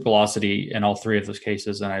 Saw scrupulosity in all three of those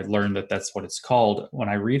cases, and I learned that that's what it's called. When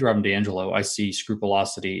I read Robin DiAngelo, I see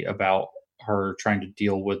scrupulosity about her trying to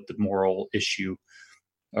deal with the moral issue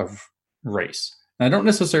of race. And I don't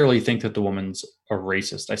necessarily think that the woman's a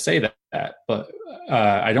racist. I say that, but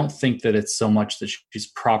I don't think that it's so much that she's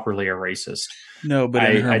properly a racist. No, but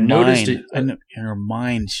in her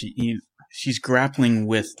mind, she's grappling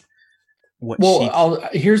with what. Well,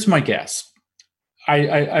 here's my guess.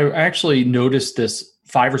 I actually noticed this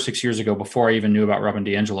 5 or 6 years ago, before I even knew about Robin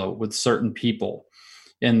DiAngelo, with certain people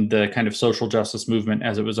in the kind of social justice movement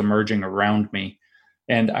as it was emerging around me.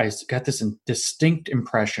 And I got this distinct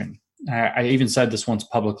impression. I even said this once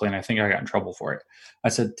publicly, and I think I got in trouble for it. I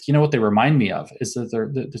said, you know what they remind me of is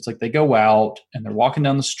that it's like they go out and they're walking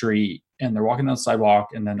down the street and they're walking down the sidewalk,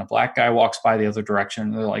 and then a black guy walks by the other direction,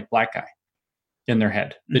 and they're like, black guy, in their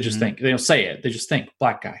head. They just think, they don't say it. They just think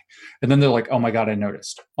black guy. And then they're like, oh my God, I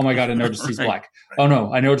noticed. Oh my God, I noticed he's black. Oh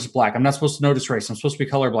no, I noticed black. I'm not supposed to notice race. I'm supposed to be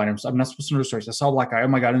colorblind. I'm not supposed to notice race. I saw a black guy. Oh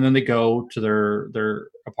my God. And then they go to their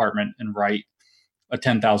apartment and write a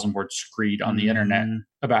 10,000 word screed on the internet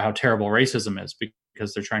about how terrible racism is,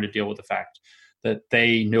 because they're trying to deal with the fact that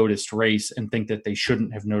they noticed race and think that they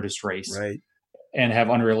shouldn't have noticed race, right? And have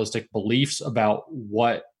unrealistic beliefs about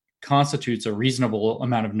what constitutes a reasonable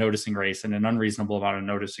amount of noticing race and an unreasonable amount of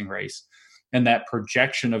noticing race. And that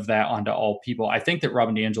projection of that onto all people. I think that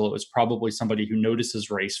Robin DiAngelo is probably somebody who notices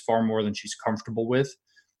race far more than she's comfortable with,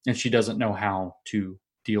 and she doesn't know how to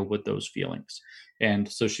deal with those feelings. And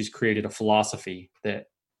so she's created a philosophy that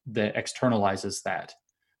externalizes that.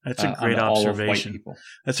 That's a great observation.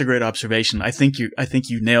 That's a great observation. I think you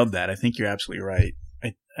nailed that. I think you're absolutely right.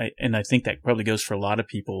 And I think that probably goes for a lot of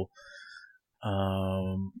people.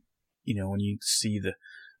 When you see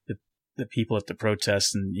the people at the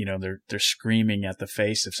protests, and they're screaming at the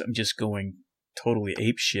face of something, just going totally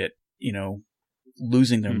apeshit,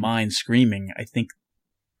 losing their mind, screaming. I think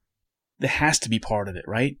that has to be part of it,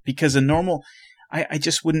 right? Because a normal, I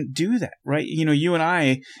just wouldn't do that, right? You and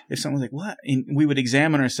I, if someone was like, what? And we would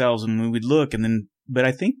examine ourselves and we would look, and then But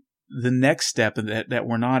I think the next step that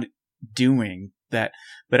we're not doing that,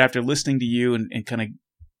 but after listening to you and kind of,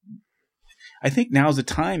 I think now's the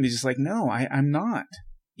time. It's just like, no, I'm not.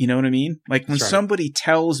 You know what I mean? Like when somebody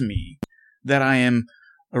tells me that I am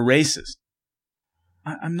a racist,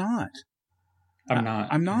 I'm not. I'm not.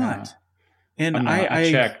 I'm not. No. And I'm not. I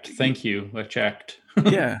checked. Thank you. I checked.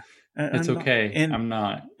 Yeah. It's okay. I'm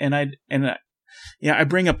not. And I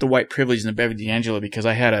bring up the white privilege and the Beverly D'Angelo because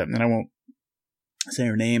I had and I won't say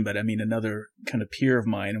her name, but I mean another kind of peer of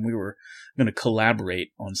mine, and we were going to collaborate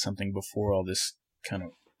on something before all this kind of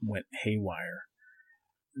went haywire.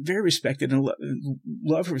 Very respected and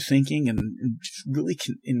love her thinking, and just really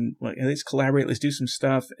let's collaborate, let's do some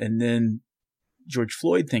stuff. And then George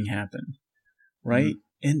Floyd thing happened, right?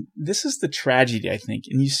 Mm-hmm. And this is the tragedy, I think.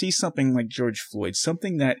 And you see something like George Floyd,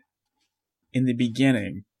 something that in the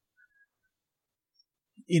beginning,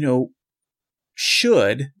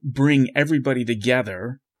 should bring everybody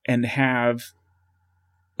together and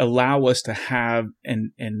allow us to have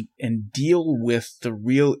and deal with the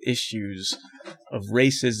real issues of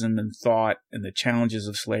racism and thought and the challenges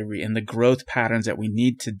of slavery and the growth patterns that we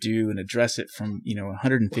need to do and address it from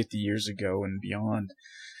 150 years ago and beyond.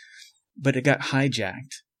 But it got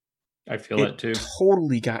hijacked. I feel it too.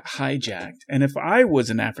 Totally got hijacked. And if I was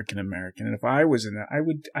an African American, and if I was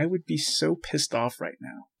I would be so pissed off right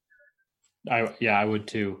now. I would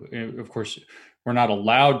too. Of course, we're not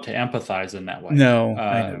allowed to empathize in that way.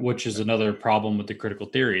 No, which is another problem with the critical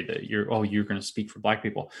theory that you're going to speak for Black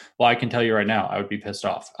people. Well, I can tell you right now, I would be pissed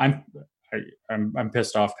off. I'm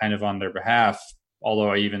pissed off kind of on their behalf.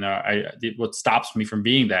 Although what stops me from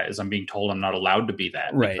being that is I'm being told I'm not allowed to be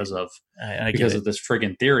that because of this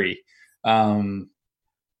friggin' theory. So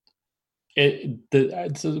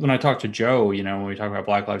when I talked to Joe, when we talk about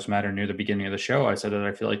Black Lives Matter near the beginning of the show, I said that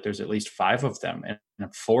I feel like there's at least 5 of them,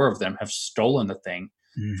 and 4 of them have stolen the thing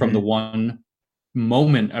from the one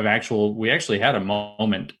moment of we actually had a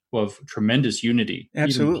moment of tremendous unity,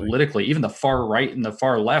 absolutely, even politically, even the far right and the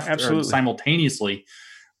far left are simultaneously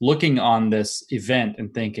looking on this event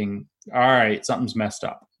and thinking, all right, something's messed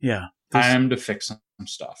up. Yeah. Time to fix some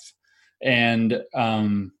stuff. And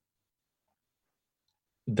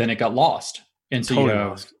then it got lost. And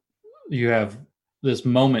so you have this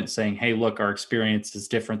moment saying, hey, look, our experience is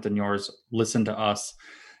different than yours. Listen to us.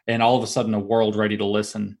 And all of a sudden a world ready to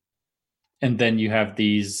listen. And then you have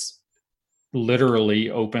these literally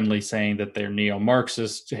openly saying that they're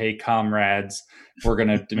neo-Marxist. Hey, comrades, we're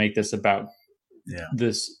going to make this about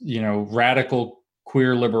this, radical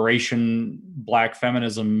queer liberation, Black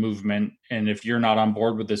feminism movement. And if you're not on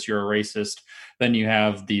board with this, you're a racist. Then you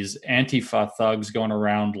have these Antifa thugs going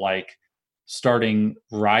around starting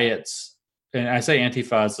riots. And I say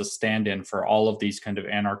Antifa as a stand-in for all of these kind of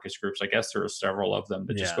anarchist groups. I guess there are several of them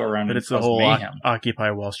that just go around. But it's the whole mayhem.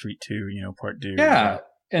 Occupy Wall Street too, part 2. Yeah.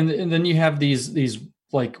 And then you have these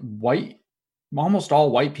white, almost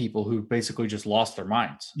all white people who basically just lost their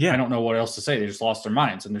minds. Yeah. I don't know what else to say. They just lost their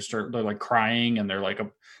minds, and they're crying, and they're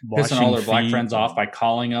pissing all their Black friends off by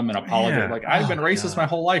calling them and apologizing. Yeah. I've been racist my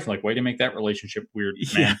whole life. Way to make that relationship weird,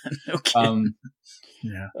 man.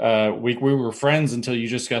 We were friends until you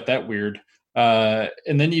just got that weird.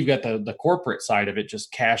 And then you've got the corporate side of it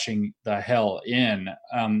just cashing the hell in.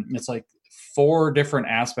 It's 4 different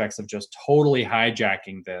aspects of just totally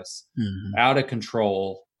hijacking this out of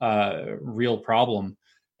control, real problem.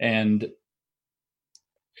 And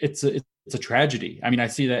it's a tragedy. I mean, I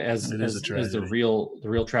see that as the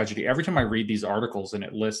real tragedy. Every time I read these articles and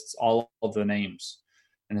it lists all of the names,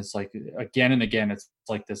 and it's again and again, it's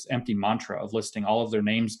this empty mantra of listing all of their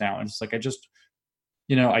names now. And it's I just,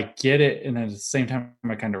 I get it. And then at the same time,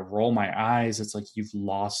 I kind of roll my eyes. It's you've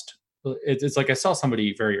lost. It's I saw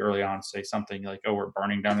somebody very early on say something oh, we're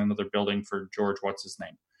burning down another building for George, what's his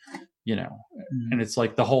name? And it's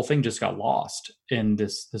the whole thing just got lost in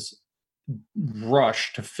this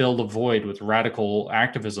rush to fill the void with radical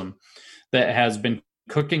activism that has been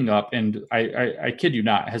cooking up. And I kid you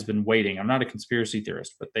not, has been waiting. I'm not a conspiracy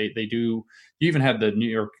theorist, but they do. You even had the New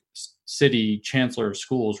York City Chancellor of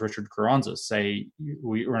Schools, Richard Carranza, say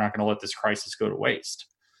we're not going to let this crisis go to waste.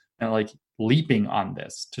 And leaping on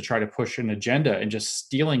this to try to push an agenda and just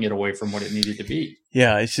stealing it away from what it needed to be.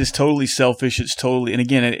 Yeah, it's just totally selfish. It's totally, and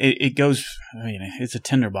again, it goes, it's a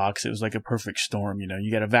tinderbox. It was like a perfect storm.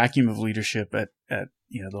 You got a vacuum of leadership at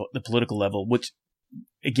the political level, which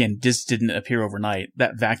again, just didn't appear overnight.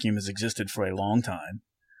 That vacuum has existed for a long time.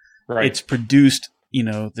 Right. It's produced,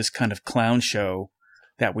 this kind of clown show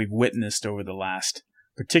that we've witnessed over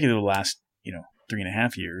particularly the last,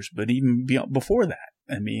 3.5 years, but even before that.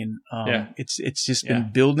 I mean, it's just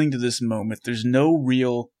been building to this moment. There's no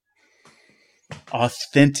real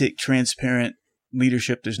authentic, transparent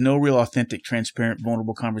leadership. There's no real authentic, transparent,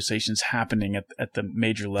 vulnerable conversations happening at the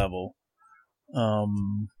major level.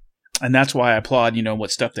 And that's why I applaud,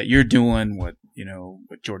 what stuff that you're doing, what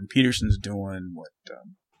Jordan Peterson's doing,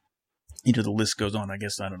 the list goes on. I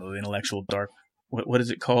guess, I don't know, the intellectual dark, what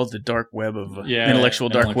is it called? The dark web of intellectual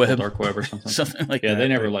dark web. Dark web or something. Something like that. Yeah, they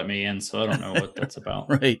never let me in, so I don't know what that's about.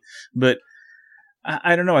 Right. But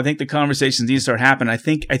I don't know. I think the conversations need to start happening. I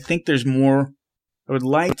think there's more. I would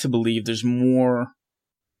like to believe there's more.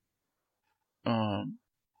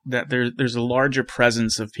 That there's a larger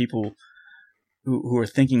presence of people who are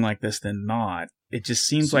thinking like this than not. It just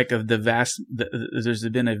seems like there's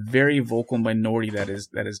been a very vocal minority that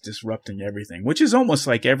is disrupting everything, which is almost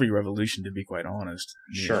like every revolution, to be quite honest.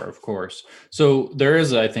 Sure, of course. So there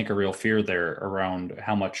is, I think, a real fear there around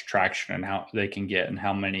how much traction and how they can get and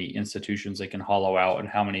how many institutions they can hollow out and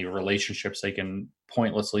how many relationships they can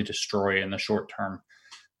pointlessly destroy in the short term.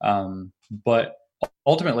 But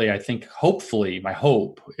ultimately, I think, hopefully, my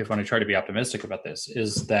hope, when I try to be optimistic about this,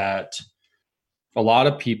 is that a lot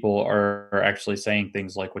of people are actually saying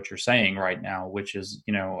things like what you're saying right now, which is,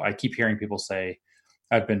 I keep hearing people say,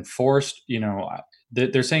 I've been forced,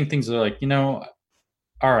 they're saying things that are like,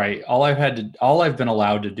 all right, all I've been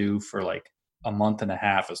allowed to do for like a month and a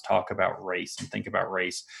half is talk about race and think about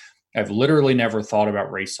race. I've literally never thought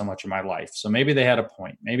about race so much in my life. So maybe they had a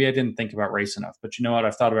point. Maybe I didn't think about race enough, but you know what?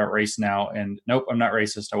 I've thought about race now, and nope, I'm not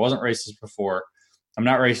racist. I wasn't racist before. I'm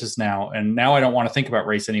not racist now. And now I don't want to think about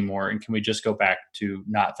race anymore. And can we just go back to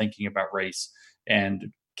not thinking about race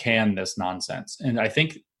and can this nonsense? And I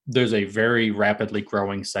think there's a very rapidly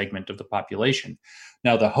growing segment of the population.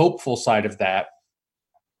 Now, the hopeful side of that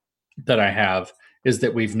I have is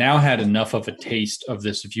that we've now had enough of a taste of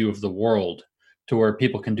this view of the world to where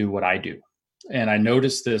people can do what I do. And I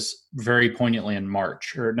noticed this very poignantly in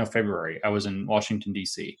February. I was in Washington,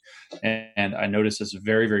 D.C., and I noticed this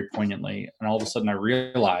very, very poignantly. And all of a sudden I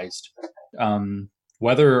realized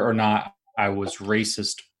whether or not I was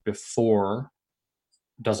racist before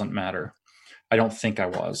doesn't matter. I don't think I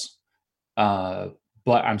was.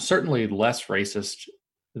 But I'm certainly less racist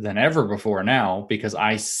than ever before now because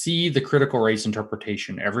I see the critical race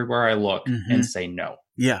interpretation everywhere I look and say no.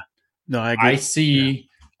 Yeah. No, I agree. I see... Yeah.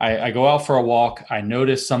 I go out for a walk. I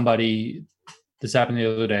notice somebody, this happened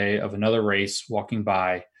the other day, of another race walking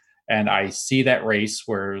by, and I see that race,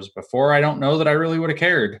 whereas before I don't know that I really would have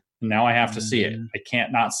cared. Now I have to see it. I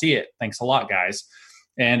can't not see it. Thanks a lot, guys.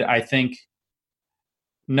 And I think,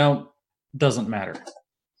 no, doesn't matter.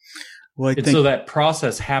 Well, so that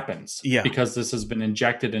process happens because this has been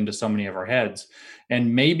injected into so many of our heads.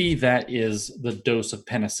 And maybe that is the dose of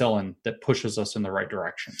penicillin that pushes us in the right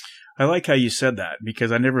direction. I like how you said that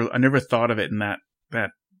because I never thought of it in that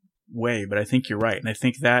way, but I think you're right. And I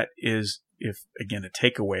think that is, if again, a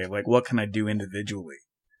takeaway of like, what can I do individually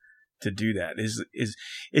to do that is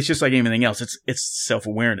it's just like anything else. It's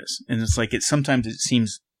self-awareness. And it's like, sometimes it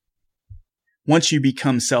seems once you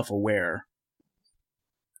become self-aware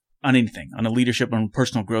on anything, on a leadership, on a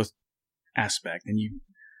personal growth aspect, and you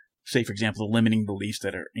say, for example, the limiting beliefs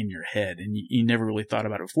that are in your head and you never really thought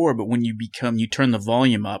about it before, but when you turn the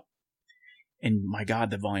volume up, and my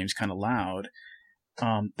God, the volume's kind of loud.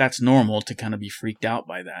 That's normal to kind of be freaked out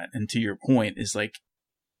by that. And to your point is like,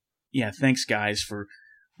 yeah, thanks guys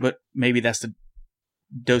but maybe that's the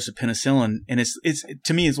dose of penicillin. And it's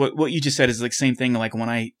to me is what you just said is like same thing. Like when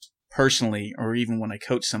I personally, or even when I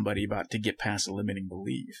coach somebody about to get past a limiting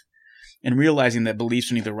belief and realizing that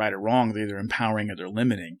beliefs are neither right or wrong, they're either empowering or they're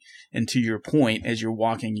limiting. And to your point, as you're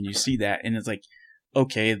walking and you see that, and it's like,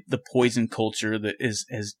 okay, the poison culture that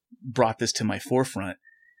has brought this to my forefront,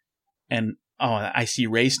 and I see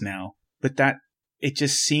race now, but that it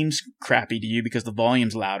just seems crappy to you because the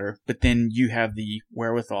volume's louder. But then you have the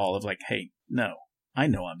wherewithal of like, hey, no, I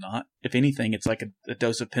know I'm not. If anything, it's like a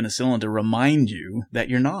dose of penicillin to remind you that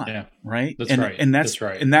you're not. Yeah, right. That's right. And that's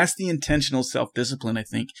right. And that's the intentional self-discipline I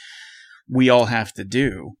think we all have to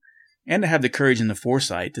do, and to have the courage and the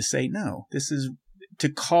foresight to say no. This is to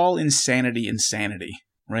call insanity,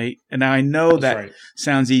 right? And now I know that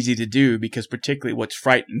sounds easy to do because particularly what's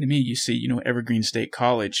frightening to me, you see, Evergreen State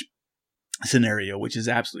College scenario, which is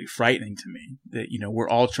absolutely frightening to me that, we're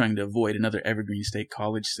all trying to avoid another Evergreen State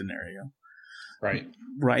College scenario. Right.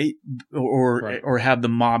 Right. Or have the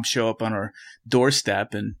mob show up on our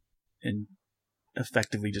doorstep and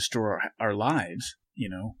effectively destroy our lives,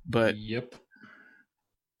 but. Yep.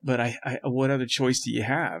 But I, what other choice do you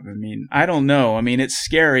have? I mean, I don't know. I mean, it's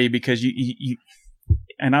scary because you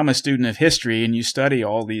and I'm a student of history and you study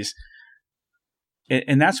all these,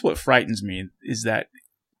 and that's what frightens me is that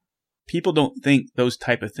people don't think those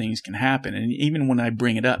type of things can happen. And even when I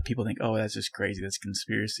bring it up, people think, oh, that's just crazy. That's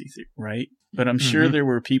conspiracy theory, right? But I'm sure there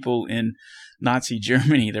were people in Nazi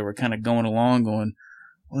Germany that were kind of going along going,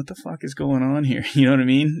 what the fuck is going on here? You know what I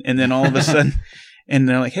mean? And then all of a sudden, and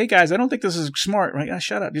they're like, hey guys, I don't think this is smart, right?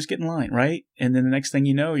 Shut up, just get in line, right? And then the next thing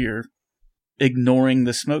you know, you're ignoring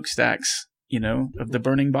the smokestacks, of the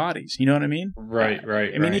burning bodies. You know what I mean? Right.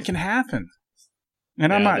 I mean, it can happen.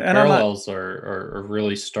 And the parallels are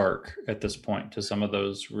really stark at this point to some of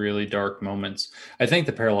those really dark moments. I think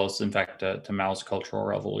the parallels, in fact, to Mao's Cultural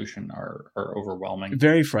Revolution are overwhelming.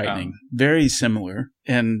 Very frightening, very similar.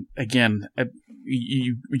 And again,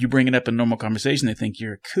 you bring it up in normal conversation, they think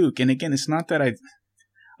you're a kook. And again, it's not that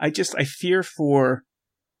I fear for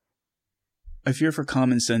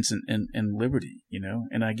common sense and liberty,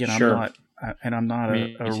 And again, sure. I'm not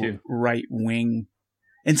a right wing.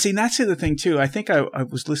 And see, that's the other thing too. I think I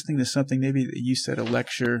was listening to something, maybe that you said, a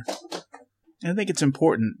lecture. And I think it's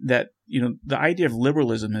important that, the idea of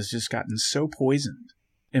liberalism has just gotten so poisoned.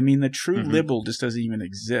 I mean, the true liberal just doesn't even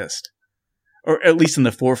exist, or at least in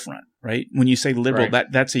the forefront, right? When you say liberal,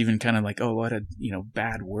 that's even kind of like, oh, what a,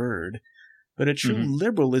 bad word. But a true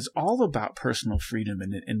liberal is all about personal freedom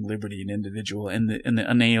and liberty and individual and the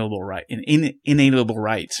inalienable right and inalienable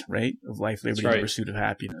rights, right? Of life, liberty, and the pursuit of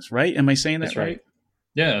happiness, right? Am I saying that right?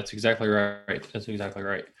 Yeah, that's exactly right. That's exactly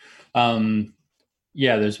right.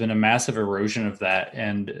 There's been a massive erosion of that.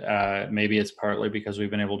 And maybe it's partly because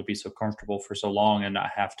we've been able to be so comfortable for so long and not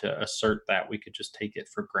have to assert that. We could just take it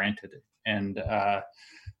for granted. And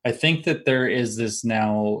I think that there is this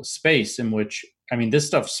now space in which, this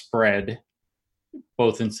stuff spread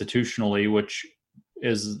both institutionally, which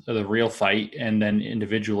is the real fight, and then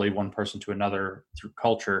individually, one person to another through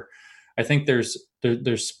culture. I think there's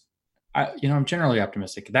I'm generally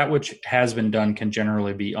optimistic. That which has been done can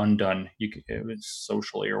generally be undone. It's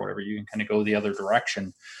socially or whatever, you can kind of go the other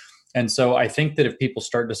direction. And so I think that if people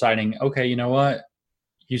start deciding, okay, you know what,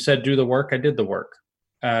 you said do the work, I did the work.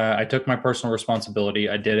 I took my personal responsibility,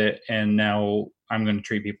 I did it, and now I'm going to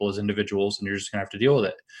treat people as individuals, and you're just going to have to deal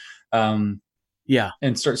with it.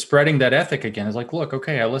 And start spreading that ethic again. It's like, look,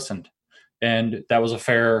 okay, I listened, and that was a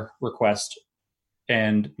fair request,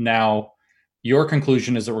 and now your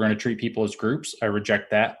conclusion is that we're going to treat people as groups. I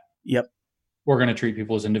reject that. Yep. We're going to treat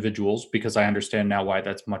people as individuals because I understand now why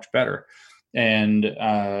that's much better. And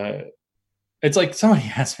it's like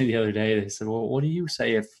somebody asked me the other day, they said, well, what do you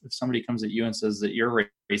say if somebody comes at you and says that you're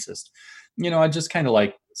racist? I just kind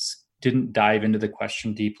of didn't dive into the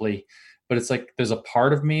question deeply, but it's like, there's a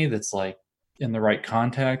part of me that's like, in the right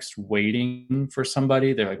context, waiting for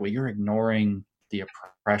somebody. They're like, well, you're ignoring the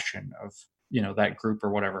oppression of, that group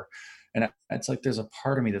or whatever. And it's like, there's a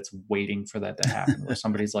part of me that's waiting for that to happen, where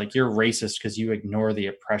somebody's like, you're racist because you ignore the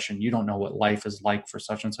oppression. You don't know what life is like for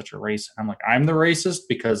such and such a race. And I'm like, I'm the racist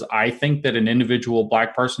because I think that an individual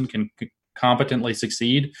Black person can competently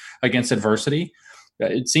succeed against adversity.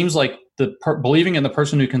 It seems like believing in the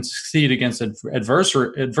person who can succeed against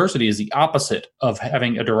adversity is the opposite of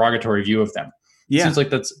having a derogatory view of them. Yeah. It seems like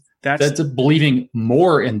that's believing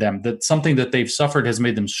more in them, that something that they've suffered has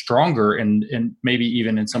made them stronger and maybe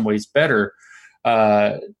even in some ways better,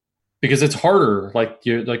 because it's harder, like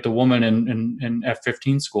the woman in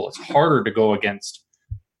F-15 school. It's harder to go against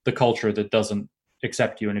the culture that doesn't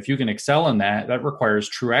accept you. And if you can excel in that requires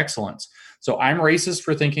true excellence. So I'm racist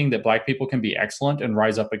for thinking that Black people can be excellent and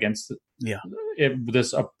rise up against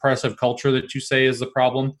this oppressive culture that you say is the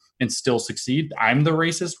problem and still succeed. I'm the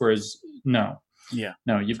racist, whereas no,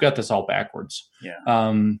 you've got this all backwards. Yeah.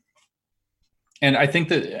 And I think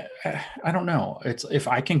that, I don't know, it's if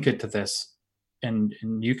I can get to this and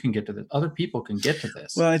you can get to this, other people can get to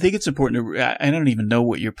this. Well, I think it's important to, I don't even know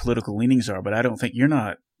what your political leanings are, but I don't think you're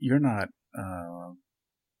not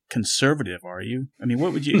conservative, are you? I mean,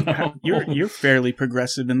 what would you? No. You're fairly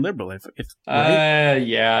progressive and liberal. If right?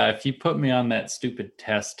 If you put me on that stupid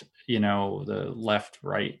test, the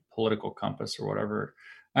left-right political compass or whatever,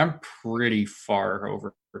 I'm pretty far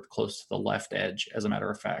over close to the left edge. As a matter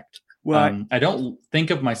of fact, well, I don't think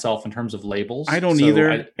of myself in terms of labels. I don't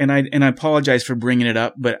either, and I apologize for bringing it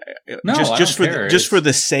up, but no, just for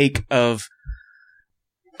the sake of.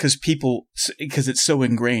 Because it's so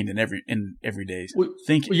ingrained in everyday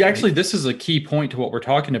thinking. Actually, this is a key point to what we're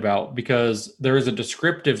talking about, because there is a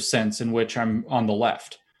descriptive sense in which I'm on the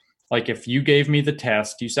left. Like if you gave me the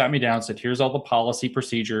test, you sat me down and said, here's all the policy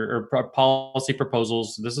procedure or policy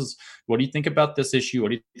proposals. This is, what do you think about this issue? What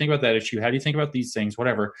do you think about that issue? How do you think about these things?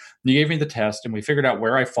 Whatever. And you gave me the test and we figured out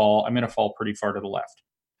where I fall. I'm going to fall pretty far to the left.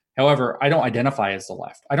 However, I don't identify as the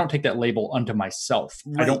left. I don't take that label unto myself.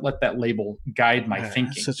 Right. I don't let that label guide my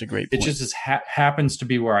thinking. That's such a great point. It just happens to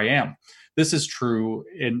be where I am. This is true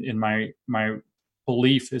in my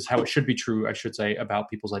belief is how it should be true, I should say, about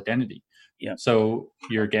people's identity. Yeah. So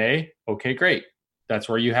you're gay. Okay, great. That's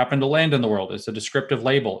where you happen to land in the world. It's a descriptive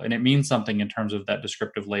label, and it means something in terms of that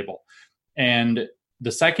descriptive label. And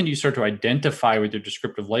the second you start to identify with your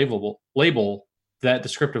descriptive label, that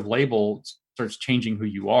descriptive label starts changing who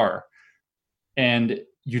you are. And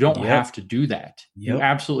you don't have to do that. You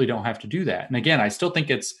absolutely don't have to do that. And again, I still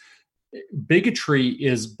think bigotry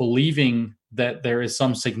is believing that there is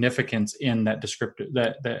some significance in that descriptive,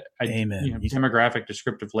 demographic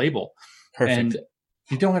descriptive label. Perfect. And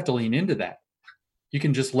you don't have to lean into that. You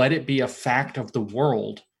can just let it be a fact of the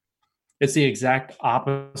world. It's the exact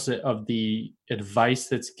opposite of the advice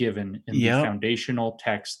that's given in the foundational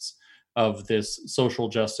texts of this social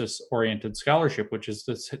justice oriented scholarship, which is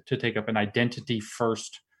to take up an identity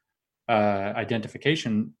first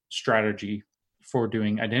identification strategy for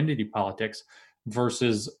doing identity politics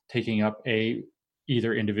versus taking up a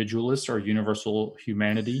either individualist or universal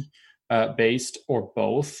humanity based or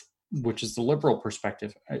both, which is the liberal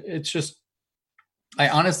perspective. It's just, I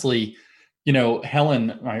honestly,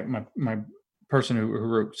 Helen, my person who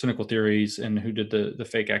wrote Cynical Theories and who did the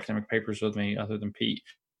fake academic papers with me, other than Pete,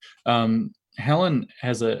 Helen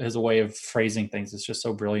has a way of phrasing things that's just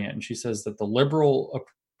so brilliant. And she says that the liberal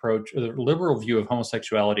approach, or the liberal view of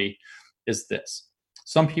homosexuality is this: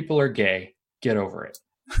 some people are gay, get over it.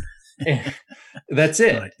 And that's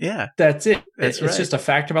it. Right. Yeah. That's it. That's it's right. just a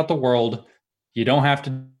fact about the world. You don't have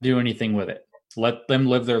to do anything with it. Let them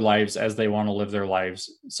live their lives as they want to live their lives.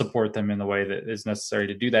 Support them in the way that is necessary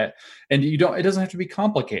to do that. And it doesn't have to be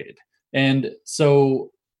complicated. And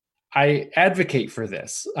so I advocate for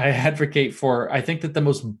this. I think that the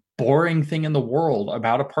most boring thing in the world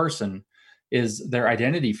about a person is their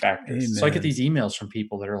identity factors. Amen. So I get these emails from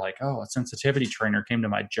people that are like, oh, a sensitivity trainer came to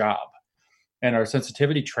my job. And our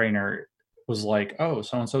sensitivity trainer was like, oh,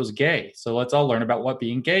 so-and-so is gay. So let's all learn about what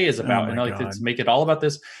being gay is about. And like, let's make it all about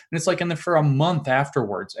this. And it's like, and then for a month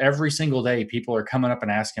afterwards, every single day, people are coming up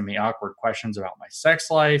and asking me awkward questions about my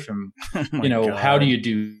sex life. And, how do you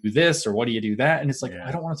do this? Or what do you do that? And it's like,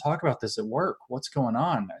 I don't want to talk about this at work. What's going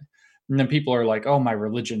on? And then people are like, oh, my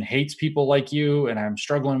religion hates people like you. And I'm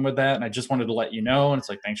struggling with that. And I just wanted to let you know. And it's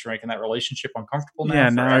like, thanks for making that relationship uncomfortable now. Yeah,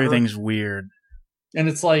 now everything's weird. And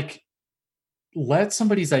it's like, let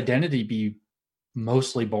somebody's identity be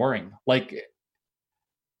mostly boring. Like,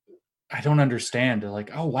 I don't understand. Like,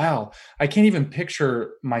 oh, wow. I can't even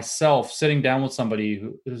picture myself sitting down with somebody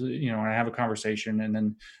who, and I have a conversation, and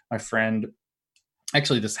then my friend,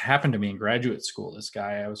 actually, this happened to me in graduate school. This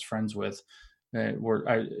guy I was friends with,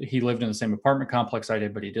 he lived in the same apartment complex I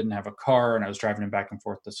did, but he didn't have a car. And I was driving him back and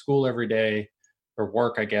forth to school every day, or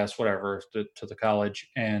work, I guess, whatever, to the college.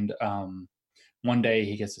 And, one day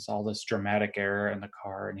he gets all this dramatic error in the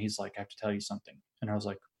car, and he's like, I have to tell you something. And I was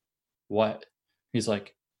like, what? He's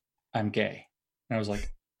like, I'm gay. And I was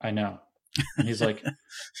like, I know. And he's like,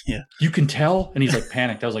 yeah, you can tell? And he's like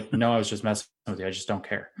panicked. I was like, no, I was just messing with you. I just don't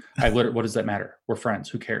care. What does that matter? We're friends.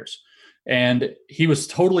 Who cares? And he was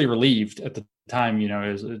totally relieved at the time.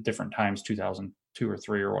 It was different times, 2002 or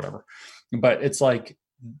 3 or whatever. But it's like,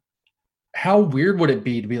 how weird would it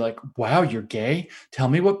be to be like, wow, you're gay? Tell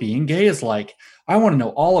me what being gay is like. I want to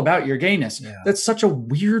know all about your gayness. Yeah. That's such a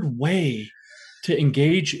weird way to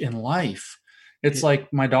engage in life. It's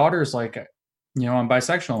like, my daughter's like, I'm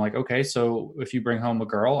bisexual. I'm like, okay, so if you bring home a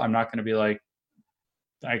girl, I'm not going to be like,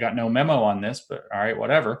 I got no memo on this, but all right,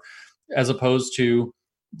 whatever. As opposed to,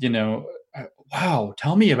 wow,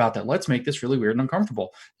 tell me about that. Let's make this really weird and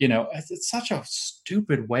uncomfortable. It's such a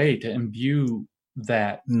stupid way to imbue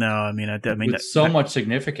that. No, I mean, with so much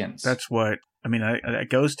significance. That's what that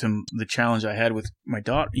goes to the challenge I had with my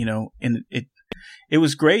daughter. And it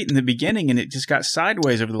was great in the beginning, and it just got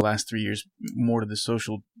sideways over the last 3 years, more to the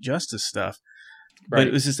social justice stuff. Right. But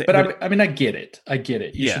it was just. I get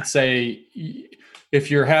it. You should say,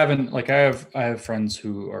 if you're having, like, I have friends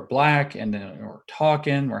who are Black, and then we're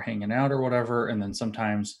talking, we're hanging out or whatever, and then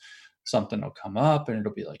sometimes something will come up and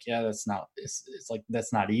it'll be like, yeah, it's like,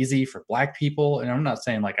 that's not easy for Black people. And I'm not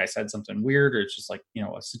saying like I said something weird, or it's just like,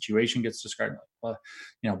 a situation gets described, like,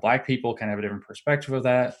 well, Black people kind of have a different perspective of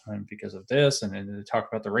that because of this. And then they talk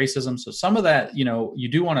about the racism. So some of that, you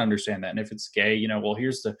do want to understand that. And if it's gay, well,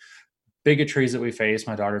 here's the bigotries that we face.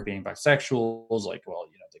 My daughter being bisexual is like, well,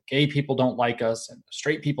 the gay people don't like us, and the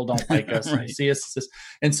straight people don't like us. Right. And see us.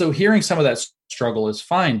 And so hearing some of that struggle is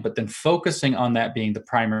fine, but then focusing on that being the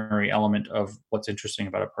primary element of what's interesting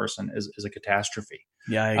about a person is a catastrophe.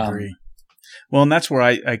 Yeah, I agree. Well, and that's where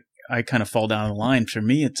I kind of fall down the line. For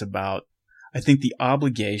me, it's about, I think the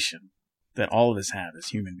obligation that all of us have as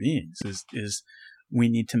human beings is we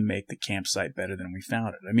need to make the campsite better than we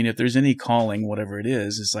found it. I mean, if there's any calling, whatever it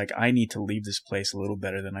is, it's like, I need to leave this place a little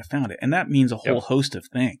better than I found it. And that means a whole host of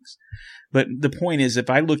things. But the point is, if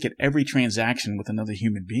I look at every transaction with another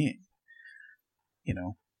human being, you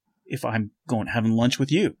know, if I'm going having lunch with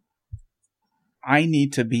you, I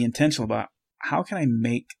need to be intentional about how can I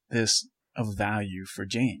make this of value for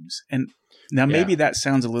James? And now maybe that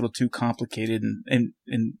sounds a little too complicated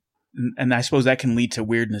and I suppose that can lead to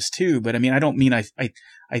weirdness too. But I mean, I don't mean I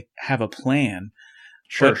have a plan.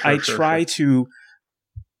 I'm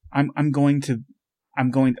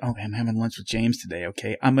having lunch with James today.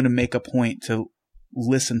 Okay. I'm going to make a point to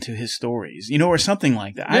listen to his stories, you know, or something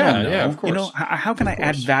like that. I don't know. Yeah, of course. You know, how can I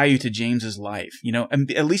add value to James's life, you know, and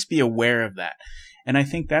at least be aware of that. And I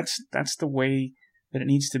think that's the way that it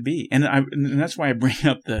needs to be. And that's why I bring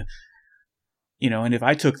up the, you know, and if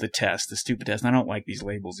I took the test, the stupid test, and I don't like these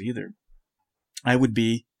labels either, I would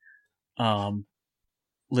be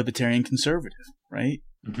libertarian conservative, right?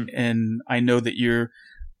 Mm-hmm. And I know that you're,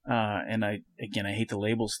 and I hate the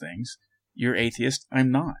labels things. You're atheist. I'm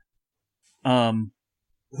not.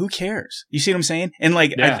 Who cares? You see what I'm saying? And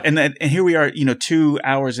like, and here we are, you know, 2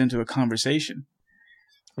 hours into a conversation,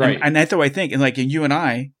 right? And that's what I think. And like, and you and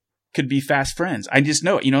I could be fast friends. I just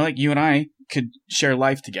know it. You know, like you and I could share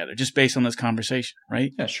life together just based on this conversation,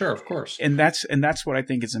 right? Yeah, sure, of course. And that's what I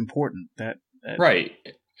think is important. That right.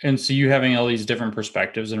 And so you having all these different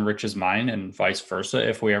perspectives enriches mine, and vice versa.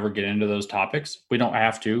 If we ever get into those topics, we don't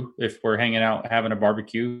have to. If we're hanging out having a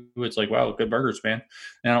barbecue, it's like, wow, good burgers, man.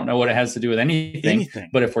 And I don't know what it has to do with anything.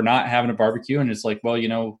 But if we're not having a barbecue, and it's like, well, you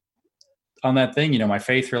know, on that thing, you know, my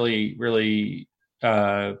faith really, really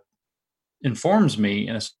informs me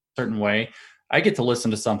in a certain way. I get to listen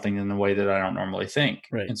to something in the way that I don't normally think.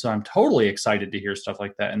 Right. And so I'm totally excited to hear stuff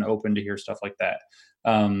like that and open to hear stuff like that.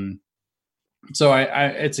 So I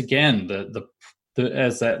it's again, the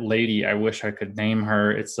as that lady, I wish I could name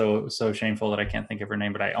her. It's so shameful that I can't think of her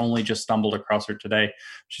name, but I only just stumbled across her today.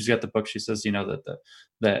 She's got the book. She says, you know,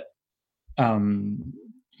 that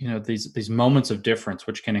you know, these moments of difference,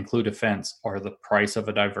 which can include offense, are the price of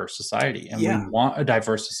a diverse society. And we want a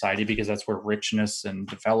diverse society because that's where richness and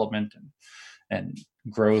development and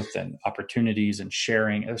growth and opportunities and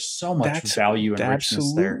sharing. There's so much value and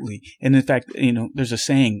richness there. Absolutely. And in fact, you know, there's a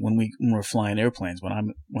saying when we're flying airplanes, when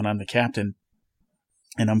I'm the captain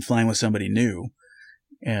and I'm flying with somebody new,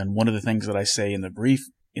 and one of the things that I say in the brief,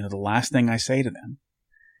 you know, the last thing I say to them,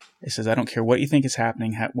 it says, I don't care what you think is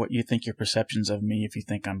happening, what you think your perceptions of me, if you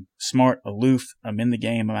think I'm smart, aloof, I'm in the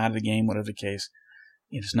game, I'm out of the game, whatever the case,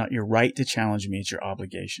 it's not your right to challenge me, it's your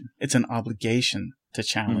obligation. It's an obligation to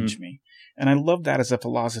challenge me. And I love that as a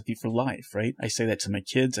philosophy for life, right? I say that to my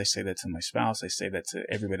kids. I say that to my spouse. I say that to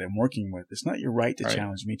everybody I'm working with. It's not your right to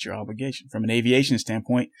challenge me. It's your obligation. From an aviation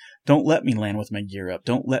standpoint, don't let me land with my gear up.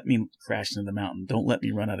 Don't let me crash into the mountain. Don't let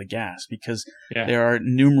me run out of gas, because there are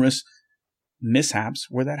numerous mishaps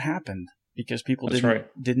where that happened because people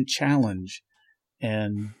didn't challenge.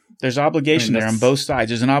 And there's obligation there on both sides.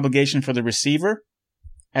 There's an obligation for the receiver,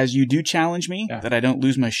 as you do challenge me, that I don't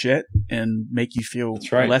lose my shit and make you feel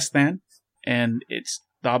less than. And it's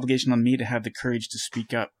the obligation on me to have the courage to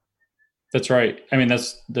speak up. That's right. I mean,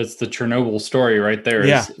 that's the Chernobyl story right there.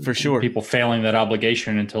 Yeah, for sure. People failing that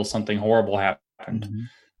obligation until something horrible happened.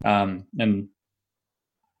 And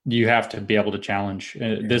you have to be able to challenge.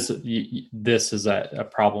 This is a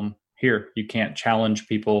problem here. You can't challenge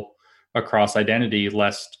people across identity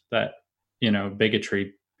lest that, you know,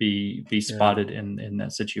 bigotry be spotted in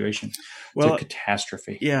that situation. Well, it's a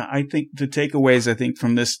catastrophe. Yeah, I think the takeaways,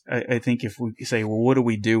 from this, I think if we say, well, what do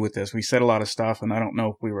we do with this? We said a lot of stuff, and I don't know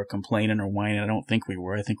if we were complaining or whining. I don't think we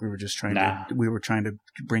were. I think we were just trying to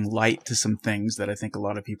bring light to some things that I think a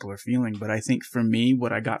lot of people are feeling. But I think for me,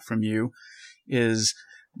 what I got from you is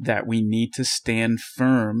that we need to stand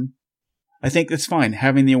firm. I think that's fine.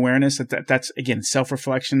 Having the awareness that's again,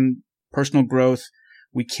 self-reflection, personal growth.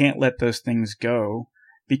 We can't let those things go,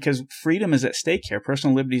 because freedom is at stake here.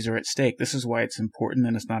 Personal liberties are at stake. This is why it's important,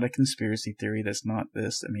 and it's not a conspiracy theory. That's not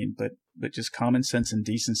this. I mean, but just common sense and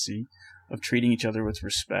decency of treating each other with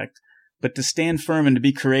respect. But to stand firm and to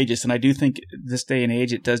be courageous, and I do think this day and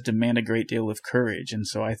age, it does demand a great deal of courage. And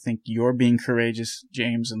so I think you're being courageous,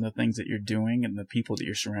 James, in the things that you're doing and the people that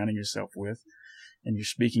you're surrounding yourself with, and you're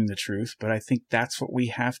speaking the truth. But I think that's what we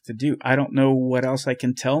have to do. I don't know what else I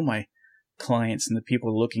can tell my clients and the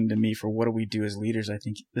people looking to me for what do we do as leaders. I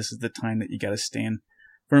think this is the time that you got to stand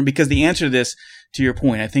firm, because the answer to this, to your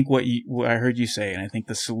point, I think what I heard you say, and I think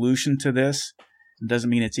the solution to this, doesn't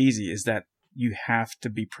mean it's easy, is that you have to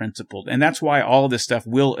be principled. And that's why all of this stuff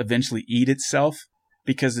will eventually eat itself,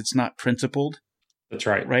 because it's not principled. That's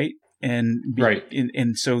right. Right. And right.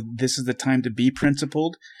 And so this is the time to be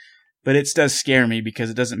principled, but it does scare me because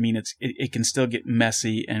it doesn't mean it can still get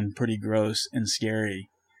messy and pretty gross and scary.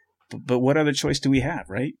 But what other choice do we have?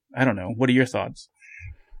 Right. I don't know. What are your thoughts?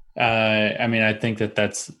 I mean, I think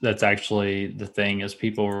that's actually the thing is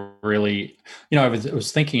people really, I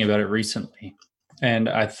was thinking about it recently, and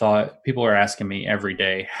I thought people are asking me every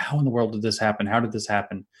day, how in the world did this happen? How did this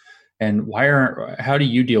happen? And how do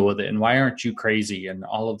you deal with it? And why aren't you crazy? And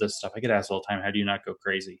all of this stuff I get asked all the time. How do you not go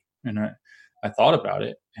crazy? And I thought about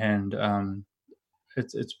it, and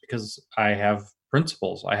it's because I have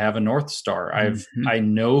principles. I have a North Star. I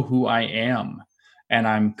know who I am, and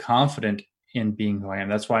I'm confident in being who I am.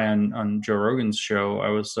 That's why on Joe Rogan's show, I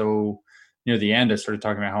was so near the end, I started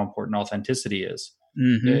talking about how important authenticity is.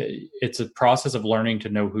 Mm-hmm. It's a process of learning to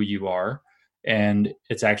know who you are. And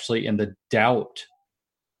it's actually in the doubt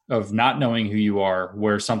of not knowing who you are,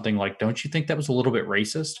 where something like, don't you think that was a little bit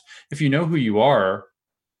racist? If you know who you are,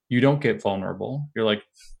 you don't get vulnerable. You're like,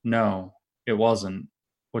 no, it wasn't.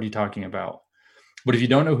 What are you talking about? But if you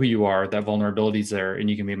don't know who you are, that vulnerability is there, and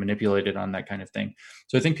you can be manipulated on that kind of thing.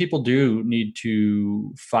 So I think people do need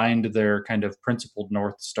to find their kind of principled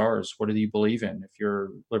North Stars. What do you believe in? If you're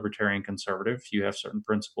libertarian conservative, you have certain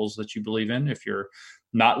principles that you believe in. If you're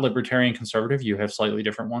not libertarian conservative, you have slightly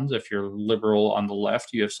different ones. If you're liberal on the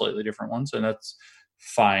left, you have slightly different ones, and that's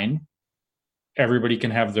fine. Everybody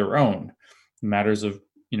can have their own matters of,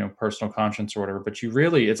 personal conscience or whatever. But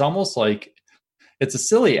it's almost like, it's a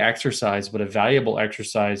silly exercise, but a valuable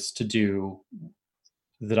exercise to do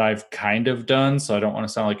that I've kind of done. So I don't want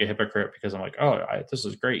to sound like a hypocrite because I'm like, this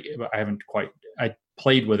is great, but I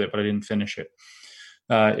played with it, but I didn't finish it,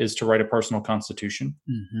 is to write a personal constitution.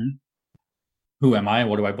 Mm-hmm. Who am I?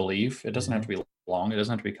 What do I believe? It doesn't have to be long. It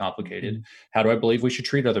doesn't have to be complicated. Mm-hmm. How do I believe we should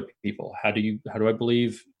treat other people? How do I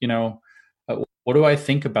believe, what do I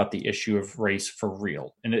think about the issue of race for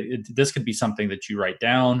real? And this could be something that you write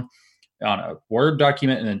down on a Word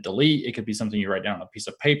document and then delete. It could be something you write down on a piece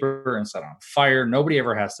of paper and set on fire. Nobody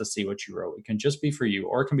ever has to see what you wrote. It can just be for you,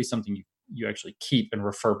 or it can be something you actually keep and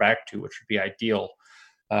refer back to, which would be ideal,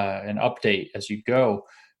 and update as you go.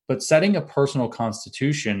 But setting a personal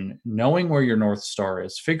constitution, knowing where your North Star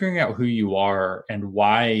is, figuring out who you are and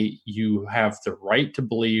why you have the right to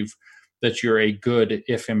believe that you're a good,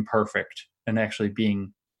 if imperfect, and actually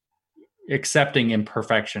accepting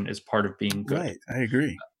imperfection is part of being good. Right, I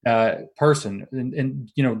agree. Person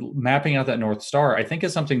and mapping out that North Star, I think,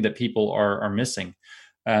 is something that people are missing,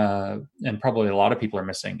 and probably a lot of people are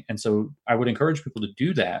missing. And so I would encourage people to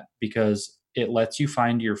do that, because it lets you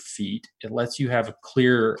find your feet. It lets you have a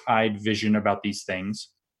clear-eyed vision about these things.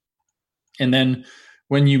 And then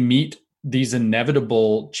when you meet these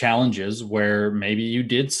inevitable challenges where maybe you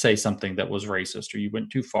did say something that was racist, or you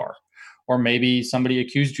went too far, or maybe somebody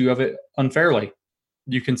accused you of it unfairly,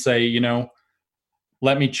 you can say,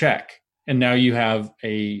 let me check. And now you have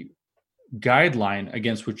a guideline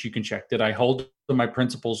against which you can check. Did I hold to my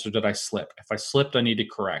principles, or did I slip? If I slipped, I need to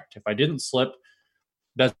correct. If I didn't slip,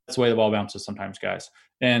 that's the way the ball bounces sometimes, guys.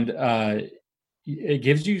 And it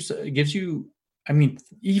gives you, I mean,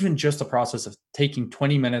 even just the process of taking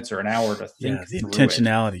 20 minutes or an hour to think. Yeah, the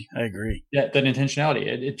intentionality. I agree. Yeah, that intentionality,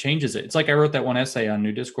 it changes it. It's like I wrote that one essay on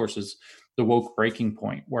New Discourses, The Woke Breaking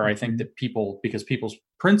Point, where I think that because people's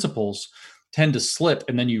principles tend to slip,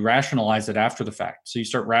 and then you rationalize it after the fact. So you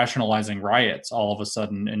start rationalizing riots all of a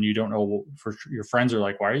sudden, and you don't know, for your friends are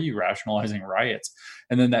like, why are you rationalizing riots?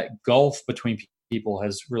 And then that gulf between people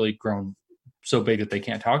has really grown so big that they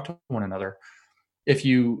can't talk to one another. If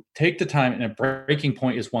you take the time, and a breaking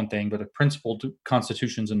point is one thing, but a principled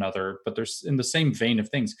constitution is another, but there's, in the same vein of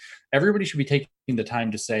things, everybody should be taking the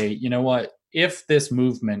time to say, you know what, if this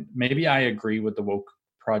movement, maybe I agree with the woke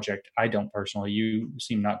project. I don't personally. You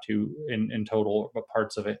seem not to in total, but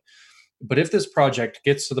parts of it. But if this project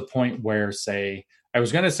gets to the point where, say, I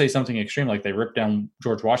was going to say something extreme, like they ripped down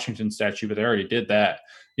George Washington's statue, but they already did that.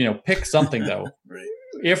 Pick something though. Right.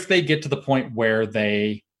 If they get to the point where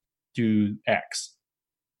they do X,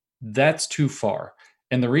 that's too far.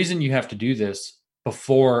 And the reason you have to do this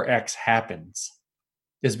before X happens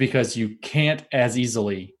is because you can't as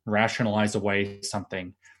easily rationalize away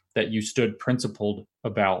something that you stood principled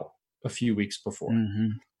about a few weeks before,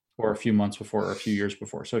 or a few months before, or a few years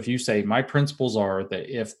before. So if you say, my principles are that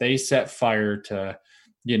if they set fire to,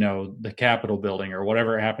 the Capitol building or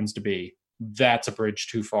whatever it happens to be, that's a bridge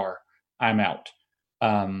too far. I'm out.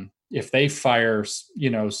 If they fire,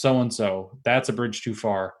 so-and-so, that's a bridge too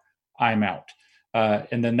far. I'm out.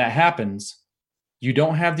 And then that happens. you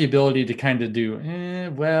don't have the ability to kind of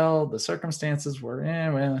do, well, the circumstances were,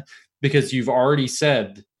 well, because you've already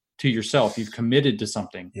said to yourself, you've committed to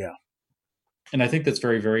something. Yeah. And I think that's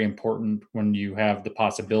very, very important when you have the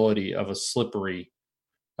possibility of a slippery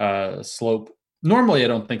slope. Normally, I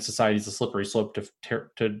don't think society is a slippery slope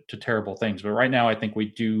to terrible things, but right now, I think we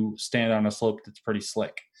do stand on a slope that's pretty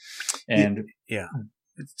slick. And yeah.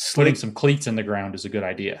 Putting some cleats in the ground is a good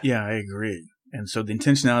idea. Yeah, I agree. And so the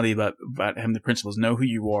intentionality about having the principles, know who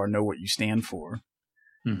you are, know what you stand for.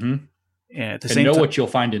 Mm-hmm. And at the and same know time, what you'll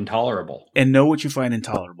find intolerable. And know what you find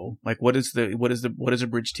intolerable. Like what is a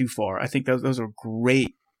bridge too far? I think those are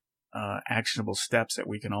great actionable steps that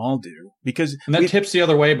we can all do, because that tips the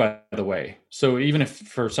other way, by the way. So even if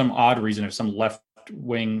for some odd reason, if some left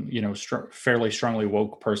wing, fairly strongly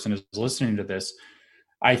woke person is listening to this,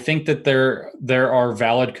 I think that there are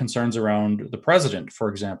valid concerns around the president, for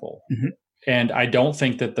example. Mm-hmm. And I don't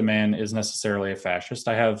think that the man is necessarily a fascist.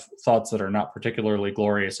 I have thoughts that are not particularly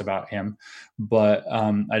glorious about him, but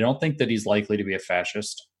I don't think that he's likely to be a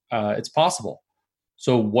fascist. It's possible.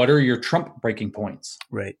 So what are your Trump breaking points?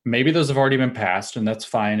 Right. Maybe those have already been passed, and that's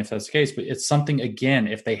fine if that's the case. But it's something, again,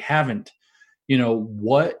 if they haven't,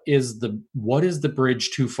 what is the bridge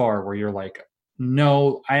too far where you're like,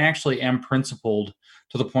 no, I actually am principled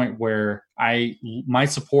to the point where my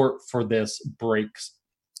support for this breaks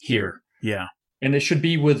here. Yeah. And it should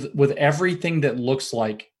be with everything that looks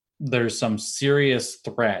like there's some serious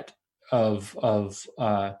threat of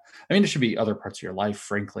it should be other parts of your life,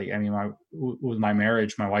 frankly. I mean, with my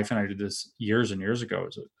marriage, my wife and I did this years and years ago.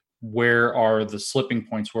 Where are the slipping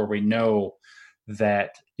points where we know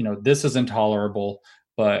that, this is intolerable,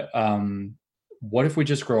 but what if we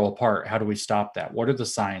just grow apart? How do we stop that? What are the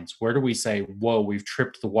signs? Where do we say, whoa, we've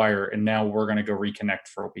tripped the wire and now we're going to go reconnect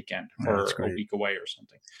for a weekend or a week away or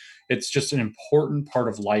something? It's just an important part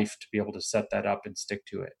of life to be able to set that up and stick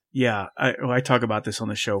to it. Yeah. I talk about this on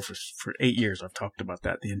the show for 8 years. I've talked about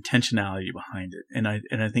that, the intentionality behind it. And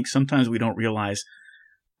I think sometimes we don't realize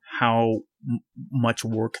how much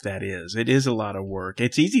work that is. It is a lot of work.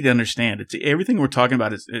 It's easy to understand. It's everything we're talking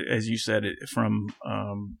about is, as you said, from,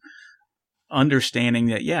 understanding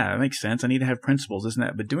that, yeah, it makes sense. I need to have principles, isn't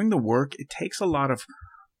that? But doing the work, it takes a lot of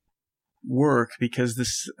work, because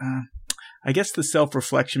this, I guess the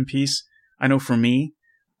self-reflection piece, I know for me,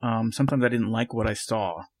 sometimes I didn't like what I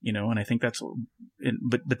saw, and I think that's,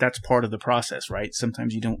 but that's part of the process, right?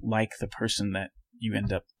 Sometimes you don't like the person that you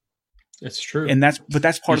end up. It's true. And that's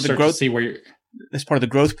part of the growth. See where that's part of the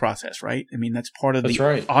growth process, right? I mean, that's part of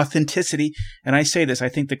the authenticity. And I say this, I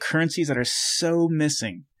think the currencies that are so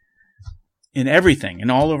missing in everything, in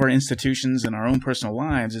all of our institutions and our own personal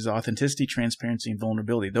lives, is authenticity, transparency, and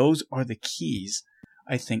vulnerability. Those are the keys,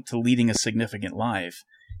 I think, to leading a significant life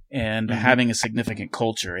and to having a significant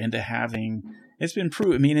culture and to having, it's been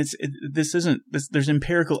proved. I mean, there's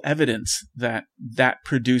empirical evidence that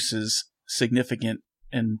produces significant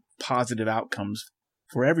and positive outcomes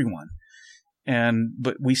for everyone.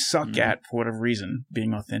 But we suck at, for whatever reason,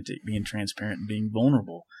 being authentic, being transparent, and being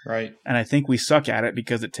vulnerable. Right. And I think we suck at it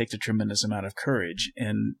because it takes a tremendous amount of courage,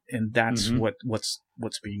 and that's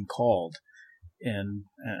what's being called, and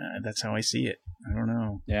that's how I see it. I don't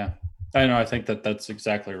know. Yeah, I know. I think that's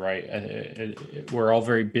exactly right. We're all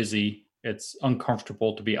very busy. It's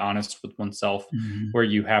uncomfortable to be honest with oneself, where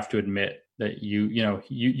you have to admit that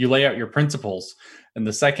you lay out your principles. And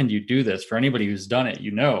the second you do this, for anybody who's done it,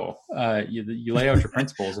 you lay out your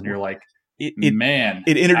principles and you're like, it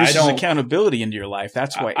introduces accountability into your life.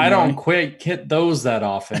 That's why I don't quite hit those that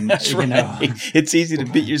often. That's right. It's easy to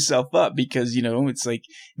beat yourself up because, it's like,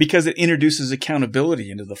 because it introduces accountability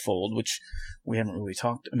into the fold, which we haven't really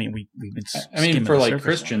talked. I mean, we've been, for like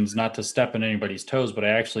Christians, not to step on anybody's toes, but I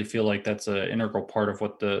actually feel like that's an integral part of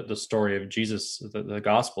what the story of Jesus, the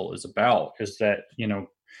gospel is about, is that,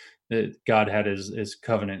 that God had his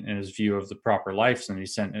covenant and his view of the proper life, and he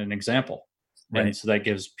sent an example. Right. And so that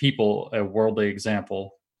gives people a worldly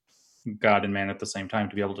example, God and man at the same time,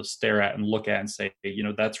 to be able to stare at and look at and say,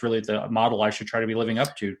 that's really the model I should try to be living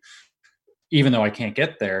up to, even though I can't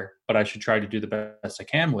get there, but I should try to do the best I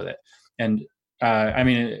can with it. And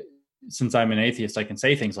since I'm an atheist, I can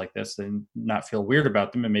say things like this and not feel weird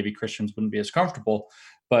about them, and maybe Christians wouldn't be as comfortable.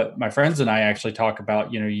 But my friends and I actually talk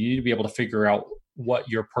about, you need to be able to figure out what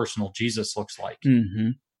your personal Jesus looks like.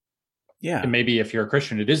 Mm-hmm. Yeah. And maybe if you're a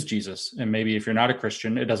Christian, it is Jesus. And maybe if you're not a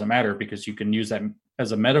Christian, it doesn't matter, because you can use that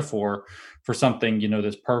as a metaphor for something,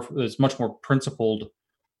 this much more principled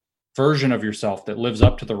version of yourself that lives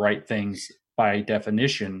up to the right things by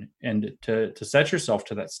definition, and to set yourself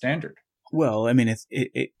to that standard. Well, I mean,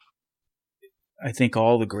 I think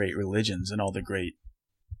all the great religions and all the great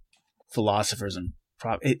philosophers and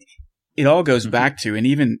it all goes back to, and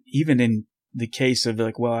even in the case of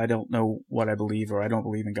like, well, I don't know what I believe, or I don't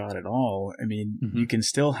believe in God at all. I mean, you can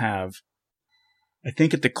still have, I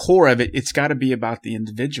think at the core of it, it's got to be about the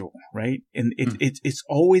individual, right? And it's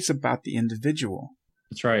always about the individual.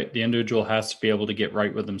 That's right. The individual has to be able to get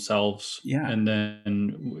right with themselves. Yeah. And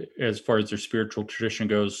then as far as their spiritual tradition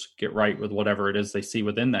goes, get right with whatever it is they see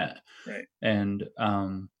within that. Right. And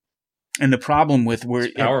the problem with where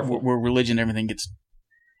religion, everything gets,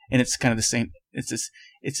 and it's kind of the same. It's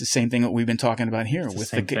the same thing that we've been talking about here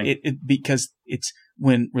with because it's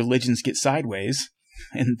when religions get sideways,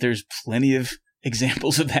 and there's plenty of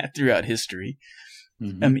examples of that throughout history.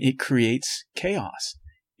 It creates chaos.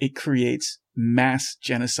 It creates mass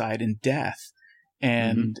genocide and death.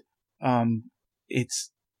 And, and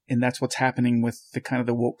that's what's happening with the kind of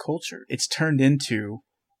the woke culture. It's turned into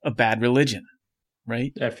a bad religion,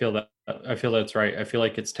 right? I feel that's right. I feel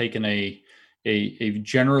like it's taken a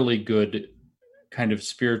generally good kind of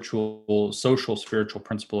social spiritual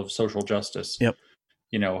principle of social justice. Yep.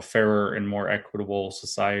 You know, a fairer and more equitable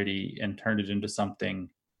society, and turned it into something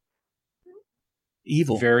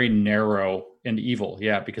evil, very narrow and evil.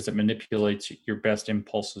 Yeah, because it manipulates your best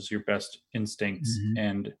impulses, your best instincts,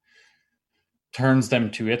 and turns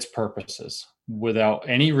them to its purposes without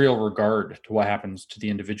any real regard to what happens to the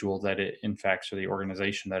individual that it infects or the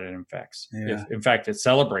organization that it infects. Yeah. If, in fact, it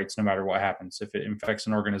celebrates no matter what happens. If it infects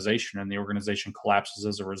an organization and the organization collapses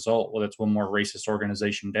as a result, well, that's one more racist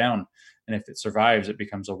organization down. And if it survives, it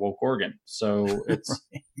becomes a woke organ. So it's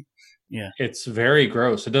right. Yeah, it's very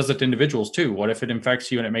gross. It does it to individuals too. What if it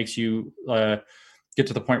infects you and it makes you get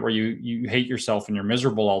to the point where you hate yourself and you're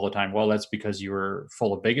miserable all the time? Well, that's because you were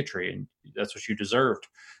full of bigotry and that's what you deserved.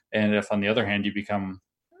 And if on the other hand, you become,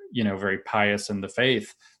 very pious in the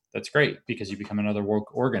faith, that's great because you become another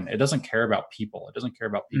woke organ. It doesn't care about people. It doesn't care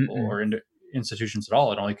about people or institutions at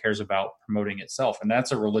all. It only cares about promoting itself. And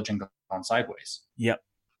that's a religion gone sideways. Yep.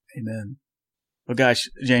 Amen. Well, gosh,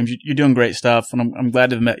 James, you're doing great stuff, and I'm glad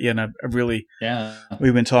to have met you. And I've really,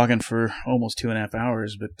 we've been talking for almost 2.5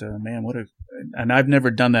 hours, but man, and I've never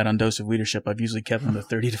done that on Dose of Leadership. I've usually kept them to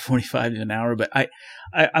 30 to 45 to an hour, but I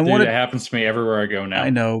wanted. It happens to me everywhere I go now. I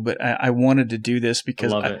know, but I wanted to do this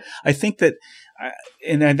because I think that,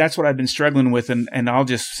 and that's what I've been struggling with, and I'll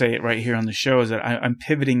just say it right here on the show is that I'm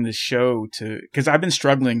pivoting the show because I've been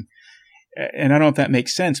struggling. And I don't know if that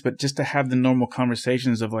makes sense, but just to have the normal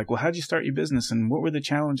conversations of like, well, how'd you start your business, and what were the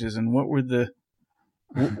challenges, and what were the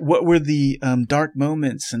dark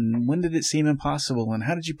moments, and when did it seem impossible, and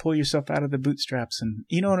how did you pull yourself out of the bootstraps, and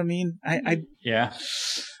you know what I mean?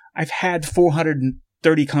 I've had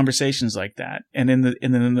 430 conversations like that, and in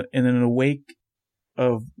the wake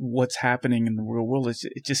of what's happening in the real world,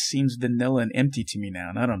 it just seems vanilla and empty to me now,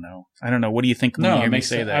 and I don't know. What do you think when you hear me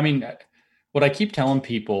say that? I mean, what I keep telling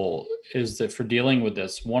people is that for dealing with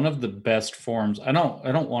this, one of the best forms, I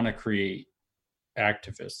don't want to create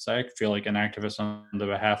activists. I feel like an activist on the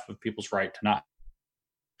behalf of people's right to not.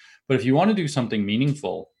 But if you want to do something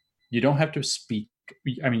meaningful, you don't have to speak.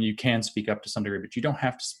 I mean, you can speak up to some degree, but you don't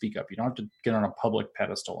have to speak up. You don't have to get on a public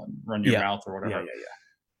pedestal and run your mouth or whatever.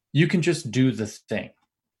 You can just do the thing,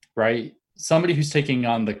 right? Somebody who's taking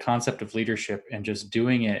on the concept of leadership and just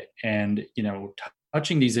doing it and,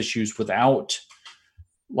 touching these issues without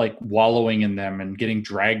like wallowing in them and getting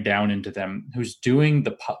dragged down into them, who's building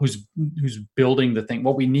the thing.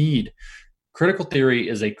 What we need, critical theory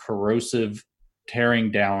is a corrosive tearing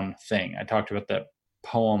down thing. I talked about that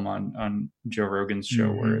poem on Joe Rogan's show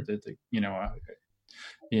where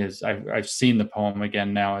I've seen the poem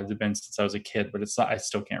again now. It's been since I was a kid, but I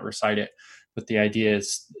still can't recite it. But the idea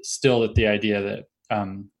is still that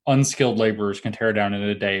unskilled laborers can tear down in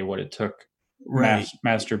a day what it took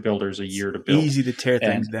master builders a year to build. Easy to tear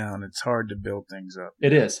things down. It's hard to build things up.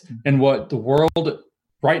 It is. And what the world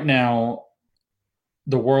right now,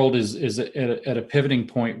 the world is at a pivoting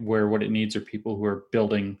point where what it needs are people who are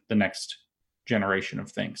building the next generation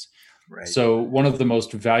of things. Right. So one of the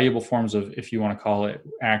most valuable forms of, if you want to call it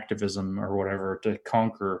activism or whatever, to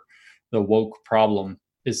conquer the woke problem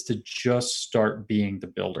is to just start being the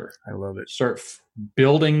builder. I love it. Start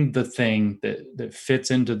building the thing that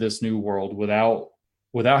fits into this new world without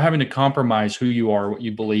having to compromise who you are, what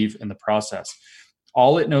you believe in the process.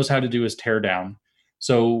 All it knows how to do is tear down.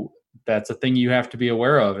 So that's a thing you have to be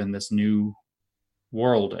aware of in this new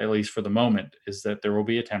world, at least for the moment, is that there will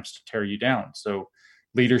be attempts to tear you down. So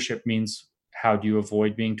leadership means, how do you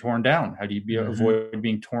avoid being torn down? How do you avoid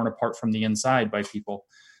being torn apart from the inside by people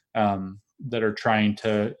that are trying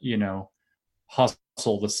to,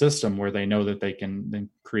 hustle the system where they know that they can then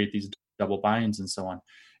create these double binds and so on.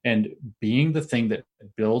 and being the thing that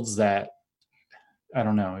builds that. I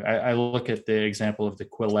don't know. I look at the example of the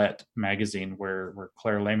Quillette magazine where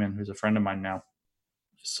Claire Lehman, who's a friend of mine now,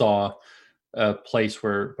 saw a place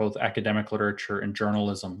where both academic literature and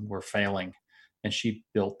journalism were failing, and she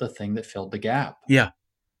built the thing that filled the gap. Yeah.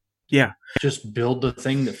 Just build the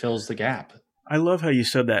thing that fills the gap. I love how you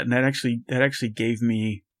said that, and that actually gave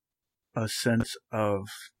me a sense of.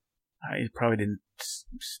 It probably didn't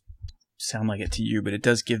sound like it to you, but it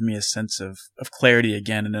does give me a sense of clarity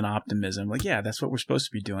again and an optimism. Like, yeah, that's what we're supposed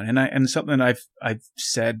to be doing, and something I've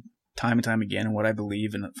said time and time again, and what I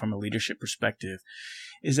believe in from a leadership perspective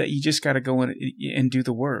is that you just got to go in and do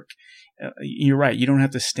the work. You're right. You don't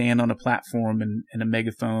have to stand on a platform and a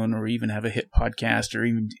megaphone or even have a hit podcast or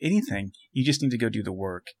even anything. You just need to go do the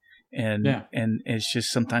work. And it's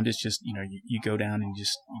just, sometimes it's just, you go down and you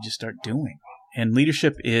just start doing. And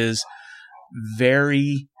leadership is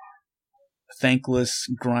very thankless,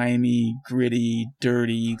 grimy, gritty,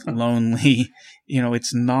 dirty, lonely.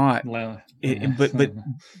 It's not, when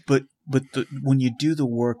you do the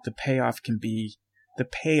work, the payoff can be,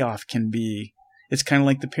 it's kind of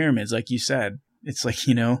like the pyramids, like you said. It's like,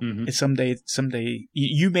 it's someday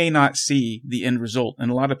you may not see the end result. And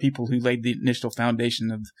a lot of people who laid the initial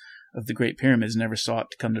foundation of the Great Pyramids never saw it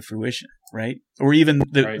to come to fruition, right? Or even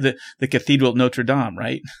the Cathedral at Notre Dame,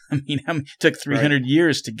 right? I mean, it took 300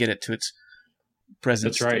 years to get it to its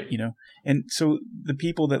present state, And so the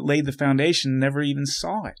people that laid the foundation never even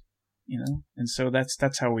saw it, And so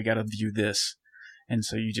that's how we got to view this. And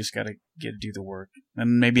so you just got to get to do the work.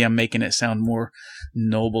 And maybe I'm making it sound more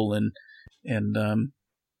noble and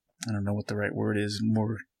I don't know what the right word is,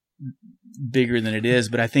 more bigger than it is,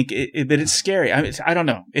 but I think but it's scary. I don't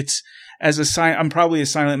know. It's I'm probably a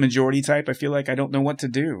silent majority type. I feel like I don't know what to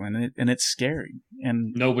do, and it's scary.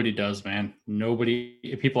 And nobody does, man. Nobody.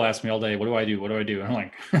 People ask me all day, "What do I do? What do I do?" And I'm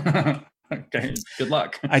like, "Okay, good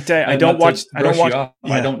luck." I tell you, I don't watch. Yeah.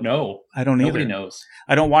 I don't know. I don't either. Nobody knows.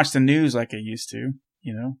 I don't watch the news like I used to.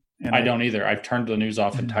 And I don't either. I've turned the news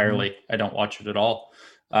off entirely. I don't watch it at all.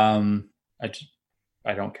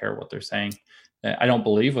 I don't care what they're saying. I don't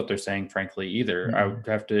believe what they're saying, frankly, either. Mm-hmm. I would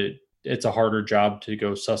have to. It's a harder job to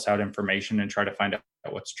go suss out information and try to find out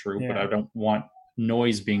what's true. Yeah. But I don't want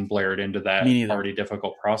noise being blared into that already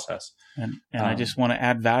difficult process. And I just want to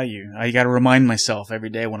add value. I got to remind myself every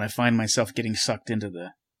day when I find myself getting sucked into the.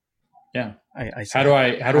 Yeah. How do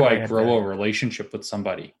I grow a relationship with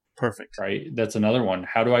somebody? Perfect. Right. That's another one.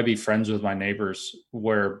 How do I be friends with my neighbors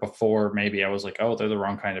where before maybe I was like, oh, they're the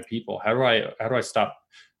wrong kind of people. How do I stop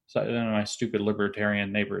my stupid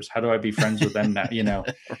libertarian neighbors? How do I be friends with them now?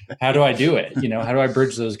 How do I do it? How do I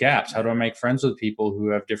bridge those gaps? How do I make friends with people who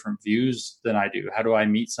have different views than I do? How do I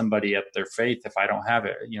meet somebody at their faith if I don't have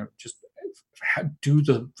it? Just do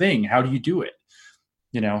the thing. How do you do it?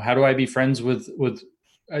 How do I be friends with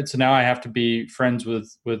so now I have to be friends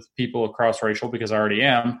with people across racial because I already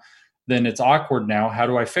am. Then it's awkward now. How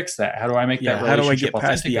do I fix that? How do I make that relationship? How do I get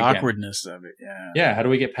past the again? Awkwardness of it? Yeah. Yeah. How do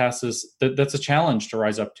we get past this? That's a challenge to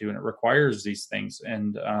rise up to, and it requires these things.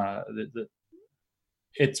 And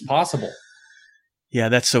it's possible. Yeah,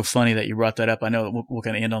 that's so funny that you brought that up. I know we're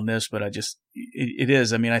going to end on this, but it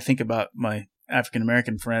is. I mean, I think about my African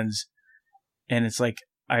American friends, and it's like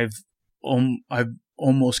I've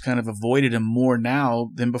almost kind of avoided them more now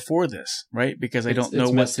than before this, right? Because I don't know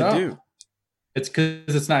what to do. It's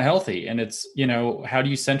because it's not healthy. And it's, how do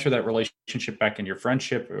you center that relationship back in your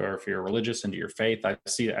friendship, or if you're religious, into your faith? I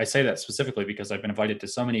say that specifically because I've been invited to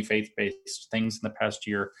so many faith-based things in the past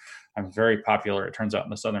year. I'm very popular, it turns out, in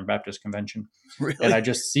the Southern Baptist Convention. Really? And I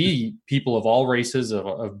just see people of all races,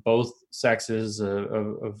 of both sexes,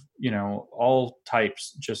 of all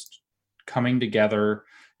types, just coming together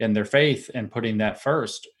in their faith and putting that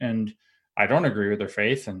first. And I don't agree with their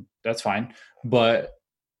faith, and that's fine. But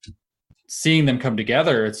seeing them come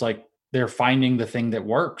together, it's like they're finding the thing that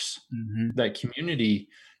works, that community.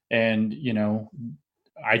 And,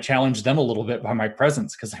 I challenge them a little bit by my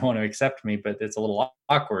presence because they want to accept me, but it's a little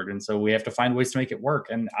awkward. And so we have to find ways to make it work.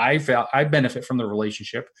 And I benefit from the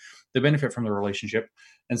relationship,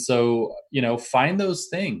 And so, find those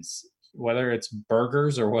things, whether it's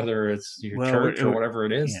burgers or whether it's your church or whatever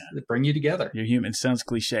it is, that bring you together. You're human. It sounds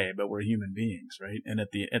cliche, but we're human beings, right? And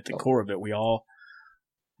at the core of it, we all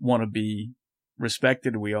want to be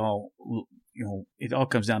respected. We all, it all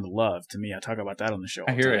comes down to love. To me, I talk about that on the show.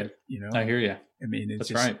 I hear it. I hear you. I mean,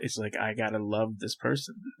 it's like, I got to love this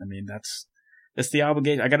person. I mean, that's the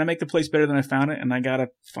obligation. I got to make the place better than I found it. And I got to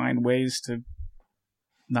find ways to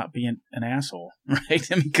not be an asshole,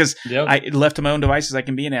 right? I mean, because I left to my own devices, I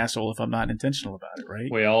can be an asshole if I'm not intentional about it, right?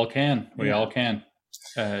 We all can.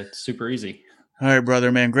 It's super easy. All right,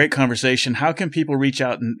 brother, man. Great conversation. How can people reach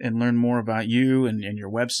out and learn more about you and your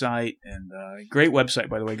website? And great website,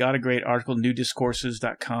 by the way. Got a great article,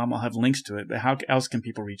 newdiscourses.com. I'll have links to it. But how else can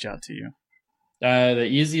people reach out to you? The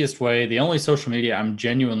easiest way, the only social media I'm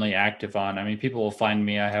genuinely active on. I mean, people will find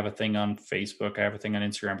me. I have a thing on Facebook. I have a thing on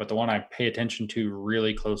Instagram. But the one I pay attention to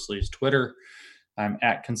really closely is Twitter. I'm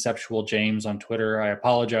at Conceptual James on Twitter. I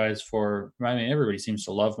apologize everybody seems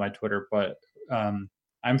to love my Twitter, but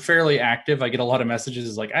I'm fairly active. I get a lot of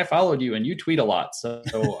messages like, I followed you and you tweet a lot, so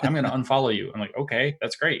I'm going to unfollow you. I'm like, okay,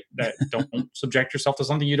 that's great. Don't subject yourself to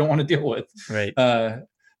something you don't want to deal with. Right.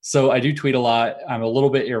 So I do tweet a lot. I'm a little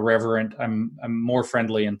bit irreverent. I'm more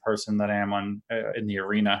friendly in person than I am in the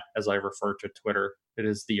arena, as I refer to Twitter. It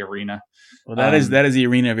is the arena. Well, that is the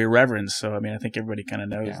arena of irreverence. So, I mean, I think everybody kind of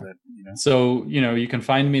knows that. So, you can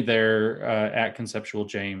find me there at Conceptual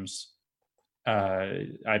James.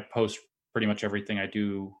 I post pretty much everything I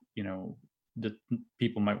do, that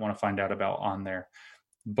people might want to find out about on there.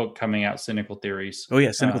 Book coming out, Cynical Theories. Oh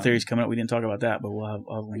yeah, Cynical Theories coming out. We didn't talk about that, but we'll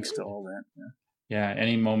have links to all that. Yeah,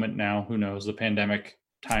 any moment now. Who knows? The pandemic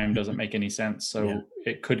time doesn't make any sense, so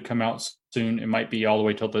It could come out soon. It might be all the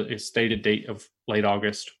way till the stated date of late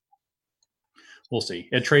August. We'll see.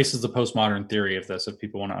 It traces the postmodern theory of this, if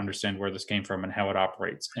people want to understand where this came from and how it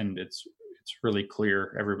operates, and it's really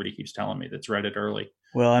clear. Everybody keeps telling me that's read it early.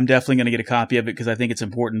 Well, I'm definitely going to get a copy of it because I think it's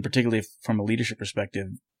important, particularly from a leadership perspective.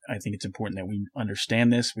 I think it's important that we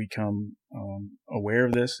understand this, become aware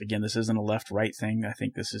of this. Again, this isn't a left-right thing. I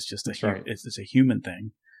think this is just it's a human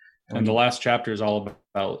thing. And the last chapter is all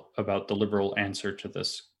about the liberal answer to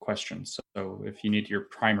this question. So if you need your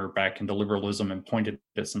primer back into liberalism and pointed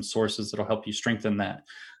at some sources that'll help you strengthen that,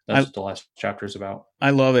 that's what the last chapter is about. I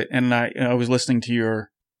love it. And I was listening to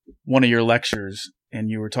one of your lectures, and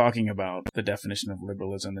you were talking about the definition of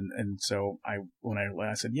liberalism. And so when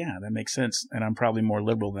I said, yeah, that makes sense. And I'm probably more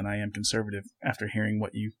liberal than I am conservative after hearing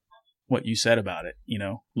what you said about it,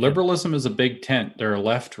 Liberalism is a big tent. There are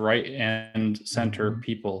left, right, and center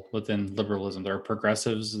people within liberalism. There are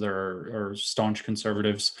progressives, there are staunch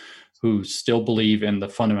conservatives who still believe in the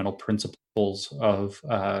fundamental principles of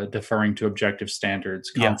deferring to objective standards,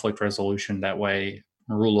 conflict resolution that way,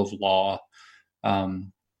 rule of law,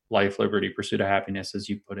 life, liberty, pursuit of happiness, as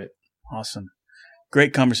you put it. Awesome.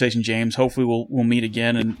 Great conversation, James. Hopefully we'll meet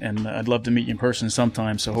again, and I'd love to meet you in person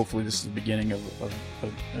sometime. So hopefully this is the beginning of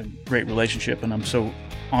a great relationship, and I'm so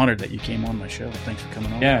honored that you came on my show. Thanks for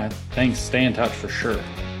coming on. Yeah, thanks. Stay in touch for sure.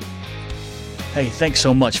 Hey, thanks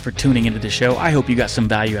so much for tuning into the show. I hope you got some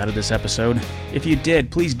value out of this episode. If you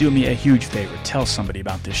did, please do me a huge favor. Tell somebody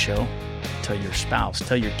about this show. Tell your spouse,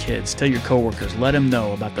 tell your kids, tell your coworkers. Let them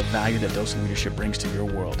know about the value that Dose of Leadership brings to your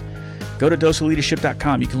world. Go to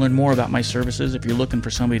doseofleadership.com. You can learn more about my services. If you're looking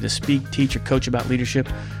for somebody to speak, teach, or coach about leadership,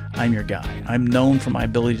 I'm your guy. I'm known for my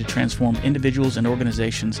ability to transform individuals and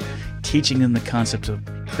organizations, teaching them the concepts of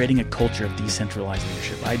creating a culture of decentralized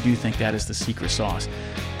leadership. I do think that is the secret sauce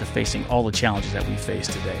to facing all the challenges that we face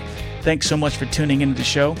today. Thanks so much for tuning into the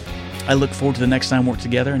show. I look forward to the next time we work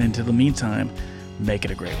together, and until the meantime, make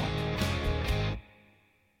it a great one.